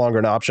is no longer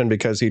an option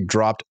because he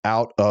dropped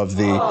out of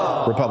the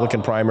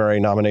Republican primary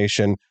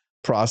nomination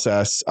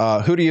process.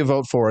 Who do you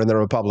vote for in the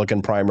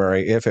Republican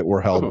primary if it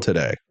were held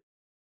today?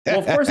 Well,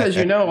 of course, as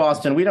you know,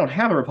 Austin, we don't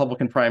have a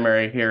Republican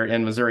primary here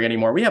in Missouri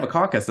anymore. We have a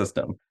caucus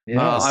system.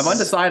 Yes. I'm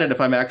undecided if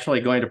I'm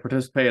actually going to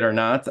participate or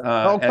not.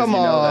 Come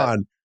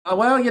on.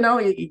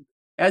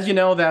 As you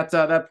know,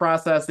 that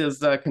process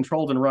is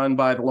controlled and run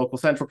by the local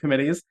central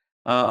committees,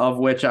 of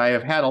which I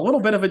have had a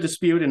little bit of a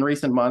dispute in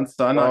recent months.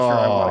 So I'm not sure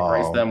I want to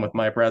grace them with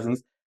my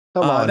presence.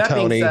 Come on, that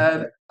Tony. being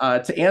said,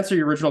 to answer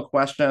your original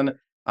question,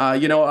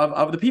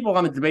 of the people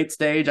on the debate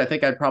stage, I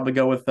think I'd probably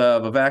go with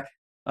Vivek.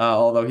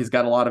 Although he's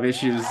got a lot of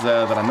issues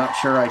that I'm not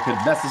sure I could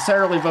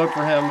necessarily vote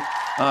for him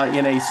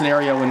in a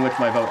scenario in which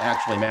my vote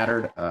actually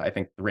mattered. I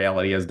think the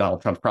reality is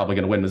Donald Trump's probably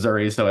going to win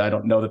Missouri, so I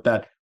don't know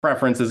that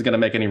preference is going to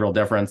make any real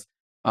difference.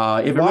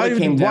 If it really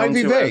came down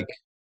to Vivek?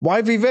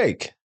 Why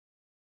Vivek?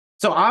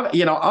 So,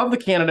 of the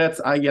candidates,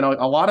 a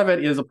lot of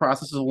it is a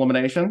process of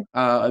elimination.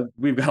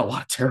 We've got a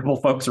lot of terrible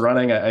folks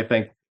running. I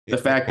think the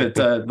fact that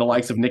the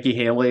likes of Nikki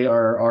Haley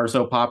are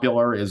so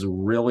popular is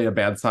really a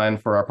bad sign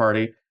for our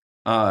party.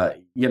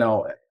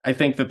 I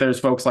think that there's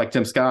folks like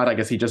Tim Scott. I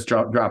guess he just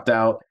dropped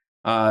out.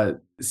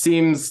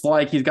 Seems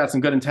like he's got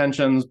some good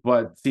intentions,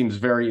 but seems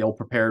very ill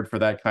prepared for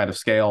that kind of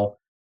scale.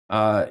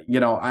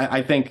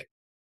 I think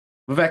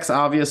Vivek's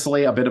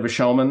obviously a bit of a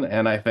showman,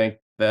 and I think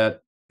that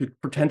could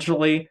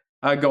potentially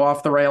go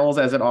off the rails,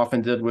 as it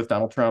often did with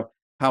Donald Trump.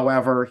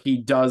 However, he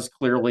does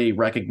clearly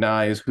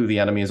recognize who the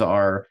enemies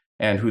are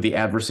and who the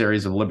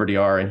adversaries of liberty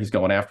are, and he's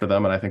going after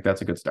them, and I think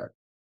that's a good start.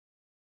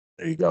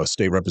 There you go,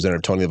 State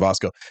Representative Tony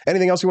LaVasco.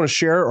 Anything else you want to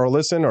share or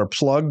listen or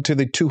plug to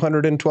the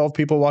 212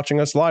 people watching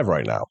us live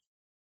right now?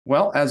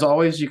 Well, as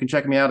always, you can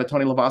check me out at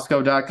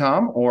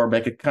TonyLaVasco.com or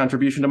make a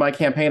contribution to my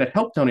campaign at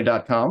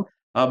HelpTony.com.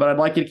 But I'd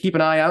like you to keep an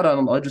eye out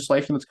on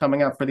legislation that's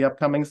coming out for the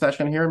upcoming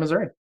session here in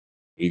Missouri.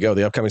 There you go,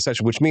 the upcoming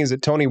session, which means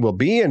that Tony will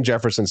be in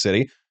Jefferson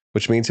City,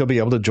 which means he'll be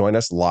able to join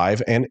us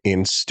live and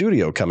in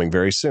studio coming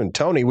very soon.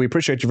 Tony, we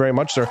appreciate you very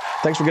much, sir.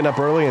 Thanks for getting up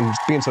early and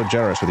being so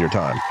generous with your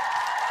time.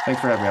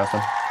 Thanks for having me,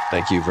 Austin.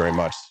 Thank you very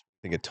much.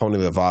 I think Tony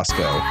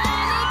LaVasco.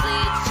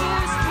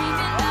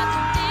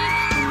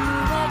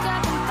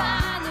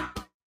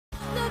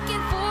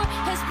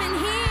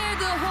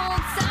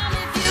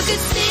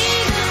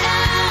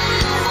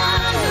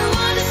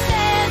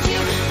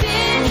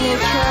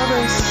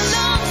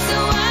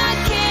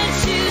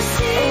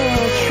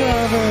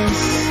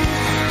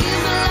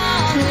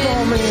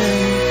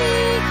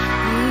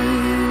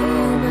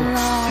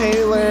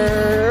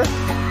 Taylor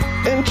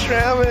and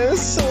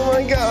Travis, oh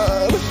my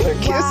God, they're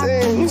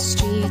kissing.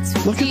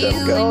 Look at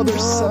them go, they're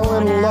so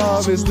in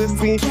love. Is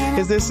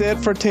this it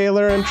for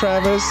Taylor and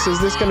Travis?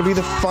 Is this going to be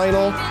the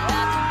final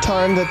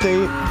time that they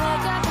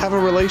have a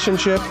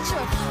relationship?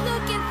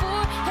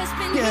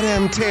 Get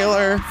him,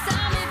 Taylor.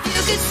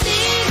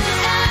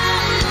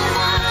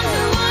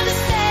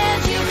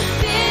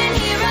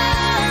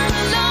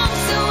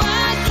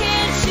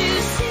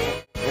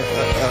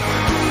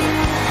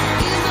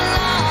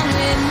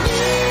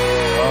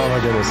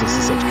 Goodness, this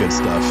is such good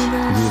stuff.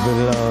 You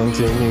belong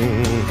to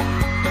me.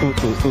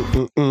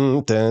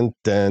 Dun, dun,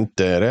 dun,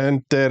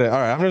 dun, dun. All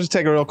right, I'm going to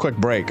take a real quick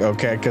break,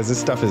 okay? Because this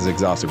stuff is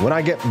exhausting. When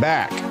I get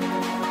back,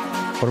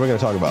 what are we going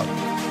to talk about?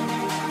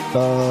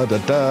 Oh,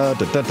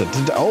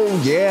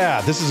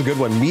 yeah, this is a good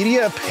one.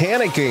 Media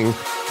panicking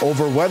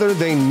over whether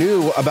they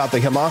knew about the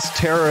Hamas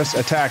terrorist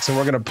attacks. And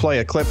we're going to play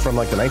a clip from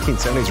like the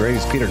 1970s or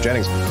 80s, Peter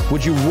Jennings.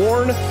 Would you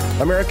warn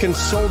American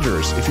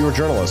soldiers, if you were a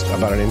journalist,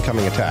 about an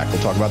incoming attack?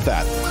 We'll talk about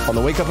that on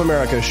the Wake Up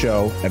America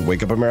show at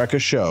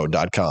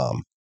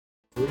wakeupAmericaShow.com.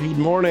 Good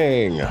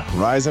morning.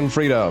 Rise and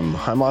freedom.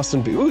 I'm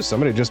Austin B. Ooh,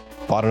 somebody just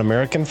bought an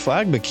American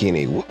flag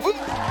bikini. Woo, woo.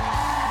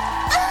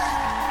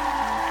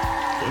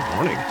 Good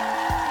morning.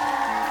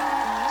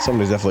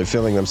 Somebody's definitely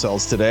feeling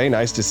themselves today.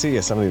 Nice to see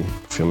you. Somebody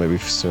maybe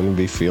soon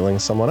be feeling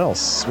someone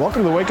else.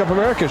 Welcome to the Wake Up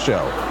America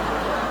show.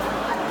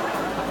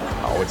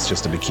 Oh, it's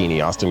just a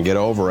bikini, Austin. Get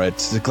over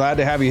it. Glad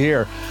to have you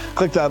here.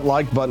 Click that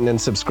like button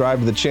and subscribe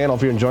to the channel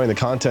if you're enjoying the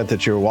content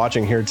that you're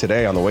watching here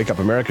today on the Wake Up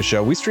America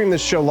show. We stream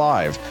this show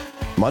live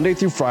Monday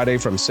through Friday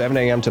from 7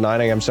 a.m. to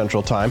 9 a.m.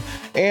 Central Time.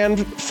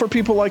 And for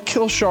people like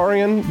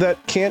Kilsharian that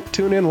can't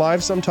tune in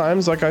live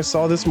sometimes, like I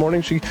saw this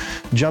morning, she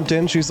jumped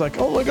in. She's like,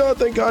 oh my God,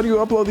 thank God you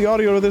upload the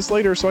audio to this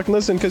later so I can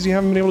listen because you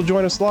haven't been able to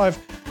join us live.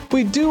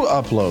 We do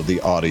upload the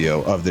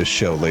audio of this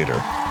show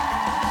later.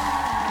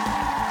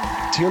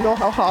 Do you know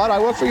how hard I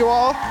work for you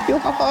all? You know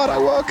how hard I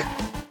work?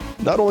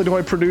 Not only do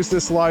I produce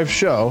this live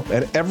show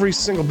and every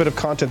single bit of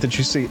content that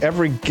you see,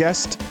 every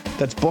guest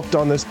that's booked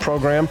on this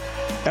program,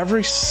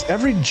 every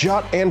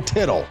jot and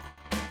tittle,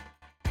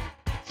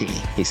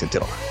 he said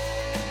tittle,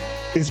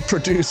 is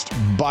produced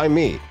by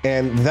me.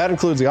 And that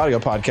includes the audio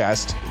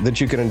podcast that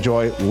you can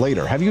enjoy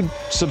later. Have you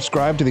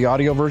subscribed to the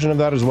audio version of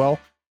that as well?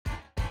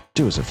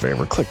 Do us a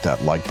favor, click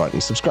that like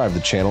button, subscribe to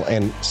the channel,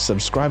 and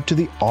subscribe to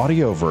the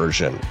audio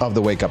version of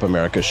the Wake Up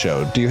America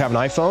show. Do you have an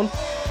iPhone?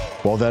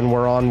 Well, then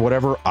we're on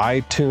whatever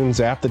iTunes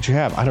app that you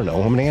have. I don't know.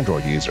 I'm an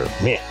Android user.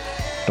 Man,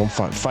 don't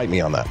fight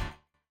me on that.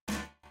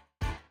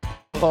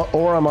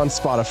 Or I'm on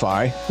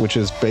Spotify, which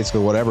is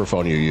basically whatever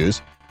phone you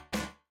use.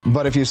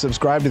 But if you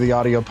subscribe to the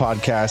audio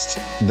podcast,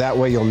 that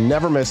way you'll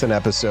never miss an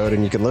episode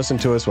and you can listen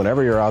to us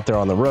whenever you're out there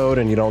on the road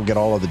and you don't get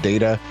all of the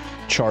data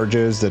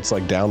charges that's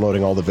like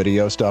downloading all the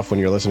video stuff when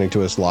you're listening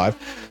to us live.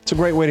 It's a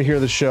great way to hear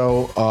the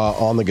show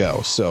on the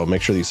go. So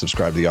make sure that you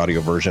subscribe to the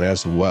audio version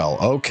as well.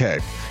 Okay.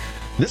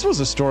 This was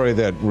a story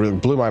that really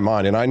blew my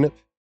mind. And I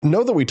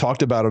know that we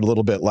talked about it a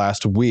little bit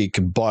last week,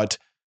 but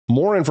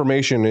more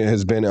information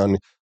has been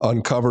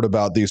uncovered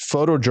about these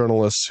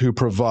photojournalists who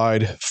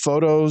provide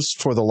photos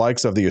for the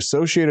likes of the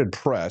Associated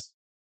Press,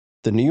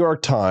 the New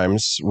York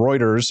Times,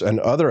 Reuters, and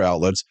other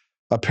outlets.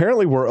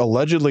 Apparently were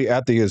allegedly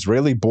at the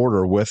Israeli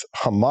border with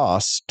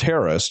Hamas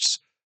terrorists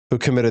who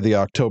committed the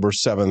October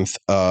 7th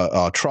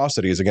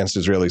atrocities against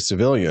Israeli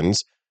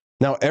civilians.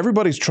 Now,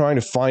 everybody's trying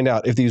to find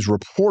out if these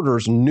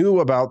reporters knew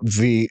about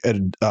the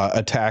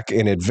attack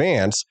in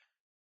advance,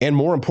 and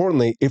more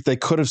importantly, if they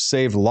could have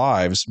saved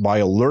lives by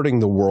alerting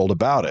the world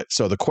about it.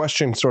 So the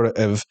question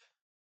of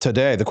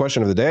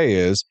the day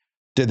is,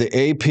 did the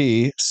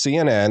AP,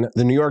 CNN,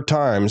 the New York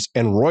Times,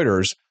 and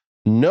Reuters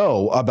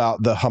know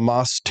about the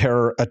Hamas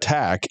terror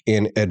attack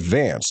in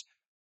advance?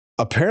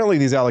 Apparently,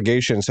 these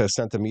allegations have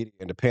sent the media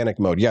into panic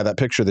mode. Yeah, that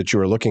picture that you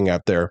were looking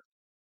at there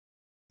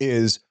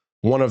is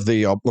one of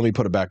the, let me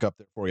put it back up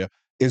there for you,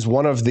 is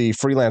one of the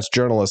freelance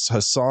journalists,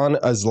 Hassan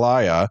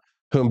Azlaya,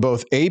 whom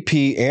both AP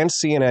and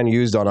CNN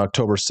used on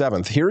October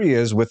 7th. Here he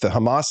is with the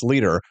Hamas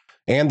leader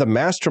and the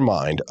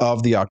mastermind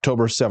of the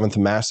October 7th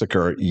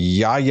massacre,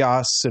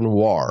 Yahya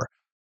Sinwar,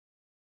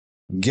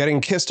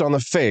 getting kissed on the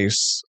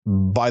face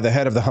by the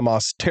head of the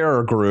Hamas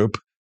terror group.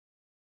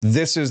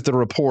 This is the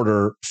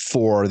reporter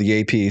for the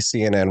AP,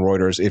 CNN,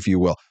 Reuters, if you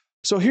will.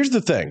 So here's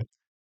the thing.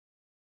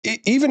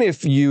 Even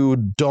if you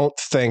don't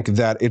think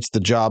that it's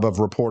the job of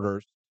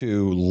reporters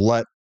to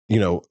let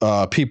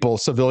people,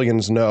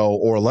 civilians know,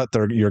 or let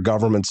your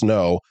governments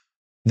know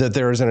that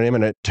there is an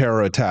imminent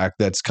terror attack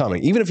that's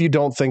coming. Even if you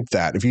don't think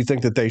that, if you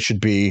think that they should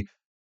be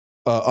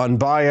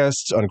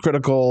unbiased,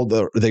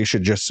 uncritical, they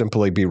should just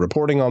simply be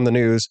reporting on the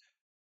news.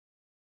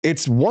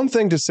 It's one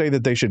thing to say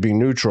that they should be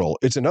neutral.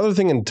 It's another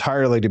thing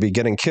entirely to be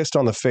getting kissed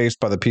on the face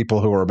by the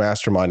people who are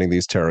masterminding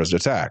these terrorist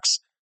attacks.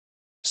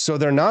 So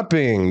they're not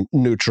being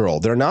neutral.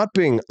 They're not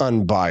being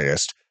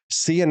unbiased.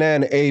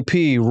 CNN,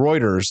 AP,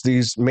 Reuters,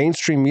 these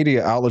mainstream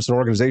media outlets and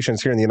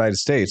organizations here in the United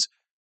States,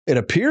 it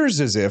appears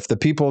as if the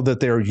people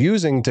that they're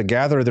using to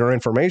gather their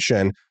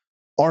information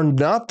are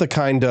not the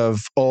kind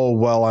of, oh,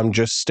 well, I'm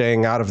just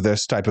staying out of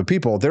this type of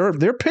people.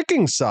 They're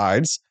picking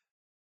sides,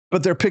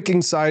 but they're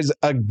picking sides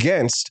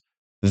against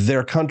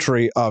their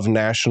country of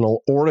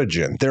national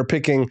origin. They're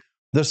picking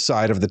the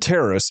side of the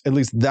terrorists. At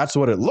least that's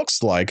what it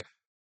looks like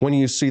when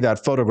you see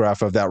that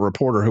photograph of that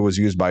reporter who was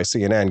used by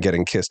CNN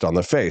getting kissed on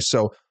the face.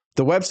 So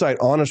the website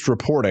Honest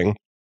Reporting,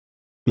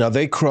 now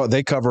they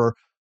cover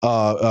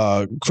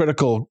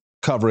critical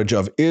coverage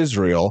of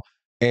Israel,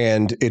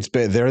 and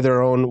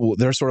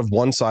they're sort of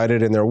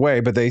one-sided in their way,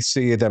 but they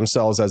see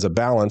themselves as a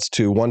balance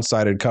to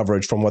one-sided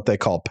coverage from what they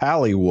call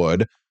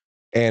Pallywood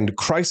and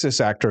crisis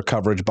actor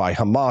coverage by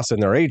Hamas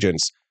and their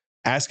agents,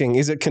 asking,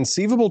 is it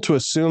conceivable to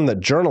assume that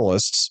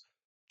journalists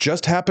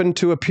just happened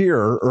to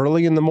appear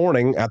early in the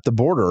morning at the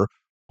border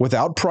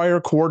without prior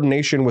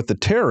coordination with the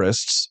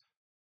terrorists,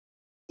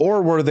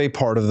 or were they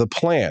part of the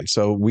plan?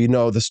 So we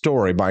know the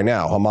story by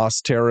now.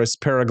 Hamas terrorists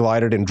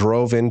paraglided and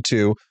drove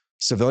into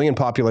civilian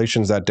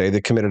populations that day.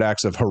 They committed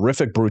acts of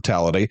horrific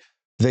brutality.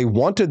 They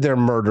wanted their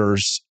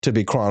murders to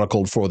be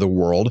chronicled for the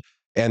world,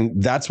 and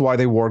that's why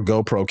they wore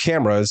GoPro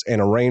cameras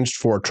and arranged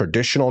for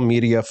traditional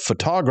media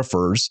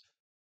photographers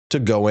to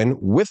go in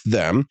with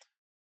them.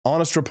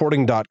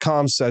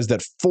 HonestReporting.com says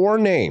that 4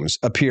 names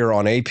appear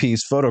on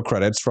AP's photo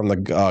credits from the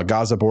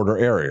Gaza border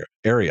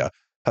area.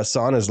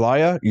 Hassan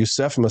Azlaya,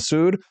 Youssef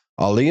Masoud,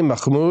 Ali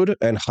Mahmoud,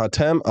 and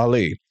Hatem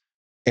Ali.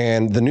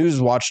 And the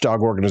news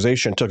watchdog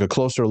organization took a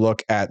closer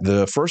look at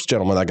the first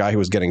gentleman, that guy who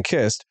was getting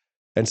kissed,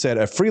 and said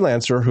a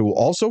freelancer who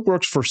also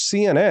works for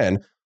CNN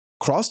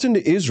crossed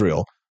into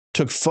Israel,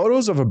 took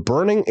photos of a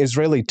burning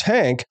Israeli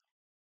tank,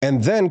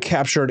 and then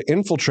captured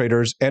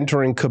infiltrators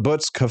entering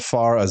kibbutz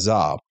Kfar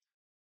Aza.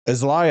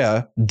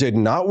 Azlaya did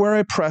not wear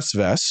a press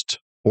vest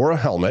or a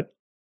helmet.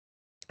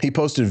 He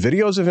posted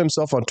videos of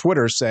himself on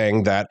Twitter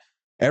saying that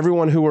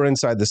everyone who were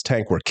inside this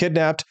tank were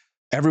kidnapped.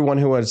 Everyone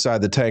who was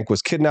inside the tank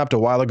was kidnapped a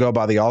while ago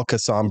by the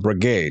Al-Qassam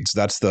Brigades.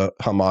 That's the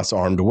Hamas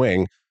armed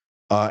wing.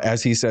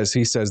 As he says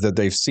that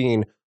they've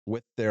seen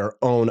with their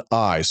own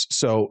eyes.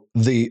 So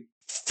the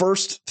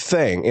first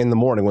thing in the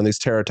morning when this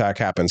terror attack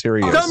happens, here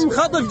he is. He's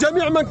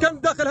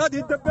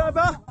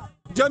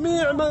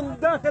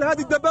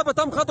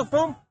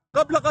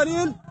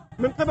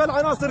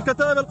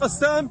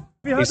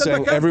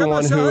saying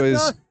everyone who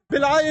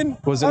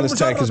was in this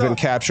tank has been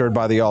captured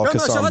by the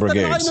Al-Qassam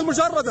Brigades.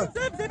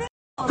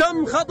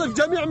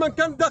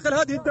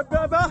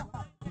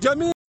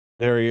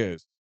 There he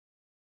is.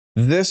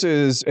 This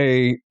is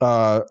a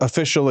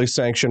officially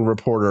sanctioned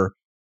reporter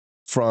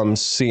from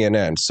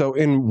CNN. So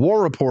in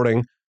war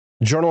reporting,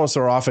 journalists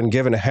are often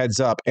given a heads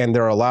up and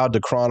they're allowed to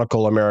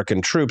chronicle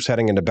American troops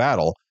heading into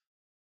battle.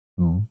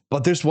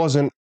 But this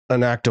wasn't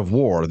an act of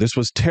war. This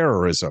was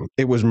terrorism.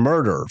 It was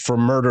murder for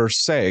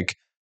murder's sake.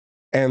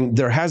 And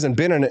there hasn't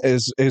been an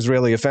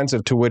Israeli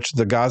offensive to which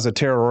the Gaza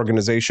terror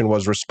organization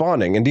was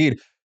responding. Indeed,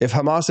 if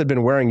Hamas had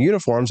been wearing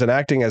uniforms and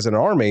acting as an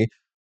army,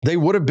 they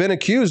would have been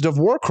accused of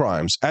war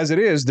crimes. As it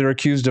is, they're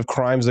accused of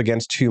crimes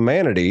against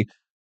humanity.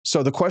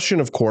 So the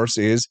question, of course,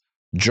 is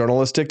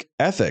journalistic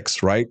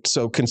ethics, right?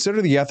 So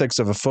consider the ethics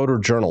of a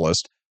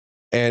photojournalist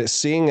and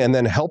seeing and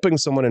then helping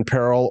someone in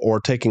peril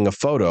or taking a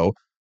photo.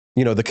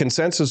 You know, the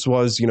consensus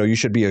was, you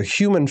should be a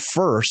human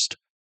first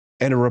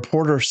and a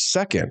reporter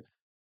second.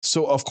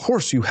 So, of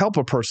course, you help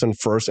a person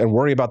first and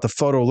worry about the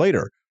photo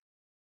later.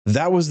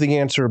 That was the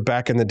answer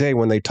back in the day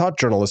when they taught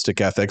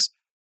journalistic ethics.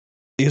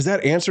 Is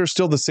that answer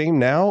still the same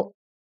now?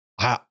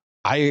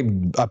 I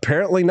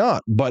apparently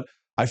not. But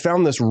I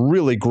found this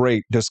really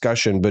great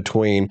discussion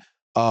between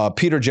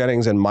Peter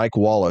Jennings and Mike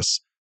Wallace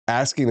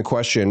asking the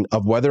question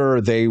of whether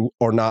they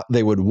or not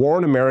they would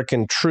warn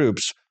American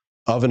troops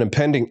of an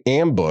impending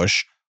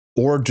ambush,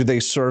 or do they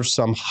serve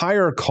some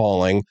higher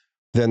calling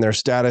than their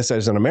status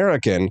as an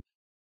American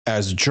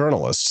as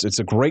journalists? It's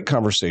a great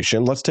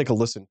conversation. Let's take a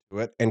listen to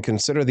it and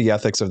consider the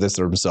ethics of this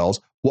themselves.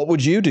 What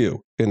would you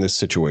do in this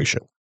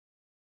situation?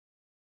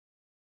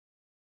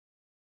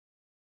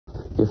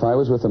 If I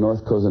was with the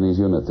North Koreanese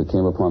unit that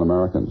came upon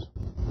Americans,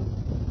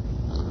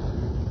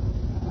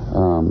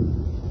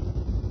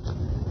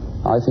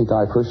 I think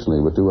I personally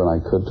would do what I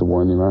could to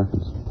warn the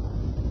Americans.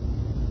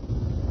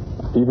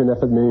 Even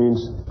if it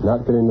means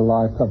not getting the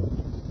live coverage?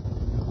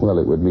 Well,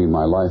 it would mean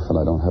my life, and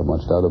I don't have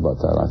much doubt about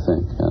that, I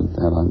think. And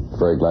I'm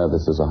very glad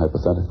this is a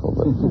hypothetical.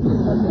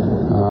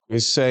 But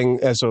he's saying,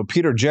 and so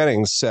Peter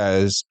Jennings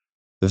says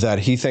that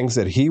he thinks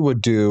that he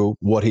would do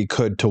what he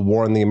could to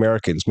warn the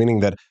Americans, meaning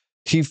that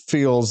he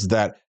feels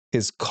that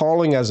his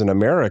calling as an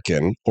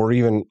American, or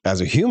even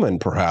as a human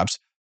perhaps,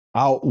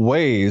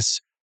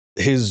 outweighs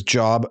his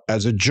job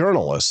as a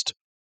journalist.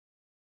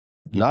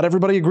 Not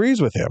everybody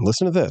agrees with him.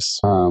 Listen to this.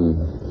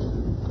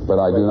 But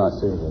I do not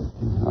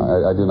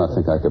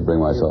think I could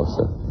bring myself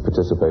to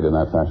participate in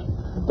that fashion.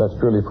 That's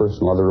purely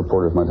personal. Other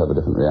reporters might have a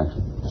different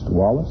reaction. Mr.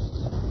 Wallace?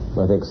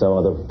 I think some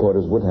other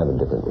reporters would have a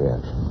different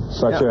reaction.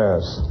 Such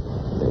as?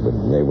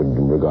 They would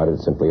regard it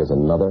simply as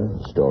another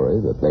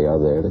story that they are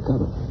there to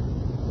cover.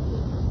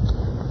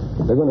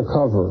 They're going to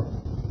cover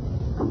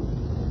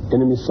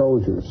enemy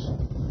soldiers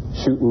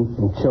shooting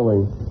and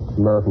killing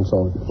American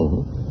soldiers.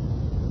 Mm-hmm.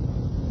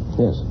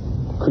 Yes.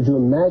 Could you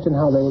imagine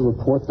how they would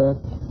report that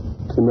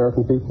to the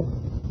American people?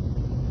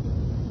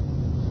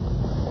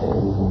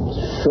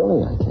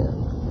 Surely I can.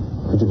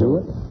 Could you do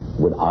it?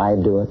 Would I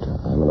do it?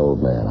 I'm an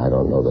old man. I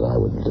don't know that I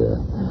would.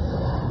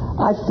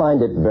 I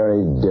find it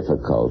very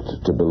difficult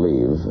to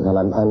believe, and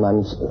I'm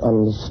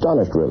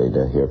astonished really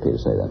to hear Peter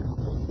say that.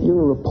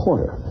 You're a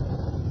reporter.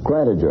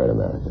 Granted, you're an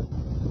American,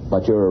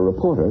 but you're a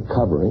reporter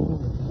covering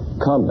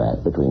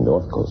combat between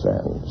North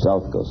Korean,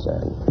 South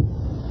Korean,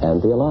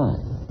 and the Allies.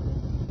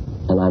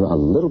 And I'm a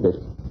little bit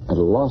at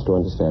a loss to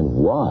understand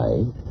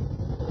why,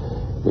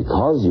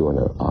 because you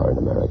are an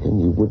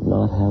American, you would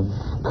not have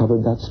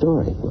covered that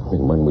story. I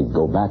mean, when we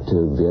go back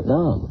to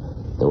Vietnam,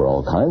 there were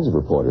all kinds of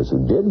reporters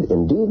who did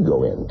indeed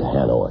go into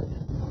Hanoi,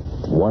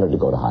 wanted to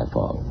go to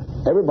Haiphong.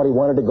 Everybody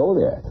wanted to go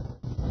there.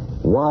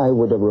 Why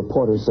would a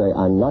reporter say,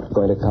 I'm not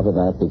going to cover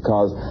that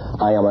because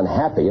I am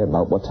unhappy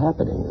about what's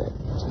happening there?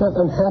 It's not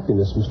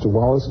unhappiness, Mr.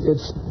 Wallace.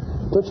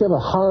 Don't you have a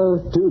higher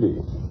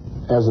duty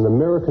as an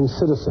American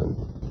citizen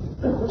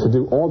to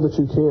do all that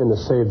you can to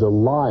save the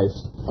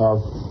lives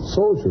of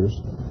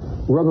soldiers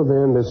rather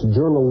than this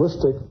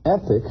journalistic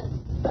ethic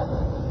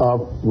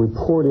of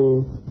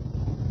reporting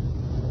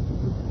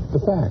the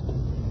fact?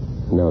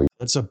 No.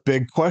 That's a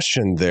big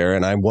question there,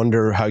 and I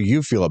wonder how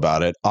you feel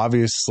about it.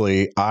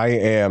 Obviously, I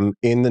am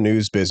in the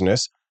news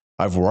business.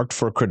 I've worked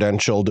for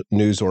credentialed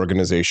news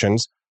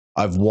organizations.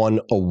 I've won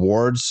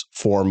awards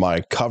for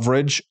my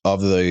coverage of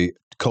the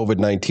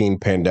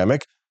COVID-19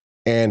 pandemic,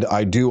 and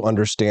I do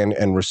understand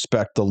and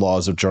respect the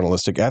laws of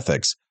journalistic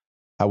ethics.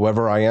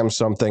 However, I am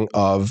something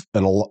of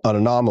an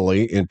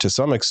anomaly to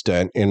some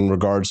extent in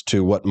regards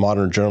to what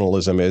modern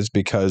journalism is,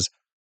 because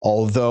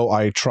although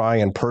I try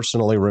and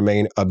personally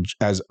remain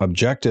as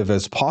objective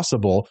as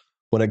possible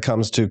when it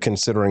comes to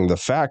considering the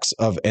facts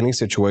of any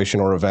situation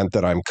or event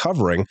that I'm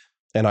covering,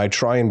 and I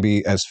try and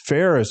be as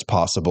fair as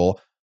possible,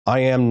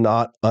 I am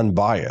not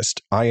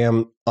unbiased. I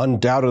am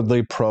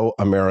undoubtedly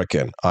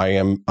pro-American. I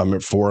am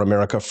for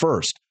America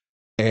first.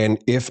 And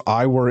if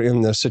I were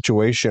in the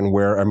situation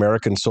where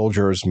American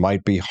soldiers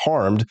might be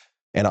harmed,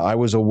 and I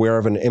was aware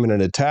of an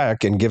imminent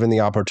attack and given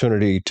the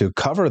opportunity to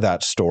cover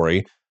that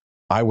story,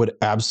 I would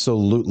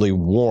absolutely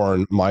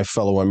warn my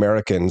fellow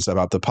Americans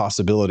about the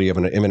possibility of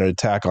an imminent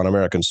attack on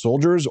American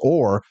soldiers,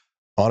 or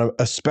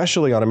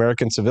especially on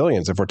American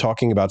civilians. If we're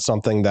talking about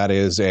something that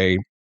is a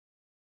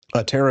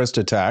terrorist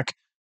attack,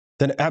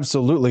 then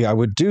absolutely I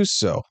would do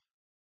so.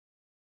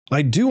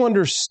 I do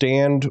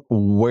understand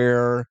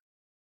where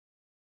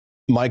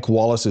Mike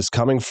Wallace is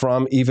coming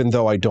from, even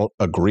though I don't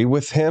agree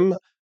with him.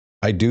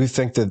 I do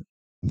think that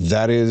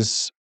that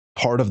is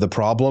part of the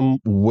problem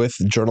with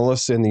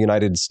journalists in the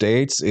United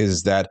States,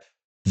 is that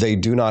they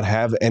do not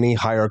have any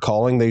higher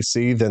calling they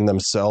see than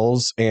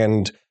themselves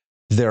and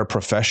their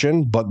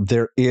profession, but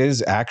there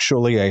is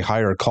actually a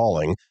higher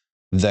calling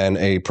than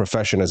a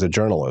profession as a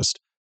journalist.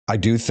 I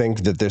do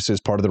think that this is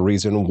part of the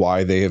reason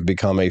why they have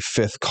become a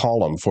fifth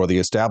column for the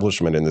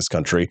establishment in this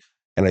country.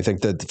 And I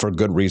think that for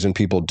good reason,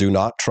 people do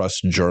not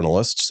trust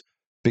journalists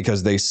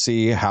because they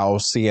see how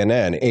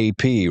CNN,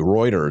 AP,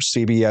 Reuters,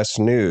 CBS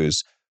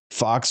News,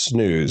 Fox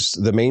News,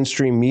 the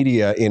mainstream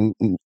media in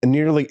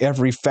nearly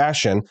every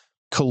fashion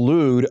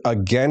collude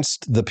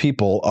against the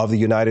people of the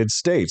United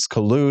States,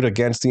 collude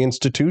against the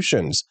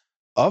institutions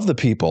of the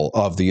people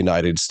of the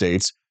United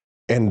States.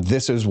 And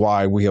this is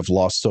why we have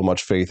lost so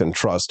much faith and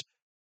trust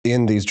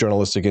in these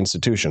journalistic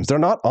institutions. They're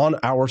not on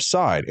our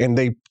side, and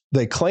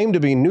they claim to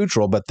be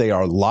neutral, but they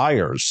are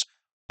liars.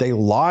 They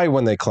lie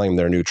when they claim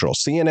they're neutral.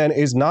 CNN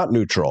is not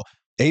neutral.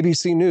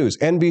 ABC News,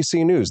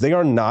 NBC News, they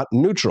are not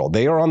neutral.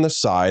 They are on the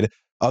side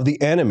of the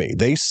enemy.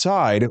 They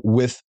side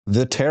with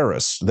the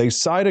terrorists. They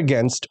side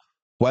against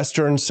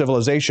Western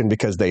civilization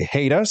because they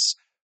hate us.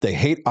 They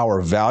hate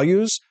our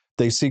values.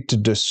 They seek to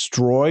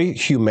destroy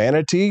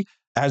humanity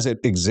as it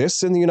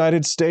exists in the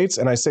United States.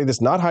 And I say this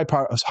not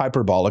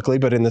hyperbolically,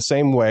 but in the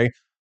same way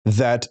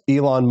that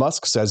Elon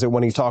Musk says it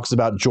when he talks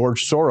about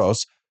George Soros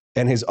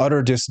and his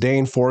utter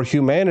disdain for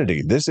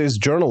humanity. This is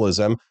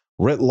journalism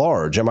writ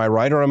large. Am I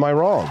right or am I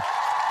wrong?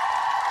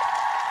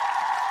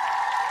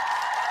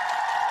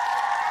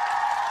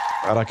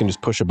 I can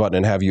just push a button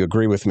and have you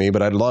agree with me,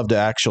 but I'd love to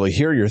actually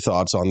hear your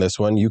thoughts on this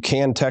one. You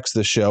can text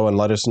the show and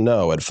let us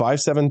know at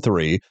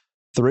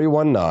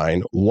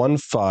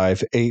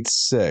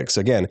 573-319-1586.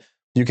 Again,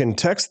 you can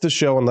text the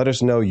show and let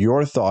us know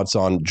your thoughts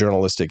on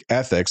journalistic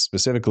ethics,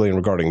 specifically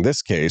regarding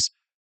this case,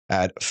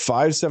 at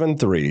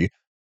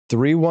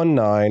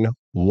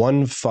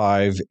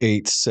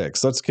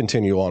 573-319-1586. Let's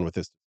continue on with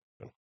this.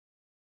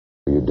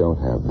 You don't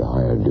have the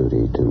higher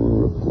duty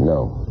to...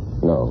 No.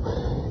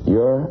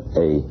 You're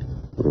a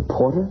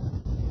reporter.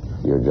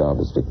 Your job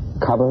is to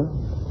cover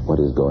what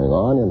is going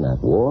on in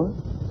that war.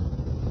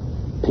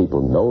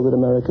 People know that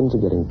Americans are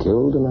getting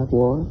killed in that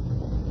war.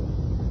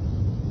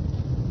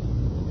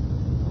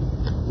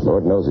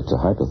 Lord knows it's a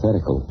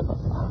hypothetical.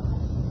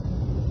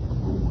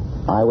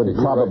 I would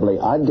probably,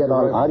 I'd get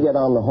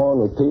on the horn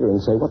with Peter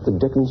and say, what the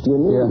dickens do you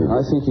mean? Yeah,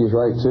 I think he's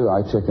right, too.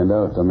 I chickened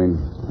out. I mean,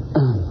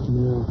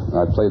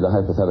 I played the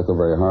hypothetical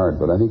very hard,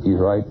 but I think he's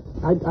right.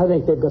 I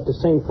think they've got the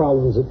same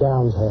problems that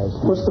Downs has.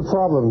 What's the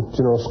problem,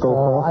 General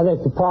Scowcroft? I think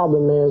the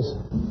problem is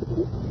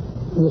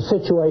the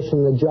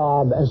situation, the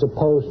job, as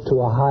opposed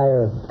to a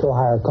higher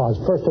cause.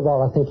 First of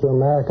all, I think you're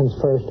Americans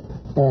first,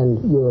 and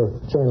you're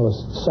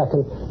journalists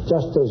second.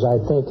 Just as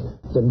I think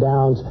that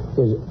Downs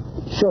is,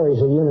 sure,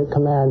 he's a unit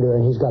commander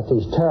and he's got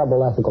these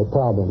terrible ethical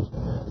problems,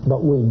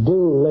 but we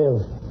do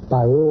live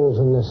by rules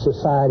in this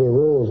society,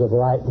 rules of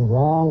right and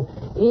wrong,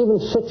 even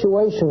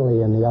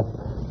situationally in the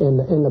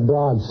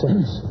broad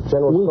sense.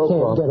 General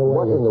Scowcroft, can't get away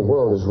what in the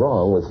world is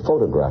wrong with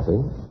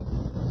photographing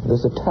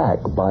this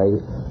attack by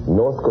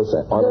North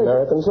Korea on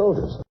American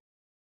soldiers?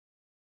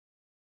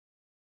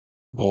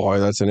 Boy,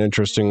 that's an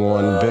interesting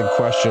one. Big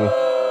question.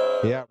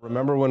 Yeah,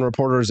 remember when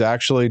reporters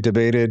actually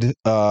debated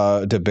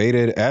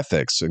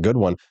ethics? A good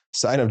one.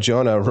 Sign of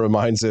Jonah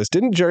reminds us,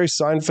 didn't Jerry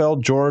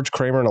Seinfeld, George,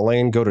 Kramer, and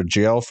Elaine go to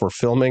jail for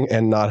filming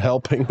and not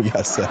helping?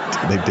 Yes,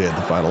 they did.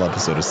 The final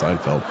episode of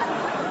Seinfeld.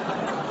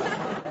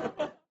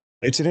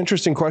 It's an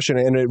interesting question,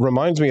 and it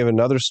reminds me of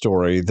another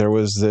story. There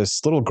was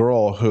this little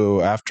girl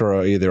who,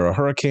 after either a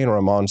hurricane or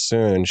a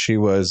monsoon, she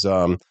was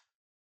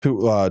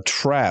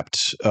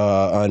trapped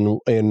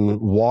in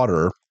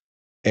water.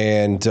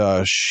 And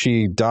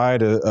she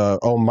died.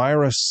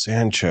 Omira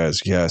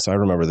Sanchez. Yes, I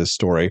remember this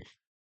story.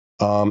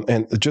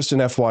 And just an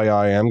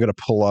FYI, I'm going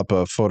to pull up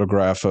a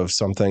photograph of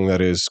something that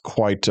is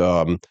quite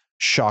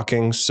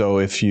shocking. So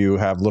if you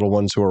have little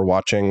ones who are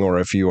watching, or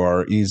if you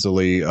are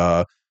easily,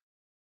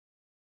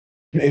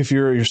 if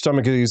your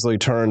stomach easily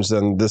turns,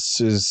 then this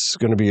is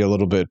going to be a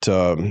little bit,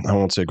 I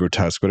won't say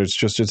grotesque, but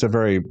it's a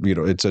very,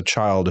 it's a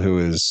child who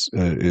is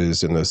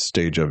in the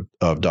stage of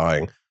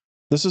dying.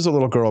 This is a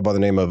little girl by the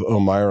name of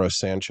Omira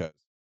Sanchez.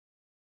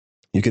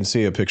 You can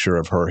see a picture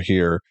of her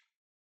here.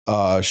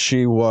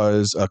 She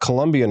was a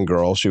Colombian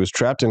girl. She was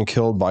trapped and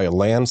killed by a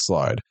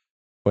landslide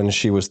when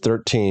she was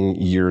 13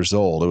 years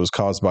old. It was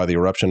caused by the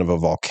eruption of a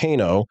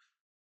volcano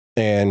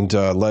and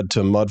led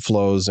to mud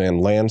flows and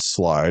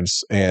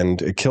landslides,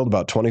 and it killed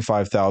about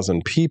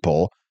 25,000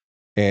 people.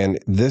 And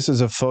this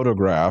is a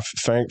photograph,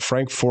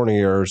 Frank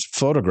Fournier's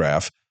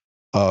photograph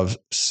of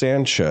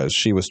Sanchez.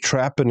 She was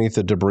trapped beneath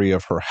the debris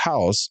of her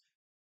house,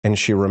 and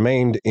she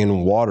remained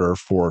in water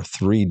for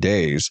 3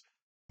 days.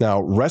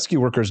 Now, rescue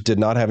workers did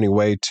not have any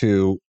way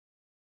to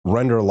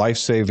render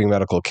life-saving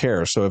medical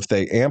care. So if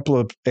they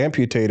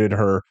amputated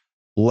her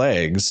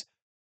legs,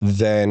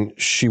 then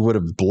she would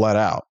have bled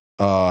out.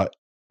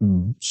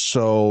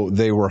 So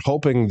they were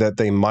hoping that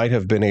they might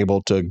have been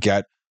able to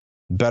get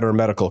better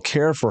medical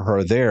care for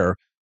her there.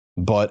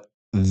 But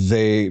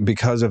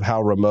because of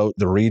how remote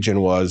the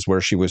region was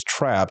where she was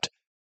trapped,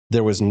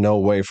 there was no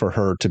way for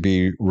her to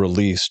be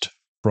released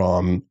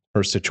from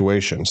her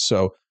situation.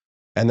 So,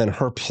 and then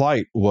her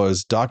plight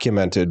was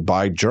documented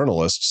by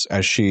journalists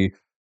as she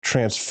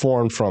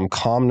transformed from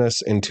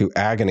calmness into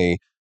agony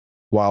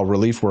while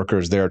relief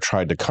workers there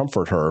tried to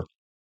comfort her.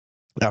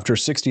 After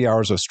 60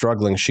 hours of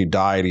struggling, she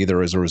died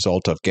either as a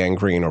result of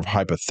gangrene or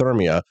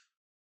hypothermia.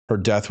 Her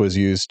death was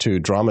used to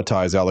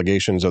dramatize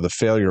allegations of the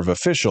failure of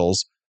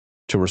officials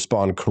to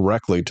respond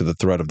correctly to the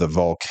threat of the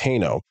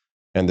volcano.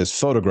 And this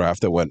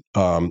photograph that went,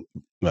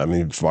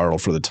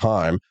 viral for the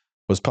time,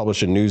 was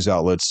published in news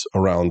outlets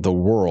around the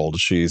world.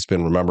 She's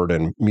been remembered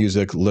in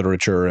music,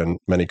 literature, and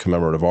many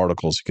commemorative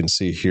articles. You can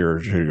see here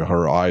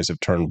her eyes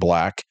have turned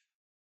black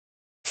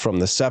from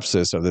the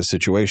sepsis of this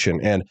situation.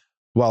 And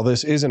while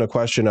this isn't a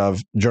question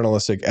of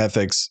journalistic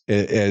ethics,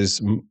 it is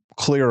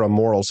clear a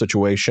moral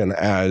situation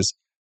as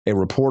a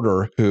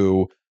reporter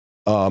who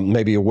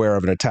may be aware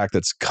of an attack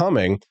that's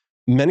coming.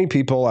 Many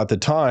people at the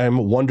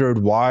time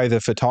wondered why the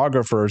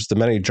photographers, the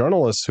many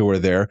journalists who were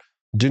there,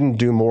 didn't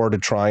do more to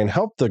try and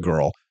help the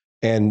girl.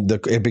 And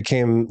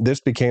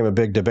this became a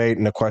big debate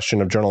and a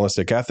question of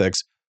journalistic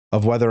ethics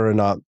of whether or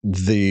not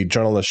the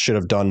journalists should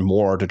have done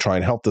more to try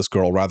and help this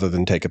girl rather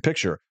than take a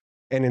picture.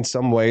 And in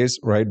some ways,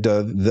 right,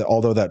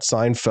 although that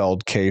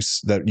Seinfeld case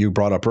that you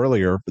brought up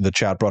earlier, the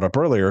chat brought up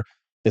earlier,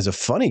 is a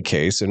funny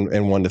case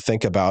and one to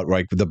think about,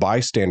 right? The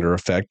bystander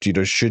effect.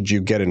 Should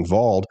you get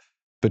involved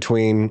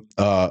between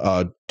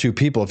two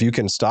people? If you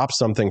can stop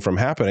something from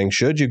happening,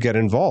 should you get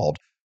involved?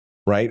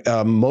 Right?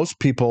 Most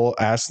people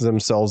ask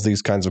themselves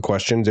these kinds of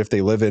questions if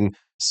they live in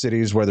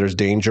cities where there's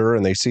danger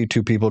and they see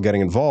two people getting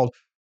involved.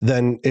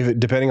 Then,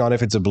 depending on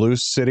if it's a blue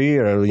city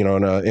or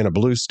in a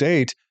blue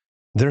state,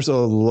 there's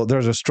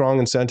a strong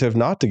incentive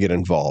not to get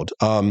involved.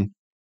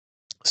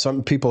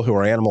 Some people who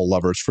are animal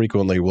lovers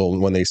frequently will,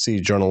 when they see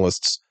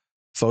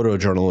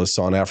photojournalists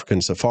on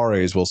African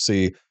safaris, will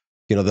see,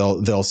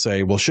 they'll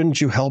say, well,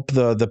 shouldn't you help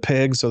the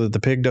pig so that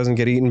the pig doesn't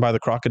get eaten by the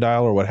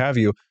crocodile or what have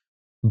you?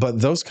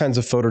 But those kinds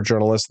of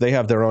photojournalists, they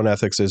have their own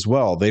ethics as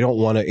well. They don't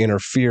want to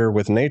interfere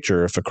with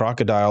nature. If a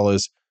crocodile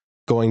is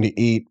going to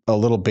eat a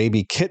little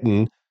baby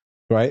kitten,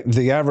 right,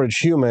 the average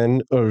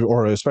human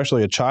or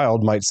especially a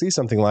child might see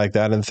something like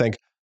that and think,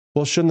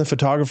 well, shouldn't the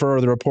photographer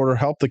or the reporter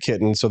help the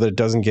kitten so that it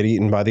doesn't get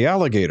eaten by the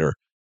alligator,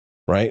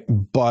 right?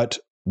 But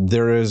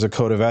there is a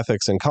code of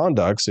ethics and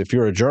conducts. If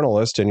you're a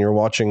journalist and you're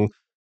watching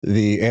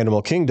the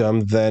animal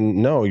kingdom,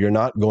 then no, you're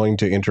not going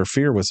to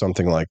interfere with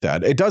something like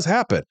that. It does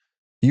happen.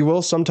 You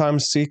will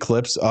sometimes see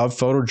clips of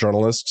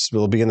photojournalists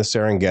will be in the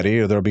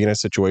Serengeti, or they'll be in a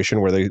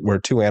situation where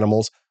two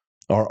animals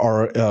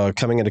are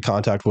coming into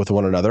contact with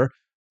one another,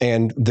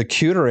 and the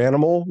cuter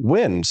animal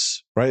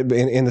wins, right?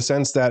 In the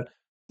sense that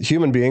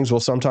human beings will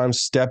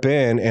sometimes step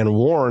in and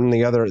warn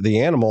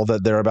the animal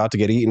that they're about to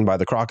get eaten by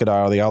the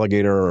crocodile, the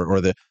alligator, or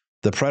the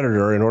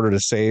predator in order to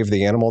save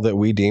the animal that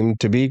we deem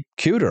to be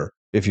cuter,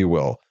 if you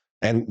will.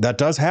 And that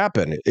does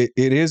happen. It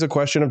is a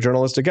question of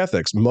journalistic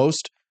ethics.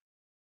 Most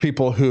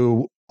people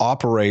who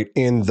operate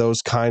in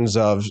those kinds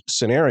of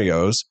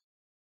scenarios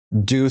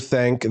do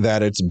think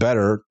that it's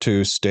better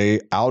to stay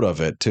out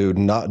of it, to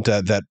not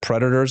that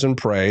predators and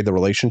prey, the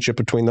relationship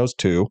between those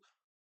two,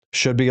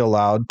 should be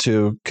allowed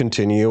to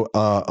continue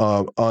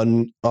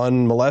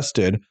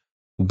unmolested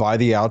by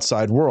the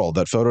outside world,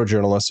 that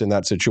photojournalists in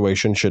that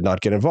situation should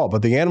not get involved.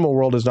 But the animal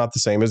world is not the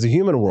same as the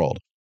human world.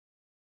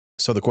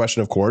 So the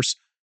question, of course,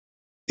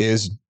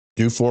 is,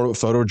 do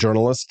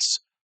photojournalists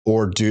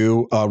or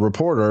do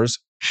reporters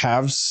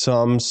have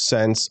some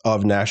sense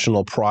of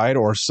national pride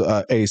or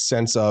a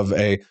sense of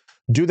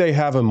do they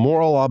have a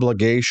moral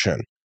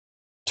obligation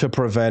to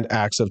prevent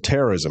acts of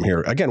terrorism here?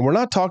 Again, we're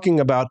not talking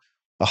about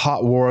a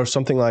hot war,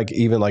 something like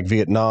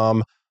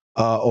Vietnam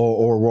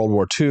or World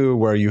War II,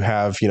 where you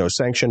have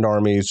sanctioned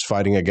armies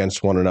fighting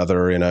against one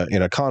another in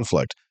a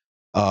conflict.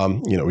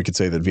 We could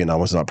say that Vietnam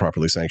was not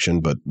properly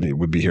sanctioned, but it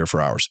would be here for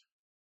hours.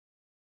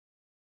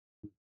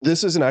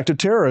 This is an act of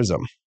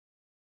terrorism,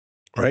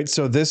 right?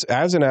 So this,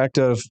 as an act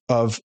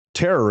of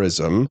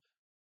terrorism,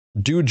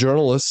 do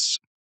journalists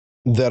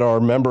that are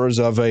members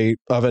of a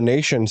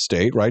nation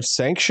state, right,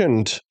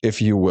 sanctioned,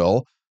 if you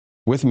will,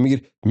 with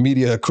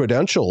media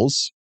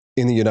credentials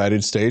in the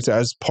United States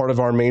as part of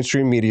our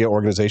mainstream media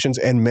organizations,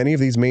 and many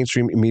of these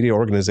mainstream media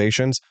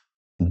organizations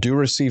do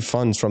receive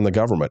funds from the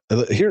government.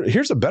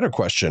 Here's a better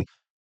question.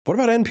 What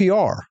about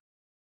NPR?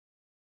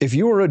 If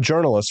you were a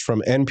journalist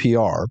from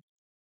NPR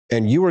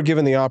and you were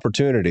given the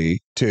opportunity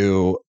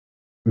to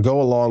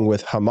go along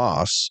with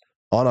Hamas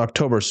on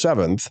October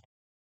 7th,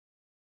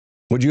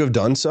 would you have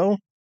done so?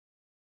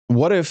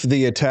 What if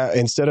the attack,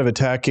 instead of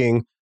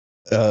attacking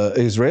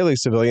Israeli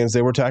civilians,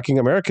 they were attacking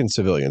American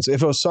civilians?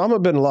 If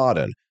Osama bin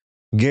Laden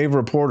gave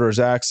reporters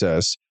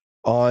access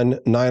on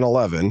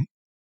 9/11,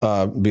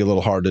 be a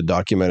little hard to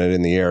document it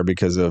in the air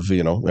because of,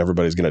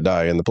 everybody's going to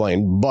die in the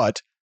plane. But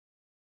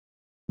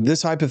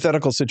this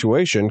hypothetical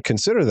situation,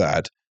 consider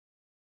that.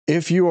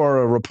 If you are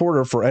a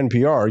reporter for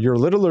NPR, you're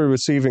literally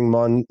receiving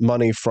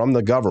money from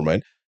the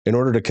government in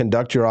order to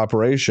conduct your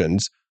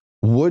operations.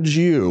 Would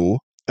you,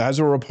 as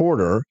a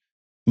reporter,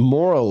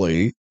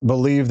 morally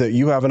believe that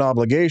you have an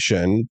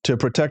obligation to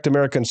protect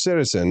American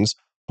citizens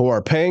who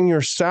are paying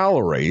your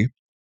salary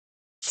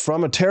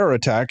from a terror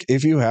attack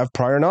if you have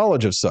prior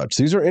knowledge of such?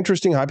 These are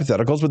interesting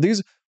hypotheticals, but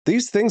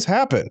these things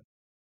happen.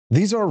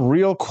 These are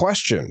real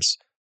questions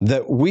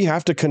that we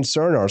have to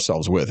concern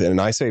ourselves with. And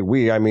I say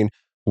we, I mean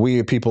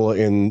we people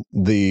in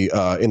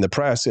the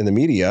press, in the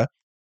media,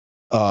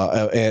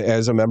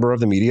 as a member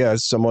of the media,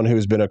 as someone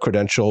who's been a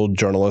credentialed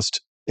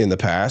journalist in the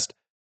past,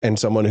 and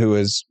someone who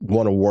has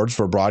won awards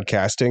for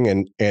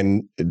broadcasting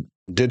and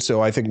did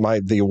so. I think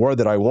the award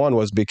that I won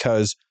was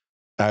because,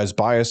 as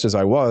biased as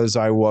I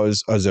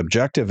was as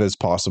objective as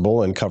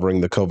possible in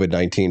covering the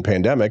COVID-19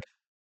 pandemic.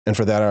 And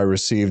for that, I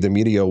received a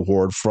media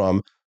award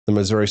from the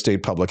Missouri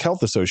State Public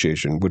Health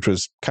Association, which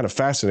was kind of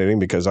fascinating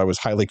because I was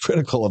highly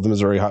critical of the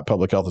Missouri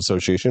Public Health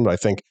Association, but I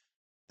think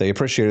they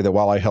appreciated that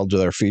while I held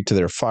their feet to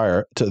the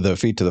fire,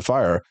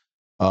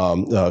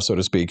 so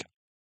to speak,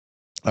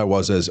 I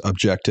was as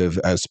objective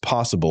as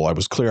possible. I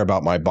was clear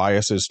about my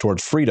biases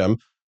towards freedom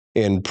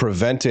in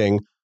preventing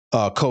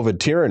COVID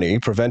tyranny,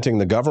 preventing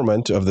the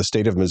government of the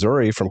state of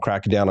Missouri from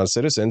cracking down on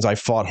citizens. I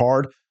fought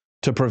hard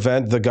to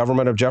prevent the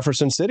government of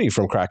Jefferson City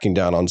from cracking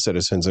down on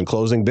citizens and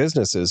closing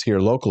businesses here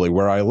locally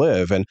where I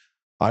live. And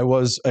I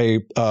was a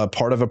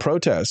part of a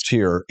protest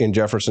here in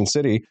Jefferson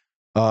City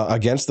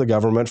against the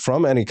government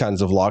from any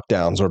kinds of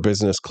lockdowns or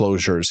business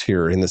closures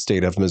here in the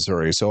state of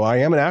Missouri. So I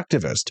am an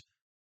activist,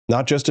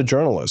 not just a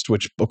journalist,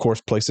 which of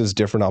course places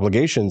different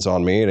obligations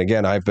on me. And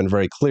again, I've been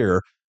very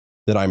clear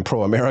that I'm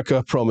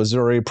pro-America,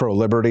 pro-Missouri,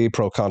 pro-liberty,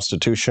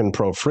 pro-Constitution,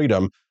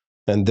 pro-freedom,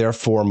 and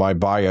therefore my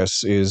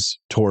bias is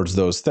towards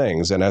those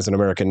things. And as an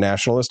American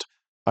nationalist,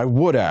 I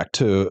would act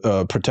to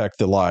protect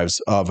the lives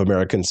of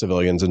American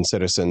civilians and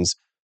citizens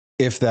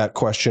if that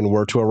question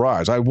were to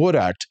arise. I would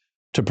act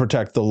to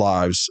protect the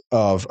lives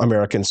of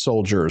American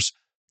soldiers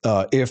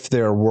if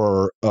there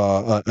were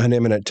an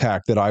imminent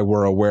attack that I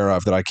were aware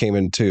of, that I came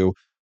into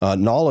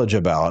knowledge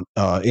about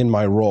in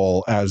my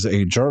role as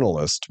a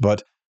journalist.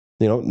 But,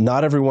 you know,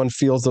 not everyone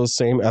feels those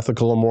same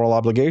ethical and moral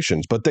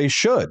obligations, but they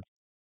should,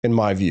 in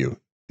my view,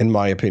 in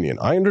my opinion.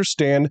 I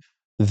understand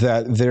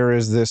that there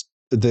is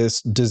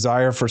this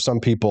desire for some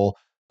people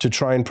to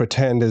try and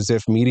pretend as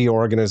if media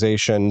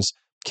organizations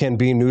can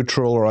be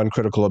neutral or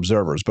uncritical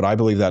observers, but I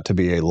believe that to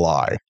be a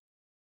lie.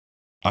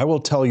 I will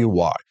tell you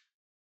why.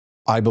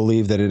 I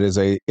believe that it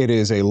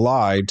is a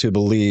lie to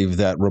believe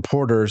that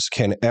reporters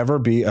can ever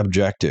be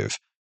objective.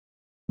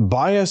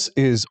 Bias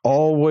is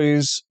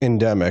always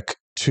endemic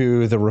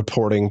to the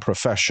reporting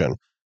profession.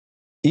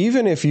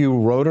 Even if you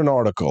wrote an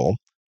article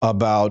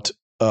about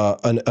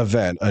an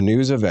event, a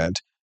news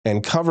event,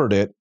 and covered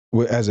it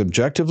as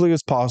objectively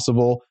as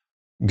possible,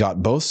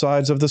 got both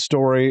sides of the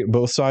story,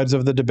 both sides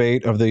of the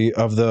debate of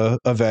the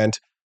event,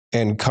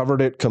 and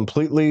covered it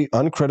completely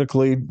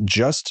uncritically,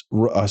 just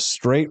a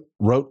straight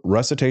rote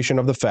recitation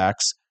of the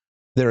facts,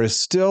 there is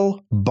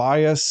still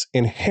bias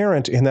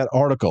inherent in that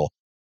article.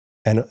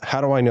 And how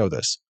do I know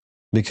this?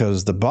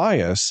 Because the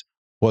bias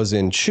was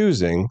in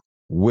choosing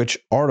which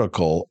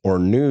article or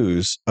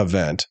news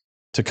event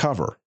to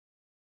cover.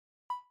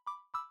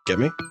 Get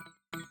me?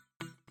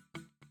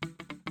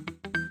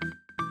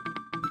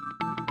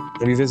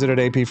 Have you visited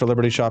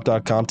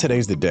apforlibertyshop.com?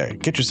 Today's the day.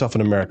 Get yourself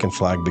an American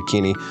flag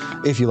bikini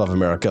if you love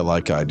America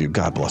like I do.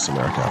 God bless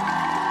America.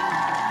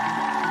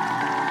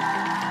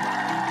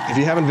 If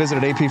you haven't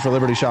visited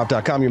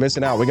apforlibertyshop.com, you're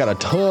missing out. We got a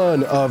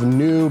ton of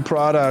new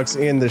products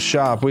in the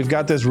shop. We've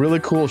got this really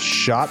cool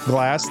shot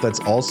glass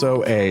that's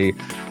also a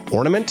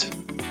ornament.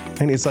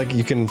 And it's like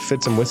you can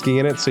fit some whiskey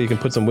in it, so you can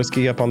put some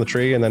whiskey up on the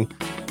tree, and then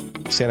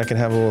Santa can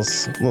have a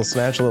little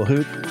snatch, a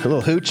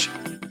little hooch.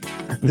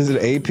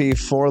 Visit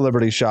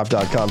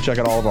apforlibertyshop.com. Check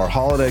out all of our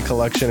holiday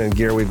collection and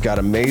gear. We've got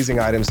amazing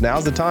items.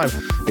 Now's the time.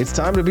 It's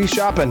time to be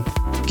shopping.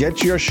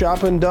 Get your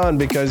shopping done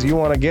because you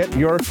want to get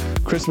your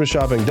Christmas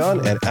shopping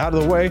done and out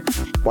of the way.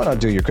 Why not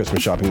do your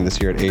Christmas shopping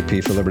this year at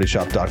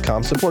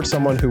apforlibertyshop.com? Support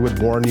someone who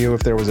would warn you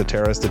if there was a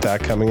terrorist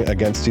attack coming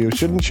against you,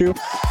 shouldn't you?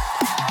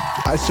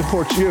 I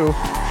support you.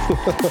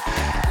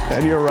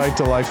 And your right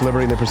to life,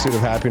 liberty, and the pursuit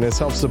of happiness.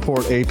 Help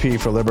support AP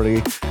for Liberty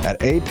at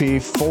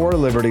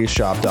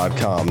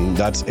apforlibertyshop.com.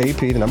 That's AP,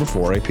 the number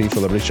 4,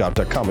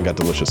 apforlibertyshop.com. We got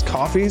delicious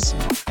coffees.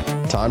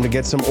 Time to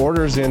get some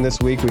orders in this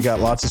week. We got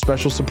lots of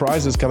special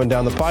surprises coming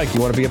down the pike.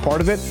 You want to be a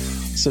part of it?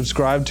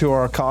 Subscribe to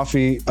our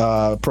coffee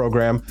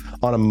program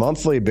on a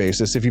monthly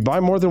basis. If you buy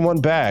more than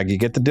one bag, you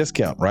get the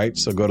discount, right?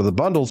 So go to the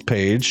bundles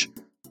page,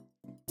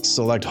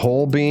 select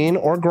whole bean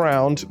or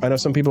ground. I know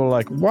some people are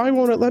like, why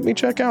won't it let me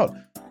check out?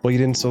 Well, you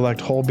didn't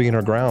select whole bean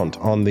or ground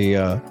on the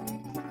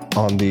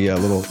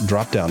little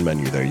drop-down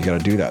menu there. You got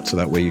to do that so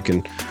that way you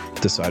can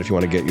decide if you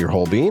want to get your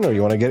whole bean or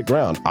you want to get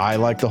ground. I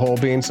like the whole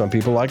bean. Some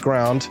people like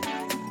ground.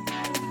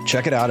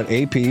 Check it out at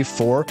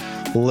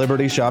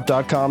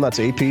apforlibertyshop.com. That's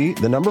AP,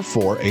 the number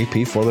 4,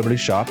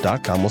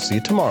 apforlibertyshop.com. We'll see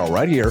you tomorrow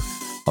right here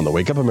on the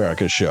Wake Up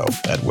America Show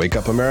at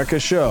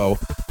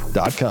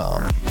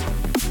wakeupamericashow.com.